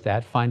happy with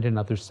that, find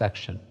another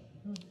section.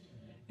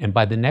 And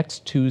by the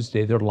next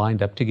Tuesday, they're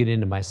lined up to get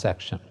into my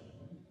section.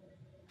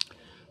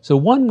 So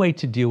one way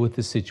to deal with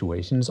this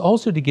situation is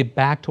also to get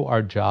back to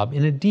our job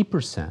in a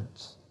deeper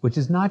sense, which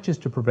is not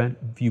just to prevent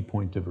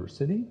viewpoint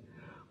diversity,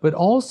 but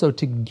also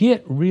to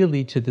get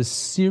really to the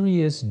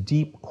serious,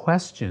 deep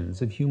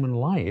questions of human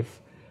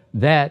life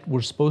that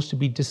we're supposed to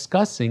be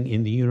discussing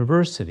in the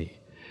university.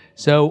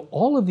 So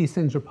all of these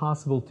things are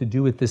possible to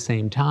do at the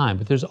same time,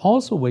 but there's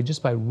also a way,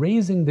 just by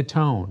raising the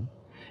tone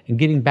and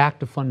getting back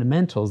to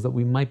fundamentals, that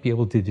we might be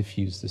able to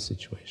diffuse the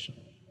situation.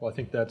 Well, I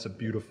think that's a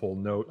beautiful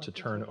note to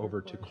turn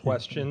over to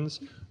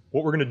questions.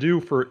 What we're going to do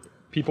for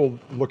people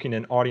looking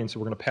in audience,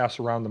 we're going to pass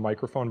around the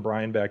microphone.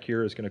 Brian back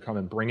here is going to come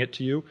and bring it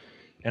to you.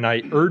 And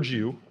I urge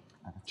you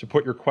to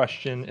put your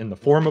question in the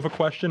form of a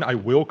question. I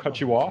will cut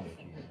you off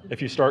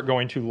if you start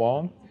going too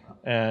long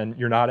and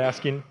you're not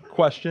asking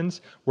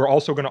questions. We're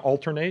also going to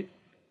alternate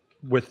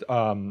with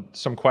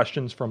some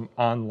questions from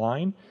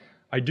online.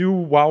 I do,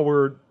 while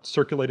we're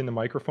circulating the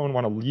microphone,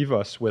 want to leave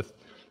us with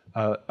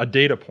a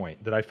data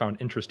point that I found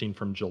interesting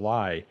from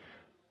July.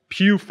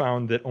 Pew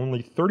found that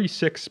only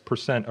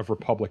 36% of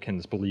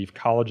Republicans believe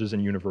colleges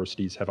and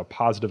universities have a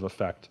positive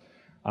effect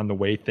on the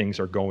way things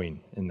are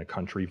going in the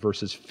country,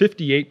 versus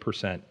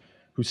 58%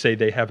 who say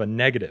they have a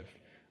negative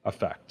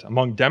effect.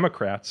 Among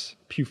Democrats,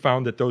 Pew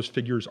found that those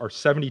figures are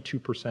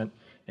 72%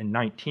 and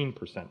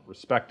 19%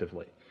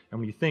 respectively. And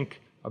when you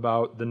think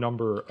about the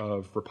number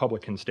of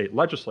Republican state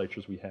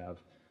legislatures we have,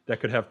 that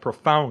could have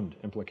profound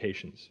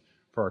implications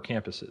for our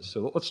campuses.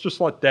 So let's just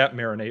let that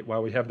marinate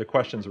while we have the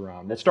questions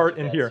around. We'll start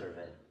in here.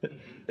 Survey.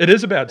 It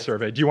is a bad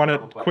survey. Do you want to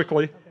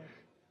quickly?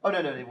 Oh,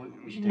 no.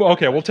 We should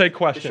okay, we'll take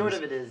questions. The short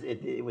of it is,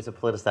 it was a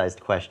politicized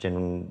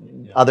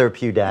question. Other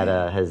Pew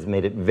data has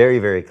made it very,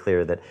 very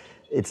clear that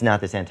it's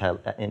not this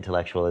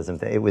anti-intellectualism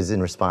thing. It was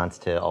in response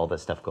to all the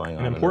stuff going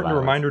on. An important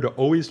reminder to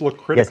always look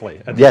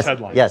critically at these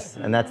headlines. Yes,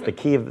 and that's the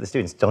key of the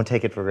students. Don't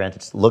take it for granted.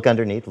 Just look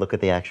underneath, look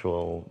at the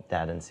actual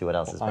data and see what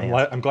else is being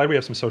asked. I'm glad we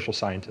have some social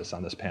scientists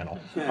on this panel.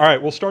 All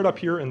right, we'll start up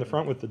here in the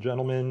front with the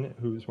gentleman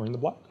who's wearing the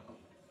black.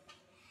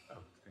 Oh,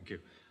 thank you.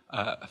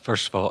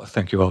 First of all,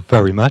 thank you all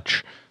very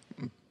much.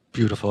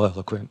 Beautiful,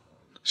 eloquent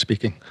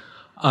speaking.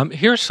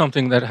 Here's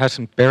something that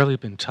hasn't barely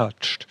been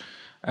touched,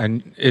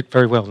 and it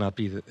very well not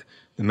be the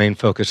main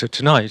focus of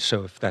tonight,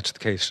 so if that's the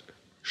case,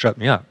 shut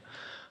me up.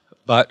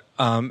 But,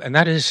 and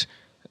that is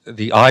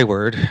the I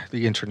word,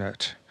 the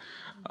internet.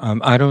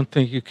 I don't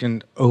think you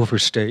can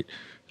overstate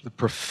the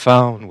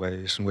profound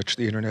ways in which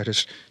the internet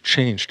has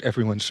changed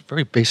everyone's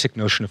very basic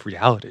notion of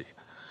reality.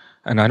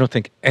 And I don't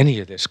think any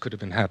of this could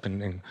have been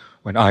happening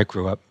when I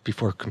grew up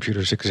before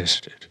computers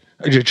existed.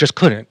 It just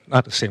couldn't,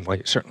 not the same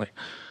way, certainly.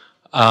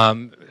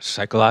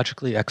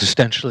 Psychologically,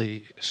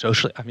 existentially,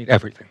 socially, I mean,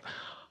 everything.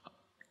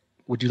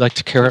 Would you like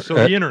to care? So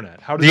the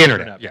internet, how does the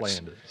internet play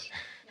into this?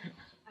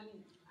 I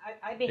mean,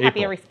 I'd be happy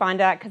to respond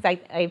to that because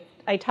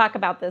I talk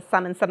about this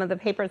some in some of the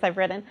papers I've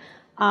written.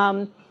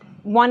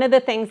 One of the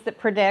things that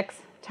predicts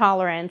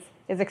tolerance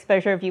is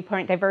exposure of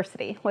viewpoint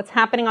diversity. What's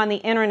happening on the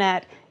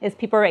internet is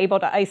people are able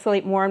to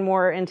isolate more and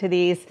more into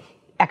these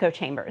echo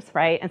chambers,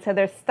 right? And so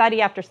there's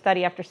study after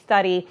study after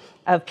study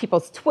of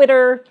people's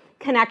Twitter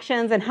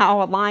connections and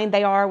how aligned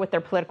they are with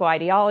their political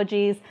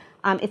ideologies.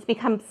 It's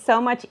become so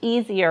much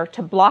easier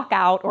to block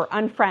out or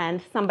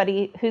unfriend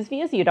somebody whose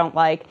views you don't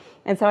like.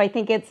 And so I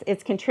think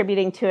it's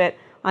contributing to it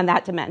on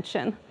that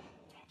dimension.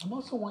 I'm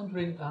also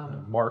wondering,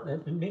 Mark,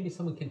 and maybe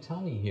someone can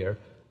tell me here,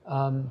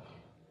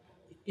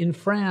 in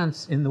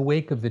France, in the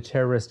wake of the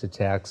terrorist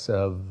attacks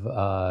of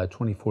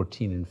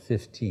 2014 and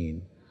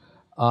 15,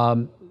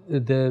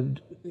 the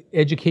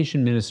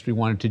education ministry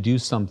wanted to do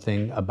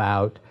something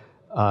about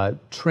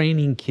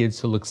training kids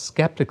to look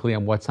skeptically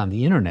on what's on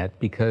the internet,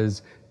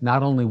 because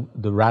not only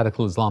the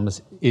radical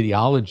Islamist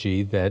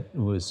ideology that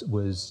was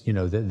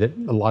that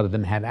a lot of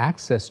them had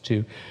access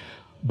to,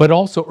 but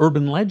also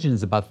urban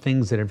legends about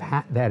things that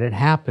had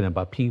happened,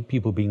 about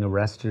people being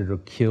arrested or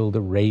killed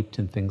or raped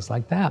and things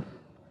like that.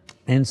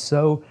 And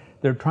so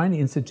they're trying to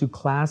institute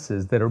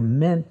classes that are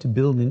meant to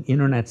build an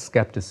internet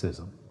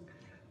skepticism,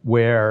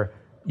 where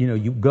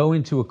you go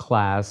into a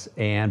class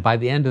and by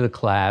the end of the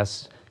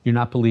class, you're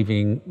not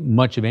believing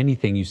much of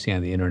anything you see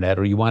on the internet,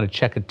 or you want to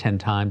check it 10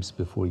 times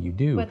before you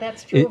do. But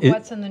that's true of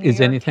what's in the New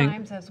York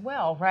Times as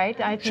well, right?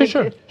 I think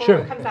sure.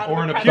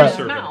 Or in a Pew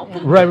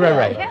survey.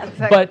 Right.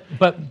 Yeah,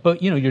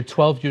 but you're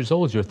 12 years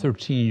old, you're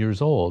 13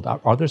 years old.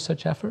 Are there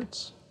such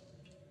efforts?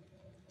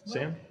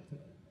 Sam?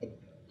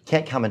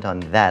 Can't comment on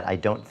that. I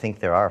don't think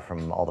there are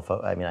from all the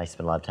folks. I mean, I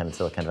spend a lot of time in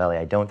Silicon Valley.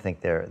 I don't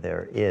think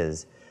there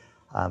is.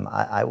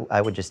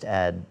 I would just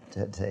add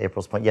to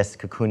April's point, yes,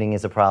 cocooning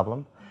is a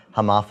problem.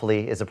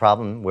 Homophily is a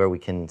problem where we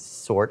can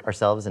sort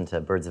ourselves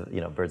into birds of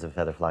a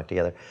feather flock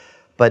together.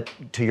 But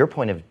to your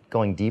point of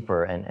going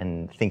deeper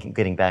and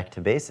getting back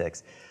to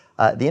basics,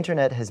 the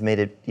internet has made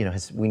it,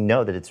 we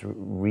know that it's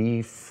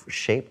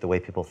reshaped the way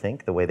people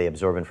think, the way they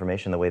absorb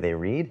information, the way they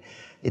read.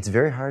 It's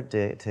very hard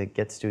to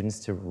get students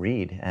to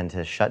read and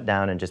to shut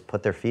down and just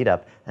put their feet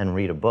up and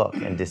read a book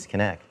and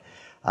disconnect.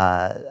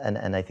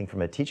 And I think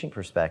from a teaching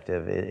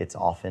perspective, it's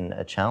often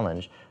a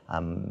challenge.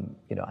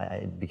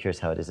 I'd be curious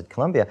how it is at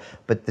Columbia,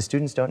 but the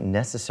students don't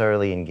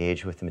necessarily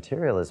engage with the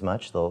material as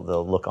much. They'll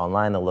look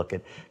online, they'll look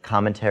at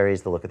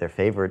commentaries, they'll look at their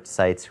favorite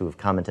sites who have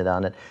commented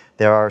on it.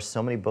 There are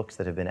so many books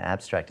that have been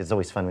abstracted. It's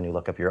always fun when you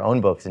look up your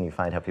own books and you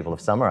find how people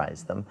have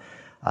summarized them.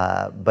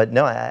 But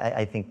no,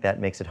 I think that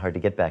makes it hard to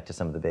get back to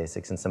some of the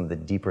basics and some of the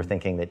deeper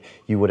thinking that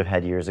you would have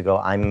had years ago.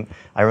 I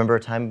remember a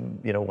time,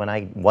 when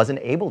I wasn't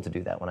able to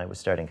do that when I was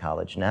starting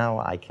college. Now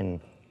I can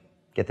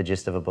get the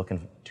gist of a book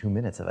in 2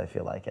 minutes if I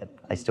feel like it.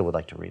 I still would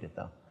like to read it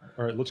though.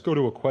 All right, let's go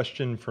to a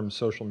question from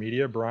social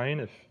media. Brian,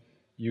 if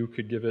you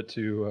could give it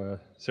to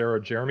Sarah or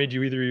Jeremy.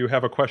 Do either of you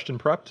have a question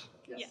prepped?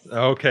 Yes.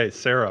 Okay,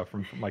 Sarah,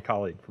 from my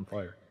colleague from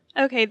Fire.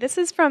 Okay, this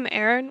is from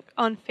Aaron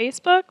on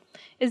Facebook.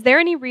 Is there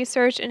any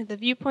research into the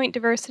viewpoint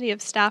diversity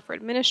of staff or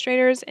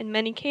administrators? In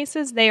many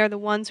cases, they are the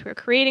ones who are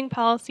creating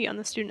policy on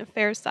the student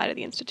affairs side of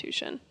the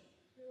institution.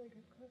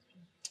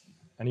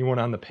 Anyone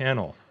on the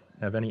panel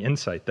have any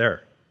insight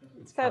there?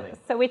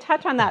 So we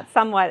touch on that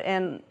somewhat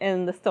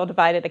in the Still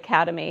Divided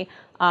Academy.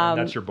 And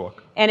that's your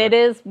book. And it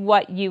is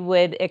what you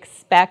would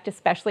expect,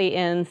 especially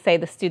in, say,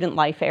 the student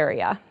life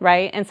area,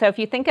 right? And so if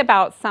you think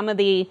about some of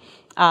the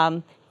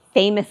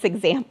famous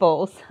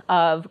examples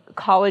of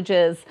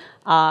colleges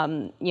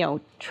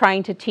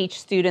trying to teach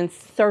students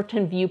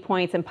certain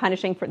viewpoints and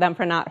punishing them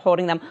for not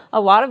holding them.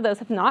 A lot of those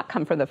have not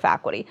come from the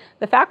faculty.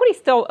 The faculty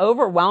still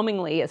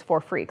overwhelmingly is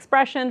for free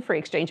expression, free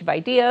exchange of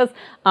ideas,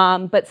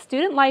 but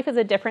student life is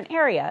a different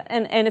area.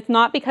 And it's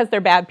not because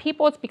they're bad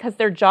people, it's because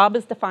their job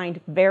is defined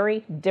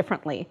very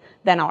differently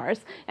than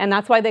ours. And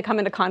that's why they come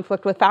into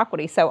conflict with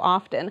faculty so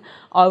often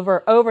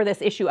over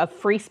this issue of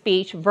free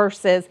speech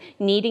versus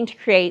needing to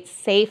create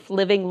safe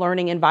living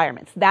learning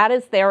environments. That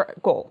is their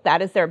goal.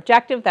 That is their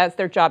objective. That is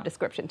their job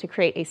description, to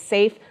create a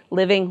safe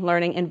living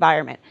learning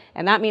environment.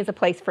 And that means a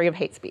place free of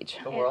hate speech.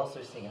 But we're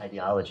also seeing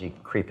ideology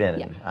creep in.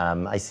 Yeah.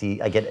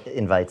 I get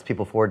invites,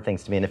 people forward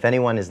things to me, and if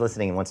anyone is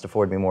listening and wants to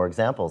forward me more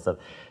examples of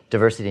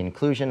diversity and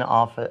inclusion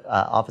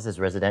offices,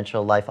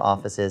 residential life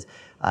offices,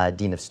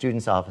 dean of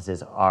students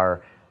offices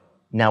are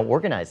now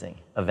organizing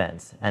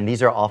events, and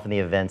these are often the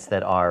events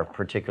that are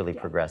particularly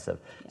progressive.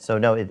 So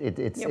no,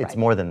 it's right.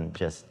 more than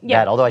just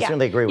that, although I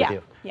certainly agree with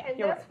you. Yeah, and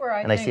you're that's right.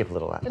 where I see a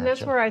little and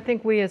that's where I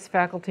think we as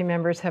faculty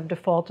members have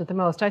defaulted the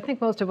most. I think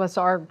most of us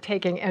are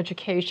taking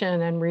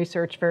education and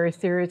research very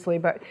seriously,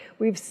 but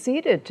we've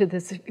ceded to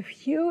this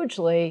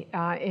hugely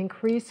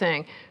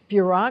increasing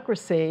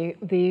bureaucracy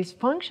these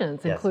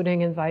functions,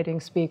 including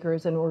inviting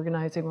speakers and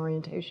organizing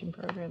orientation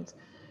programs.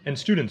 And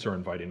students are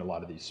inviting a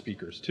lot of these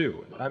speakers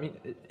too. I mean,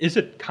 is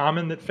it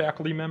common that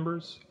faculty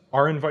members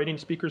are inviting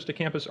speakers to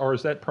campus, or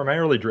is that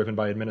primarily driven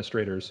by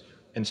administrators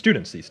and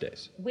students these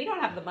days? We don't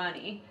have the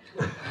money.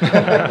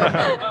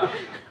 I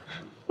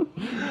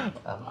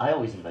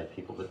always invite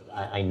people, but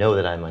I know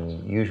that I'm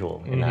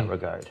unusual in that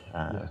regard.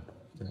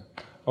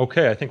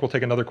 Okay, I think we'll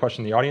take another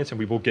question in the audience, and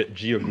we will get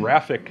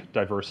geographic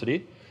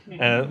diversity.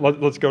 And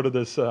let's go to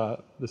this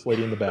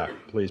lady in the back,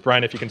 please.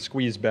 Brian, if you can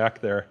squeeze back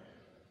there.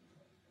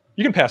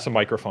 You can pass the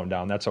microphone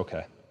down, that's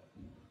okay.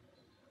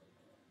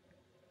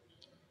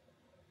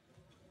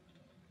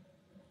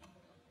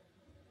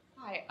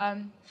 Hi,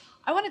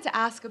 I wanted to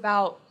ask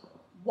about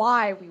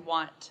why we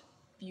want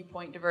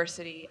viewpoint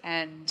diversity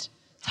and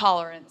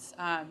tolerance.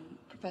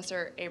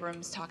 Professor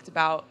Abrams talked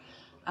about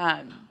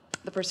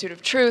the pursuit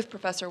of truth.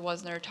 Professor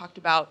Wasner talked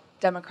about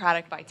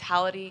democratic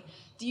vitality.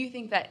 Do you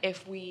think that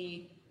if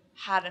we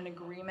had an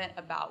agreement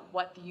about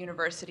what the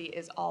university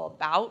is all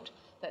about,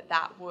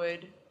 that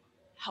would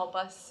help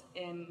us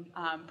in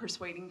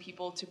persuading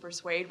people to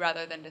persuade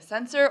rather than to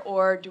censor,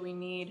 or do we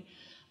need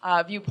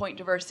viewpoint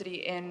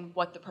diversity in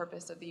what the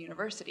purpose of the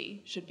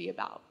university should be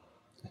about?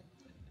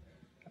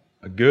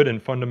 A good and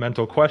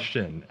fundamental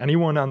question.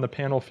 Anyone on the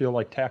panel feel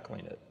like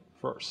tackling it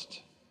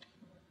first?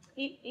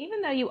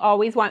 Even though you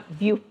always want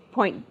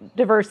viewpoint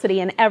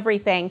diversity in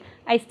everything,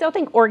 I still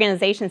think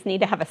organizations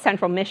need to have a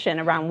central mission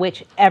around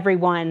which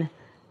everyone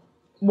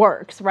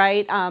works,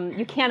 right?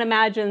 You can't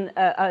imagine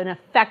an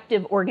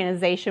effective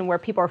organization where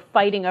people are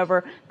fighting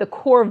over the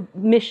core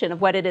mission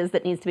of what it is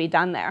that needs to be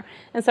done there.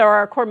 And so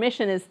our core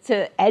mission is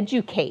to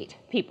educate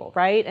people,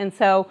 right? And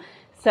so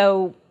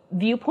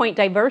viewpoint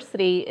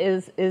diversity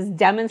is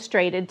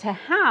demonstrated to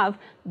have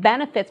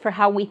benefits for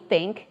how we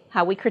think,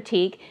 how we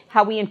critique,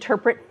 how we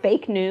interpret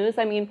fake news.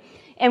 I mean,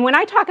 and when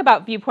I talk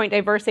about viewpoint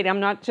diversity, I'm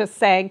not just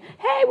saying,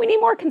 hey, we need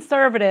more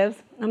conservatives.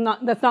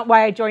 That's not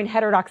why I joined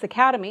Heterodox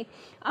Academy.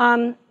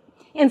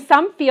 In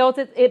some fields,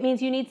 it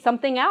means you need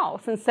something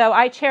else. And so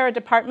I chair a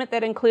department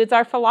that includes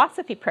our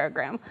philosophy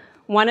program.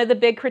 One of the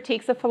big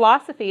critiques of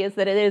philosophy is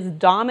that it is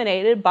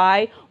dominated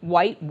by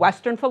white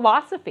Western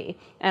philosophy.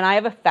 And I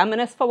have a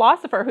feminist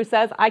philosopher who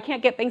says, I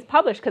can't get things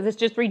published because it's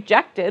just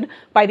rejected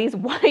by these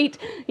white,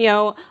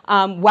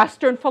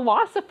 Western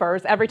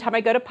philosophers every time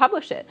I go to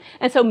publish it.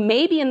 And so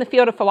maybe in the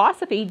field of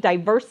philosophy,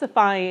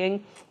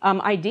 diversifying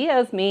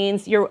ideas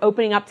means you're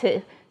opening up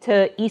to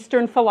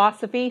Eastern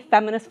philosophy,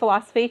 feminist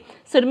philosophy.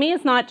 So to me,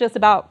 it's not just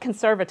about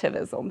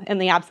conservatism in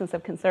the absence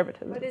of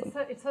conservatism.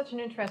 But it's such an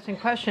interesting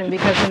question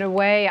because in a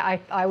way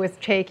I was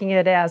taking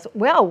it as,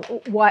 well,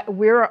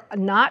 we're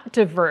not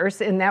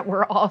diverse in that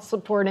we're all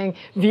supporting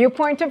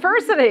viewpoint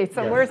diversity.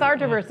 So where's our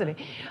diversity?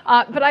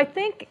 But I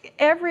think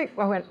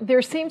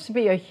there seems to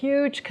be a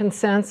huge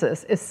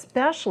consensus,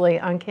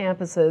 especially on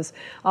campuses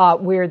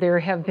where there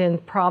have been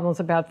problems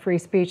about free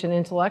speech and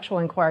intellectual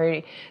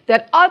inquiry,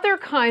 that other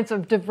kinds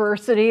of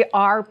diversity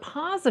are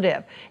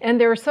positive. And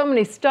there are so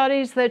many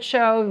studies that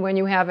show when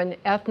you have an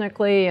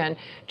ethnically and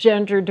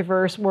gender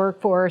diverse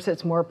workforce,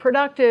 it's more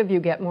productive,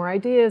 you get more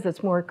ideas,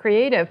 it's more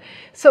creative.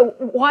 So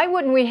why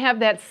wouldn't we have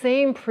that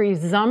same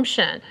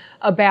presumption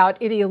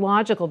about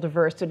ideological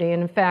diversity?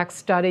 And in fact,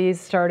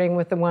 studies, starting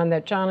with the one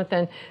that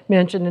Jonathan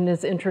mentioned in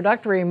his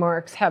introductory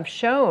remarks, have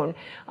shown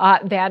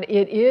that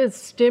it is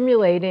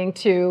stimulating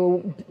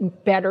to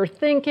better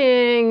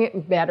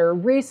thinking, better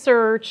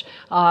research,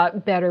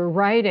 better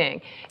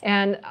writing.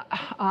 And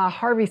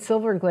Harvey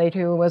Silverglade,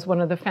 who was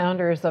one of the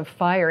founders of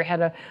FIRE,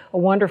 had a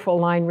wonderful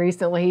line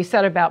recently. He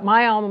said about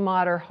my alma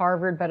mater,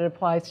 Harvard, but it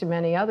applies to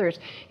many others.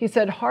 He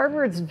said,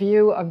 Harvard's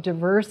view of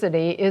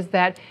diversity is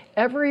that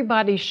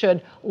everybody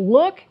should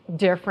look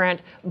different,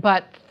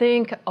 but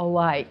think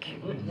alike.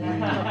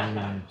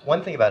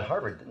 One thing about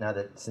Harvard, now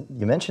that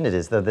you mentioned it,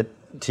 is though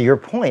that, to your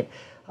point,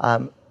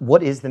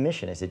 What is the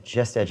mission? Is it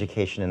just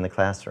education in the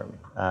classroom?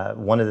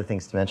 One of the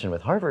things to mention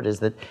with Harvard is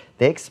that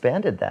they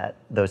expanded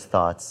those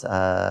thoughts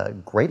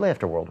greatly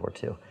after World War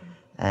II.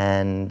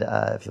 And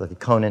if you look at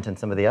Conant and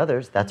some of the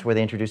others, that's where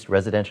they introduced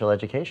residential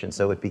education.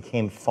 So it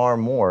became far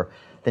more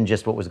than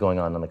just what was going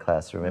on in the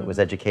classroom. It was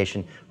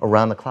education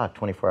around the clock,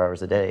 24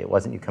 hours a day. It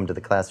wasn't you come to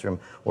the classroom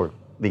or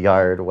the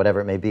yard or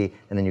whatever it may be,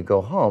 and then you go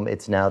home.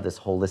 It's now this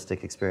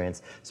holistic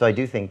experience. So I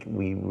do think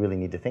we really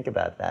need to think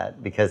about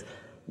that because,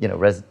 you know,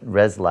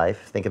 res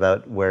life, think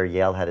about where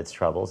Yale had its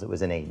troubles. It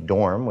was in a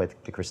dorm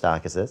with the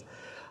Christakises.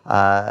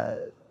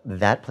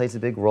 That plays a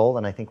big role,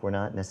 and I think we're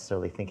not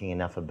necessarily thinking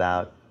enough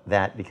about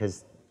that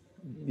because,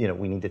 you know,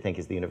 we need to think,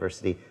 is the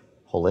university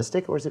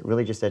holistic or is it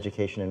really just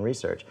education and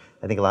research?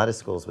 I think a lot of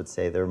schools would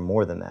say they're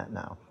more than that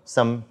now.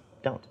 Some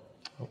don't.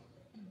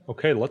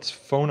 Okay, let's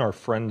phone our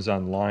friends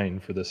online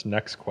for this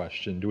next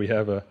question. Do we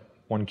have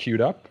one queued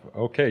up?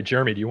 Okay,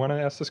 Jeremy, do you want to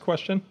ask this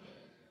question?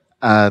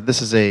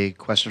 This is a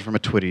question from a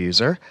Twitter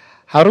user.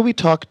 How do we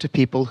talk to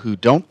people who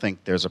don't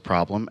think there's a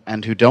problem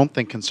and who don't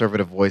think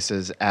conservative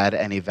voices add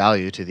any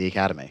value to the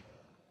academy?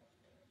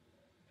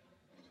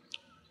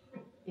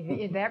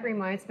 That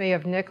reminds me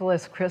of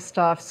Nicholas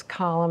Kristof's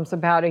columns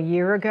about a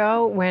year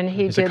ago when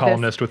he He's a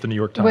columnist with the New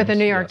York Times. With the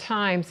New York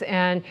Times,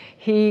 and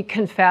he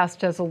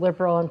confessed as a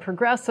liberal and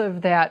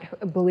progressive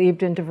that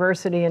believed in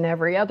diversity in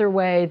every other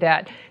way,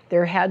 that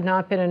there had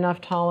not been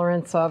enough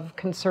tolerance of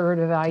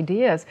conservative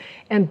ideas.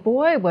 And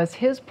boy, was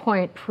his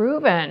point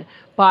proven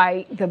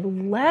by the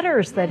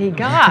letters that he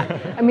got.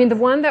 I mean, the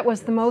one that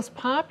was the most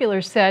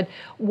popular said,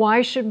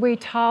 "Why should we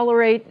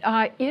tolerate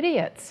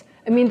idiots?"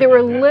 I mean, they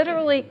were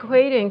literally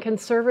equating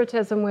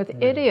conservatism with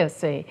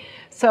idiocy.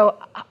 So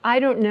I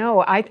don't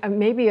know.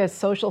 Maybe a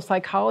social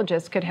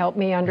psychologist could help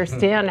me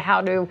understand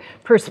how to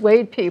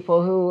persuade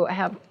people who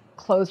have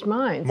closed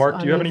minds. Mark,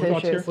 do you have any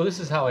thoughts here? Well,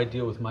 this is how I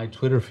deal with my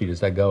Twitter feed.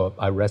 Is I go,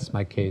 I rest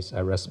my case, I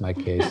rest my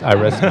case, I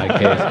rest my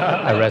case,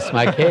 I rest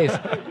my case,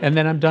 and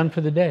then I'm done for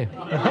the day.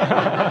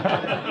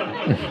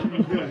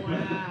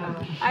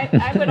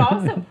 I would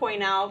also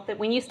point out that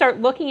when you start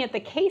looking at the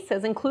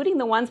cases, including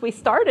the ones we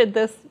started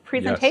this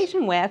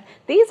presentation with,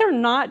 these are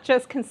not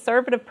just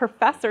conservative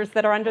professors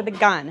that are under the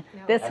gun.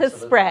 No, this has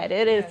spread.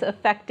 It is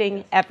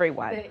affecting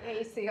everyone. The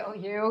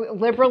ACLU,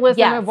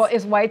 liberalism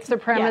is white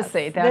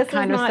supremacy. That this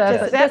kind of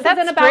stuff.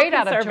 That's about straight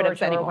out of conservatives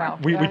George anymore.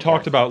 Orwell. We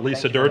talked about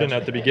Lisa Durden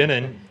at the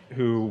beginning,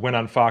 who went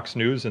on Fox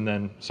News and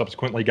then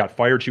subsequently got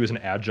fired. She was an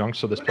adjunct,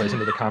 so this plays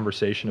into the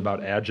conversation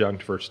about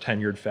adjunct versus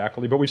tenured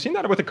faculty. But we've seen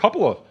that with a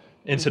couple of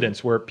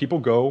incidents where people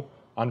go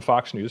on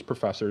Fox News,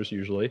 professors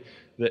usually,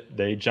 that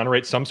they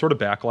generate some sort of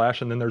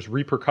backlash and then there's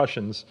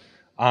repercussions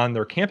on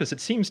their campus.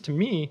 It seems to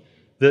me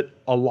that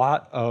a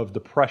lot of the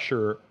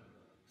pressure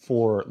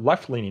for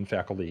left-leaning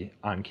faculty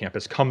on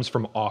campus comes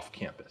from off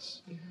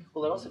campus.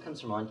 Well, it also comes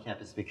from on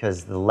campus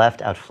because the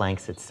left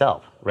outflanks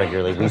itself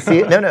regularly. We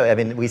see I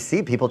mean, we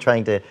see people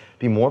trying to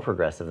be more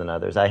progressive than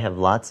others. I have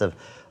lots of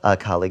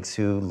colleagues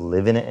who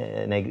live in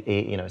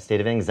a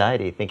state of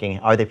anxiety, thinking,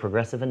 are they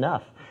progressive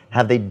enough?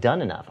 Have they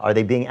done enough? Are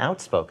they being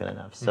outspoken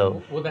enough?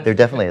 So there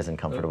definitely isn't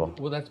comfortable.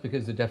 Well, that's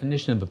because the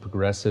definition of a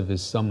progressive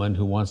is someone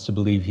who wants to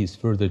believe he's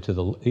further to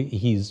the,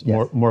 he's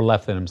more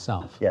left than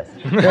himself. Yes.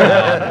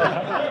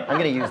 I'm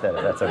going to use that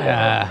if that's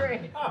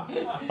okay.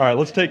 All right,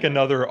 let's take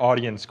another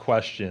audience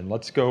question.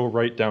 Let's go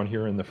right down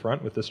here in the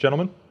front with this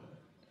gentleman.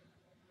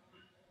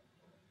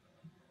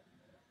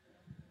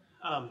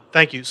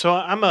 Thank you. So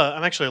I'm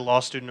actually a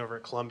law student over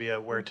at Columbia,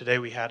 where today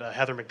we had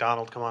Heather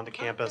McDonald come onto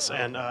campus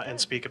and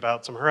speak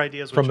about some of her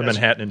ideas. From the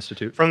Manhattan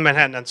Institute. From the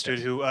Manhattan Institute,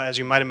 who, as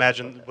you might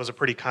imagine, was a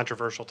pretty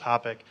controversial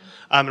topic.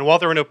 And while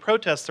there were no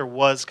protests, there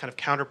was kind of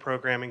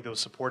counter-programming that was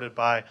supported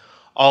by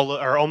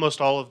almost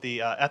all of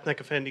the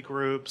ethnic affinity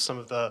groups, some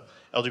of the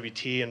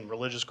LGBT and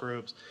religious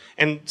groups,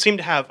 and seemed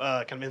to have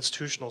kind of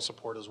institutional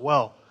support as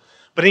well.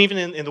 But even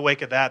in the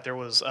wake of that, there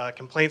was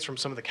complaints from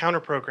some of the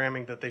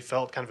counter-programming that they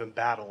felt kind of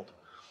embattled.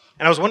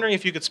 And I was wondering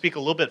if you could speak a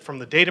little bit from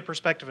the data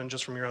perspective and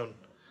just from your own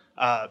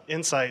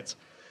insights,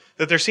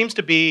 that there seems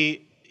to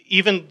be,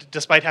 even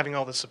despite having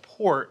all the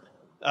support,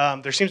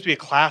 there seems to be a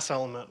class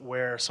element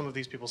where some of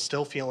these people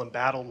still feel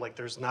embattled, like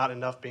there's not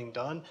enough being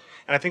done.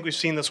 And I think we've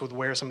seen this with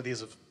where some of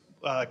these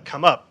have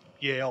come up,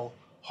 Yale,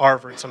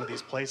 Harvard, some of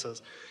these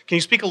places. Can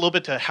you speak a little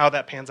bit to how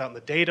that pans out in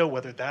the data,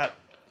 whether that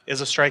is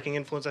a striking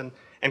influence,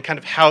 and kind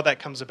of how that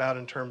comes about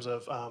in terms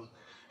of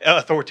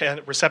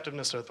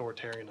receptiveness to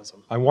authoritarianism?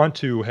 I want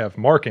to have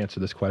Mark answer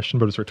this question,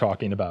 but as we're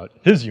talking about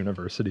his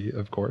university,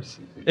 of course,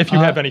 if you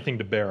have anything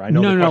to bear. I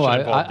know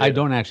I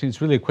don't actually.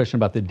 It's really a question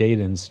about the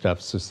data and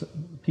stuff. So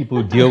people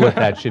who deal with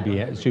that should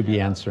be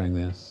answering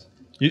this.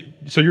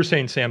 So you're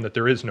saying, Sam, that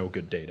there is no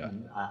good data?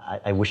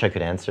 I wish I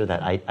could answer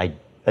that. I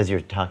as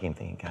you're talking, I'm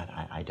thinking, God,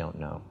 I don't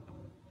know.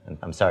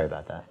 I'm sorry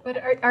about that.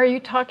 But are you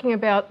talking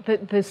about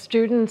the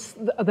students,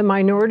 the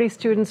minority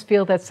students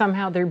feel that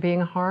somehow they're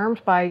being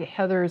harmed by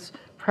Heather's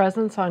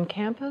presence on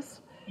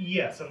campus?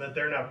 Yes, and that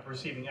they're not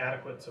receiving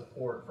adequate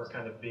support for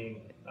kind of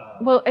being...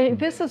 Well,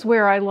 this is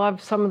where I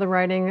love some of the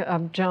writing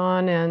of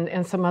John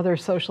and some other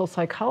social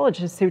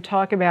psychologists who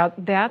talk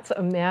about that's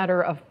a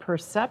matter of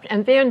perception.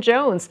 And Van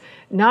Jones,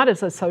 not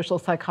as a social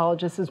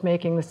psychologist, is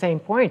making the same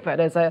point, but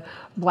as a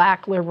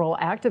black liberal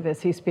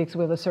activist, he speaks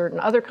with a certain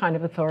other kind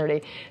of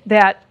authority,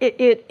 that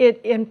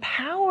it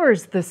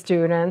empowers the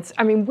students.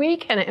 I mean, we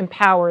can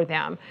empower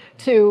them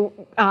to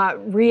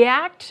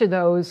react to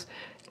those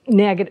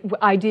negative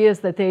ideas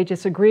that they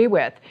disagree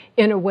with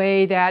in a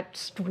way that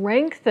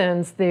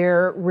strengthens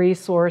their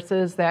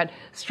resources, that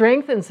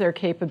strengthens their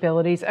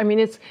capabilities. I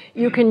mean,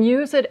 you can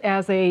use it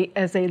as a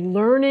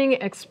learning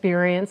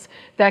experience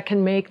that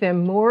can make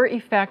them more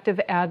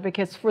effective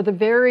advocates for the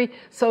very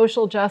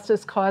social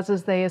justice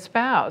causes they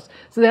espouse.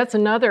 So that's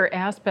another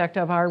aspect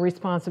of our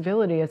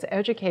responsibility as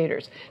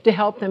educators, to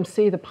help them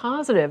see the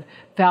positive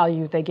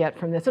value they get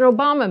from this. And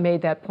Obama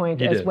made that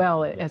point as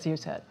well, as you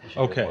said.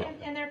 Okay.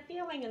 And their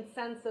feeling and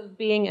sense of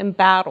being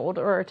embattled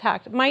or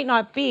attacked might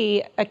not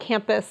be a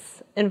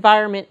campus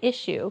environment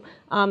issue.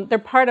 They're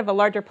part of a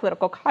larger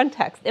political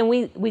context, and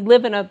we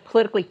live in a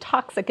politically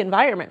toxic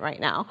environment right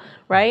now,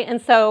 right?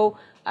 And so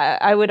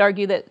I would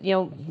argue that, you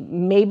know,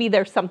 maybe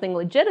there's something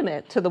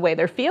legitimate to the way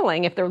they're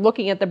feeling if they're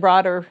looking at the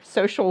broader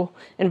social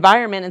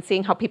environment and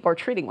seeing how people are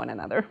treating one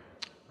another.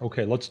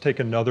 Okay, let's take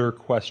another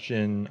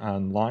question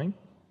online.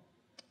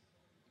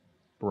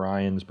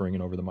 Brian's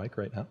bringing over the mic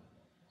right now.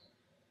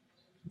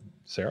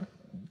 Sarah?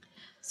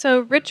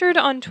 So Richard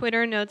on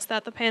Twitter notes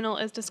that the panel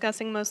is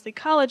discussing mostly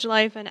college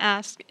life and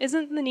asks,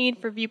 isn't the need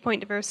for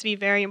viewpoint diversity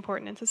very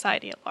important in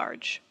society at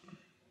large?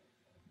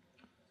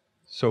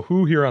 So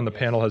who here on the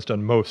panel has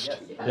done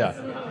most? Yeah.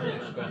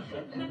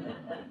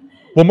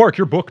 Well, Mark,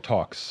 your book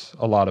talks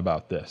a lot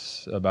about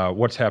this, about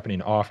what's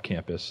happening off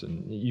campus,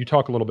 and you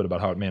talk a little bit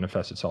about how it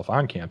manifests itself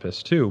on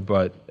campus too,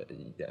 but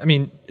I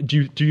mean,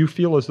 do you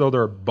feel as though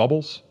there are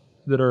bubbles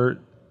that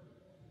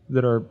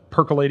are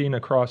percolating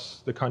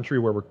across the country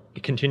where we're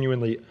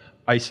continually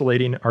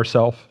isolating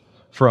ourselves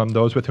from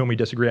those with whom we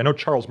disagree? I know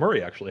Charles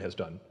Murray actually has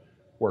done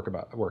work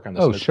on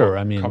this. Oh, sure.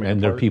 I mean,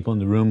 and there are people in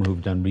the room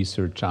who've done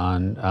research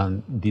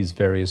on these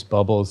various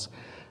bubbles.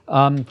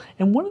 And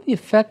one of the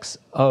effects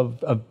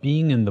of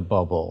being in the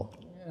bubble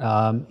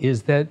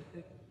is that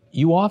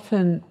you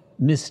often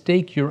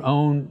mistake your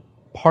own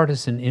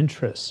partisan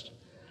interest.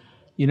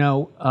 You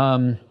know,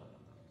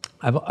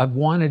 I've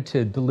wanted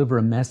to deliver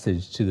a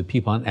message to the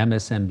people on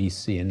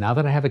MSNBC, and now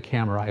that I have a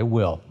camera, I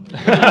will.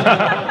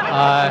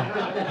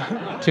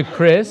 To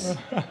Chris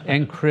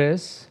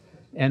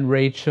and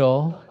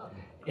Rachel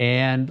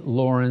and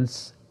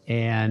Lawrence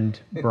and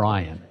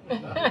Brian.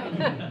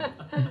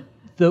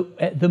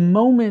 The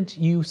moment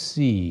you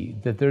see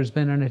that there's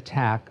been an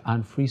attack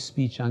on free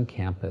speech on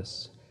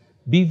campus,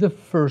 be the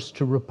first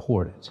to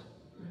report it.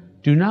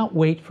 Do not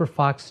wait for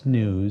Fox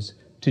News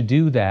to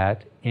do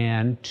that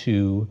and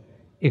to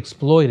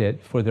exploit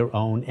it for their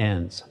own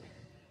ends.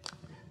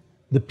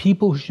 The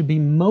people who should be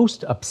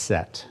most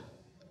upset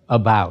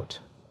about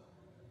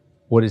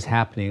what is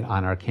happening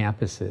on our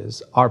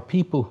campuses are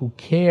people who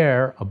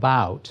care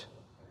about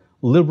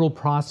liberal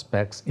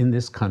prospects in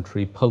this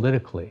country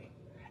politically.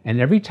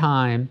 And every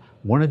time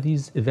one of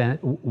these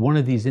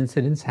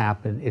incidents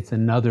happen, it's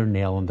another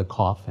nail in the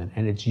coffin.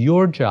 And it's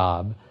your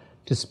job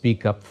to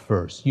speak up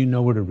first. You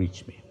know where to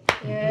reach me.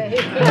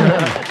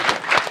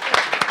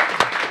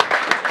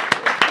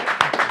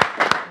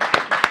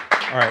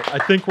 All right, I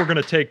think we're going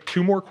to take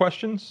two more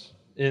questions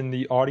in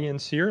the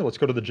audience here. Let's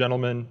go to the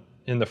gentleman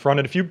in the front.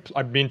 And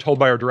I'm being told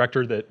by our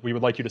director that we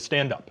would like you to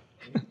stand up.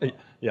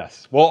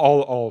 Yes, well,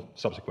 all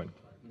subsequent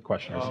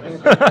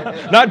questioners.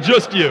 Not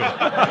just you.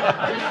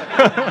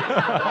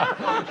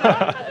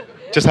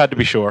 Just had to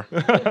be sure.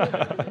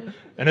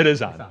 And it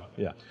is on,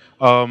 yeah.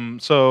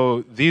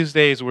 So these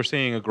days we're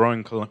seeing a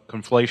growing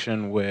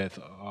conflation with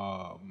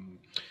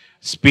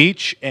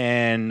speech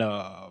and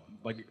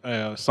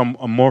some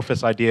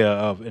amorphous idea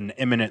of an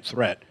imminent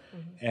threat.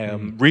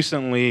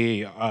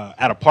 Recently,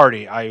 at a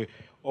party, I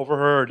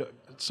overheard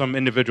some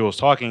individuals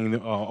talking.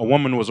 A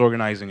woman was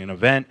organizing an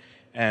event,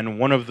 and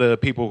one of the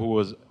people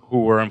who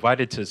were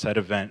invited to said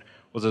event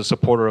was a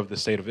supporter of the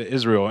state of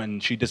Israel,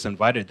 and she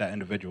disinvited that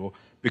individual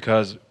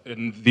because,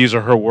 and these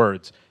are her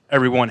words,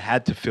 everyone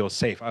had to feel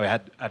safe. I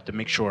had to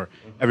make sure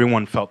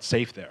everyone felt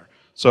safe there.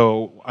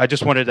 So I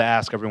just wanted to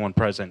ask everyone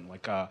present,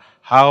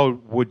 how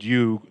would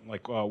you,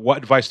 what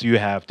advice do you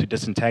have to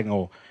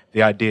disentangle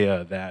the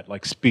idea that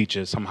speech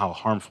is somehow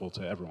harmful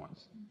to everyone?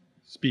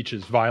 Speech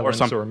is violence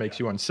or makes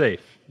you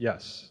unsafe.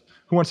 Yes.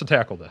 Who wants to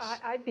tackle this?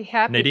 I'd be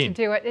happy Nadine.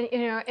 to do it.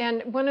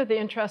 And one of the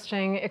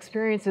interesting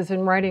experiences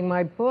in writing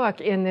my book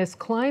in this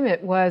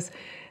climate was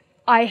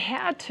I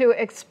had to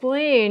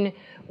explain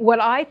what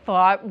I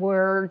thought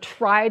were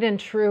tried and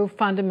true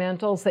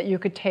fundamentals that you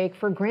could take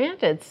for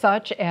granted,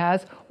 such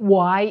as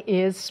why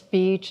is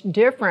speech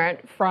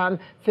different from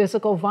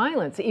physical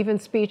violence, even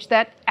speech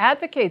that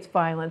advocates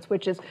violence,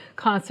 which is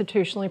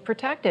constitutionally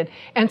protected.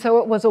 And so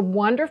it was a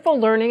wonderful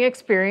learning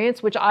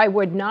experience, which I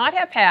would not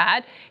have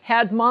had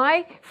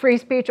my free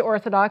speech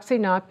orthodoxy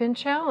not been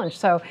challenged.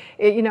 So,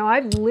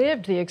 I've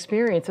lived the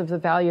experience of the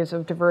values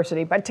of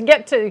diversity. But to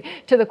get to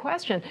the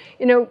question,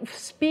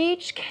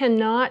 speech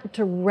cannot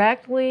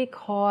directly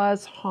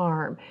cause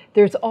harm.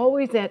 There's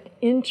always that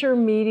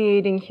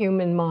intermediating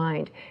human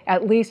mind,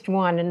 at least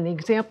one. And the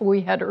example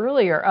we had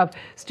earlier of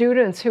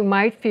students who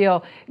might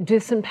feel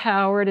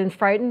disempowered and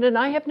frightened, and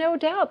I have no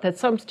doubt that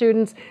some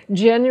students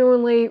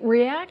genuinely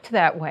react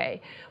that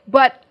way.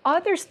 But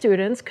other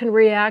students can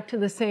react to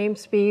the same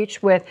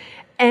speech with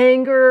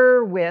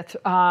anger, with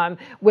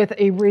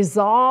a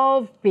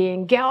resolve,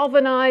 being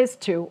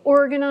galvanized to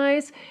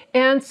organize.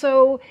 And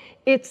so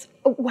it's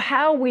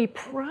how we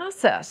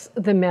process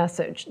the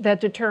message that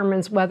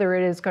determines whether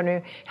it is going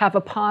to have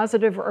a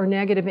positive or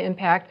negative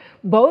impact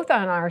both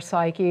on our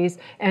psyches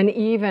and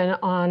even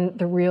on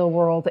the real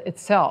world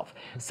itself.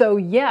 So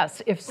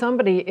yes, if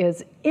somebody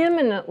is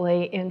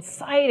imminently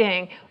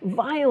inciting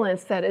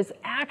violence that is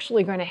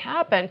actually going to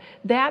happen,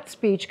 that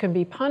speech can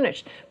be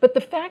punished. But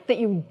the fact that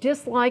you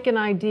dislike an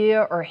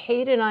idea or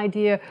hate an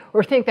idea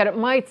or think that it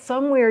might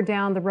somewhere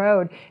down the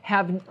road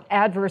have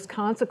adverse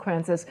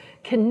consequences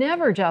can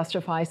never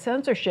justify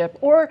censorship,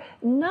 or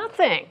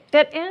nothing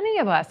that any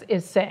of us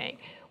is saying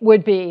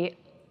would be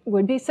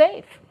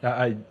safe.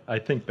 I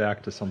think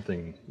back to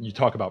something, you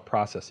talk about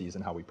processes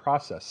and how we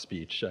process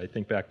speech. I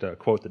think back to a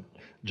quote that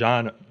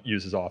John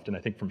uses often, I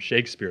think from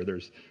Shakespeare,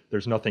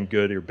 there's nothing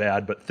good or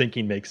bad, but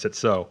thinking makes it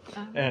so.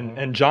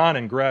 And John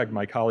and Greg,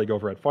 my colleague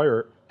over at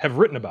FIRE, have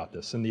written about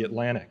this in The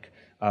Atlantic.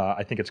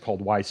 I think it's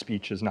called Why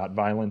Speech is Not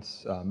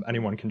Violence.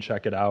 Anyone can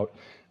check it out.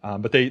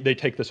 But they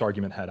take this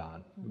argument head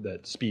on,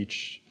 that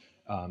speech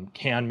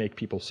can make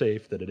people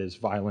safe, that it is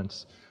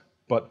violence.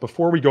 But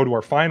before we go to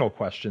our final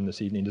question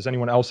this evening, does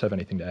anyone else have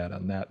anything to add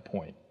on that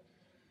point?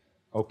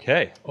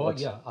 Okay. Oh,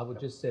 yeah, I would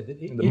just say that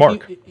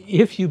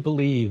if you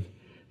believe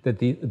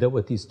that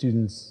what these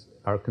students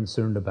are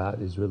concerned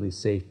about is really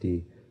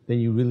safety, then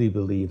you really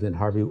believe that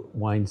Harvey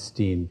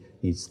Weinstein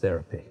needs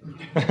therapy.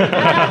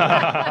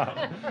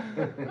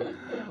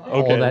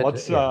 Okay,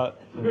 let's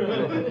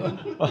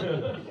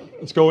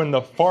go in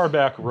the far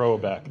back row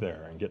back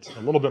there and get a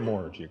little bit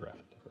more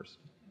geographic first.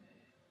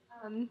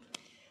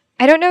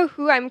 I don't know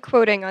who I'm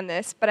quoting on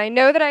this, but I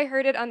know that I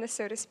heard it on the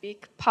So to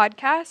Speak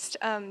podcast,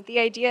 the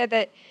idea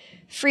that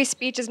free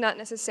speech is not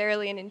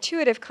necessarily an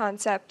intuitive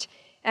concept,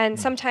 and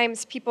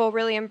sometimes people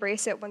really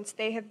embrace it once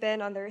they have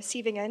been on the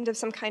receiving end of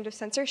some kind of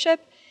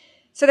censorship.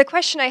 So the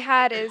question I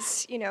had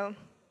is,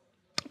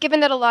 given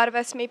that a lot of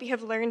us maybe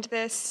have learned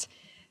this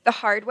the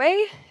hard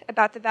way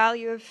about the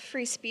value of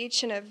free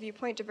speech and of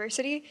viewpoint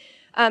diversity,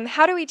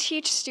 how do we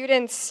teach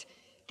students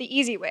the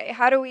easy way?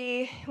 How do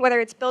we, whether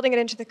it's building it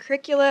into the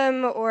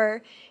curriculum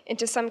or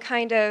into some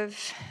kind of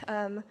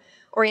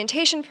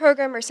orientation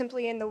program or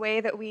simply in the way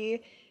that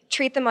we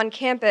treat them on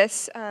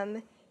campus,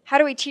 how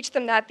do we teach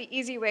them that the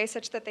easy way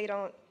such that they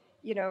don't,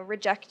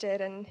 reject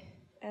it and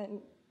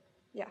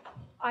yeah.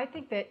 I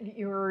think that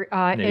your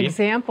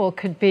example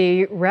could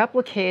be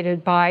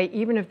replicated by,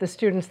 even if the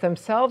students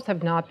themselves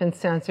have not been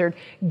censored,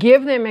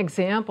 give them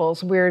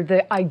examples where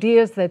the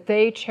ideas that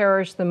they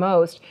cherish the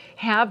most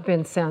have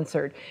been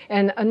censored.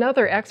 And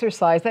another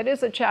exercise, that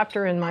is a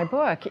chapter in my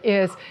book,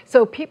 is,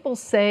 so people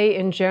say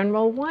in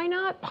general, why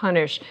not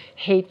punish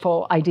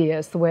hateful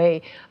ideas the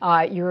way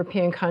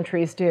European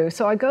countries do?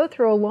 So I go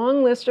through a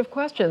long list of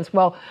questions.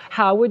 Well,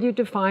 how would you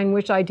define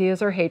which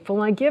ideas are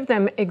hateful? And I give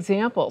them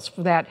examples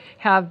that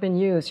have been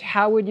used.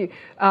 How would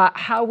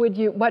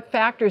you, what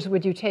factors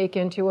would you take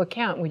into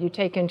account? Would you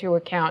take into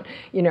account,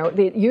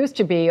 it used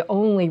to be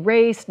only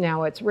race,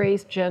 now it's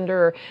race,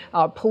 gender,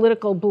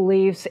 political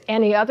beliefs,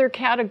 any other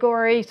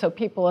category. So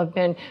people have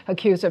been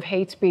accused of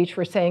hate speech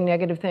for saying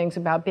negative things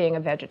about being a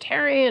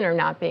vegetarian or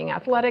not being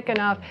athletic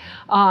enough.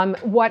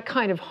 What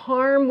kind of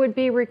harm would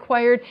be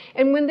required?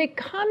 And when they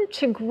come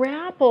to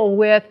grapple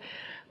with,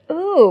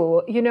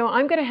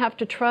 I'm going to have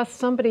to trust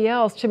somebody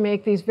else to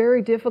make these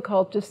very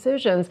difficult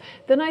decisions,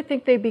 then I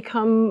think they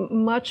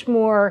become much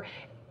more,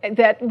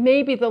 that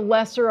maybe the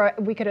lesser,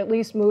 we could at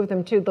least move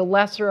them to the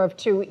lesser of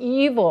two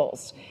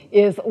evils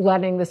is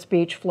letting the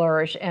speech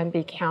flourish and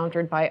be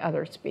countered by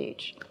other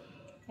speech.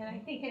 And I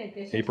think in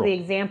addition to the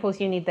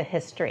examples, you need the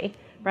history,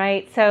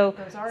 right? So,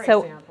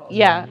 examples.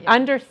 Yeah,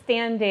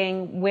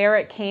 understanding where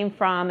it came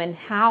from and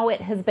how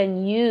it has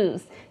been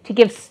used to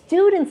give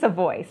students a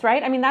voice,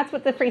 right? I mean, that's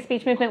what the free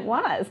speech movement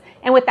was.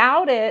 And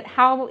without it,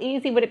 how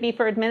easy would it be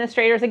for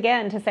administrators,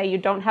 again, to say you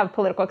don't have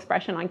political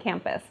expression on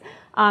campus?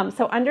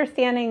 So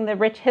understanding the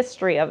rich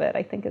history of it,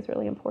 I think, is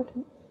really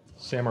important.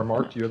 Sam or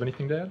Mark, do you have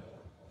anything to add?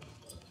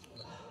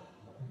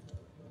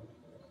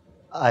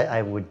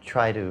 I would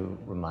try to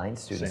remind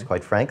students,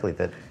 quite frankly,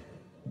 that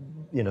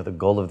the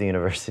goal of the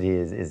university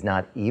is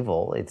not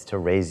evil. It's to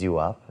raise you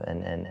up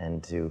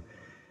and to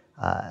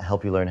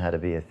help you learn how to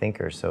be a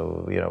thinker.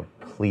 So,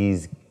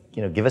 please,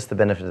 give us the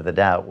benefit of the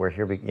doubt. We're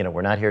here,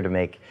 we're not here to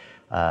make,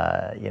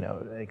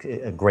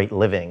 a great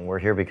living. We're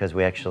here because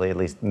we actually, at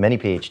least many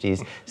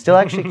PhDs, still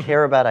actually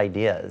care about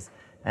ideas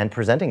and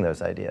presenting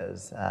those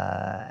ideas,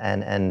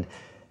 and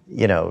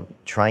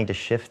trying to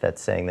shift that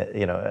saying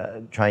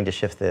that, trying to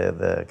shift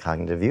the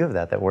cognitive view of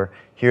that we're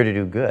here to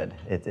do good.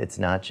 It's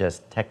not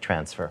just tech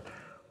transfer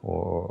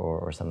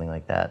or something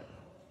like that.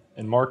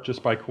 And Mark,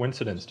 just by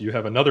coincidence, do you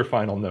have another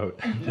final note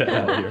to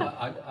add here?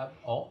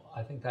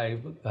 I think I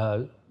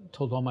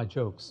told all my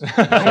jokes. So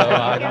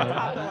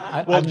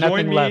I well, have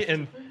join me left.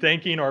 in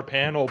thanking our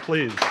panel,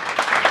 please.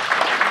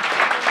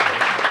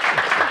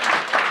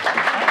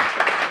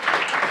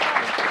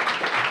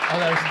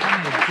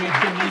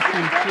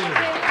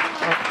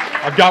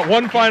 I've got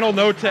one final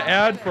note to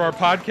add for our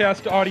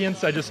podcast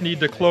audience. I just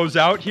need to close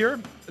out here.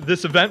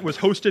 This event was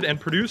hosted and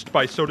produced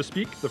by So to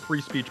Speak, the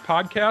Free Speech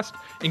Podcast,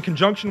 in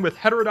conjunction with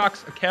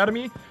Heterodox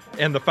Academy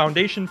and the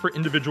Foundation for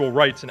Individual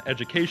Rights and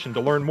Education.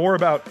 To learn more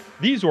about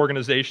these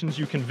organizations,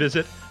 you can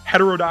visit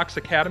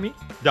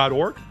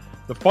heterodoxacademy.org,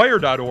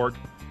 thefire.org,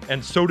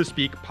 and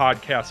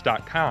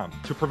sotospeakpodcast.com.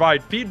 To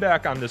provide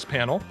feedback on this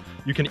panel,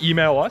 you can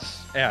email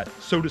us at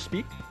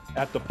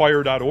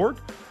sotospeak@thefire.org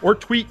or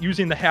tweet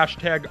using the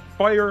hashtag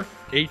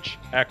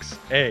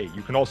FireHXA.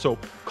 You can also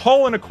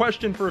call in a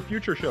question for a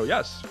future show.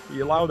 Yes,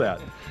 we allow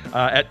that.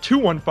 At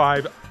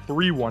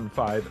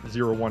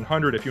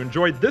 215-315-0100. If you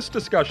enjoyed this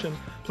discussion,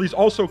 please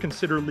also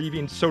consider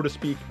leaving So to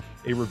Speak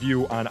a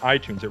review on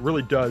iTunes. It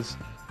really does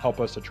help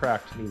us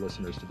attract new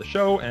listeners to the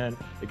show, and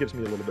it gives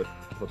me a little bit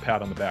of a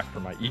pat on the back for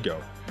my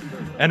ego.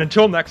 And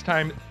until next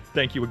time,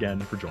 thank you again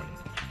for joining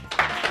me.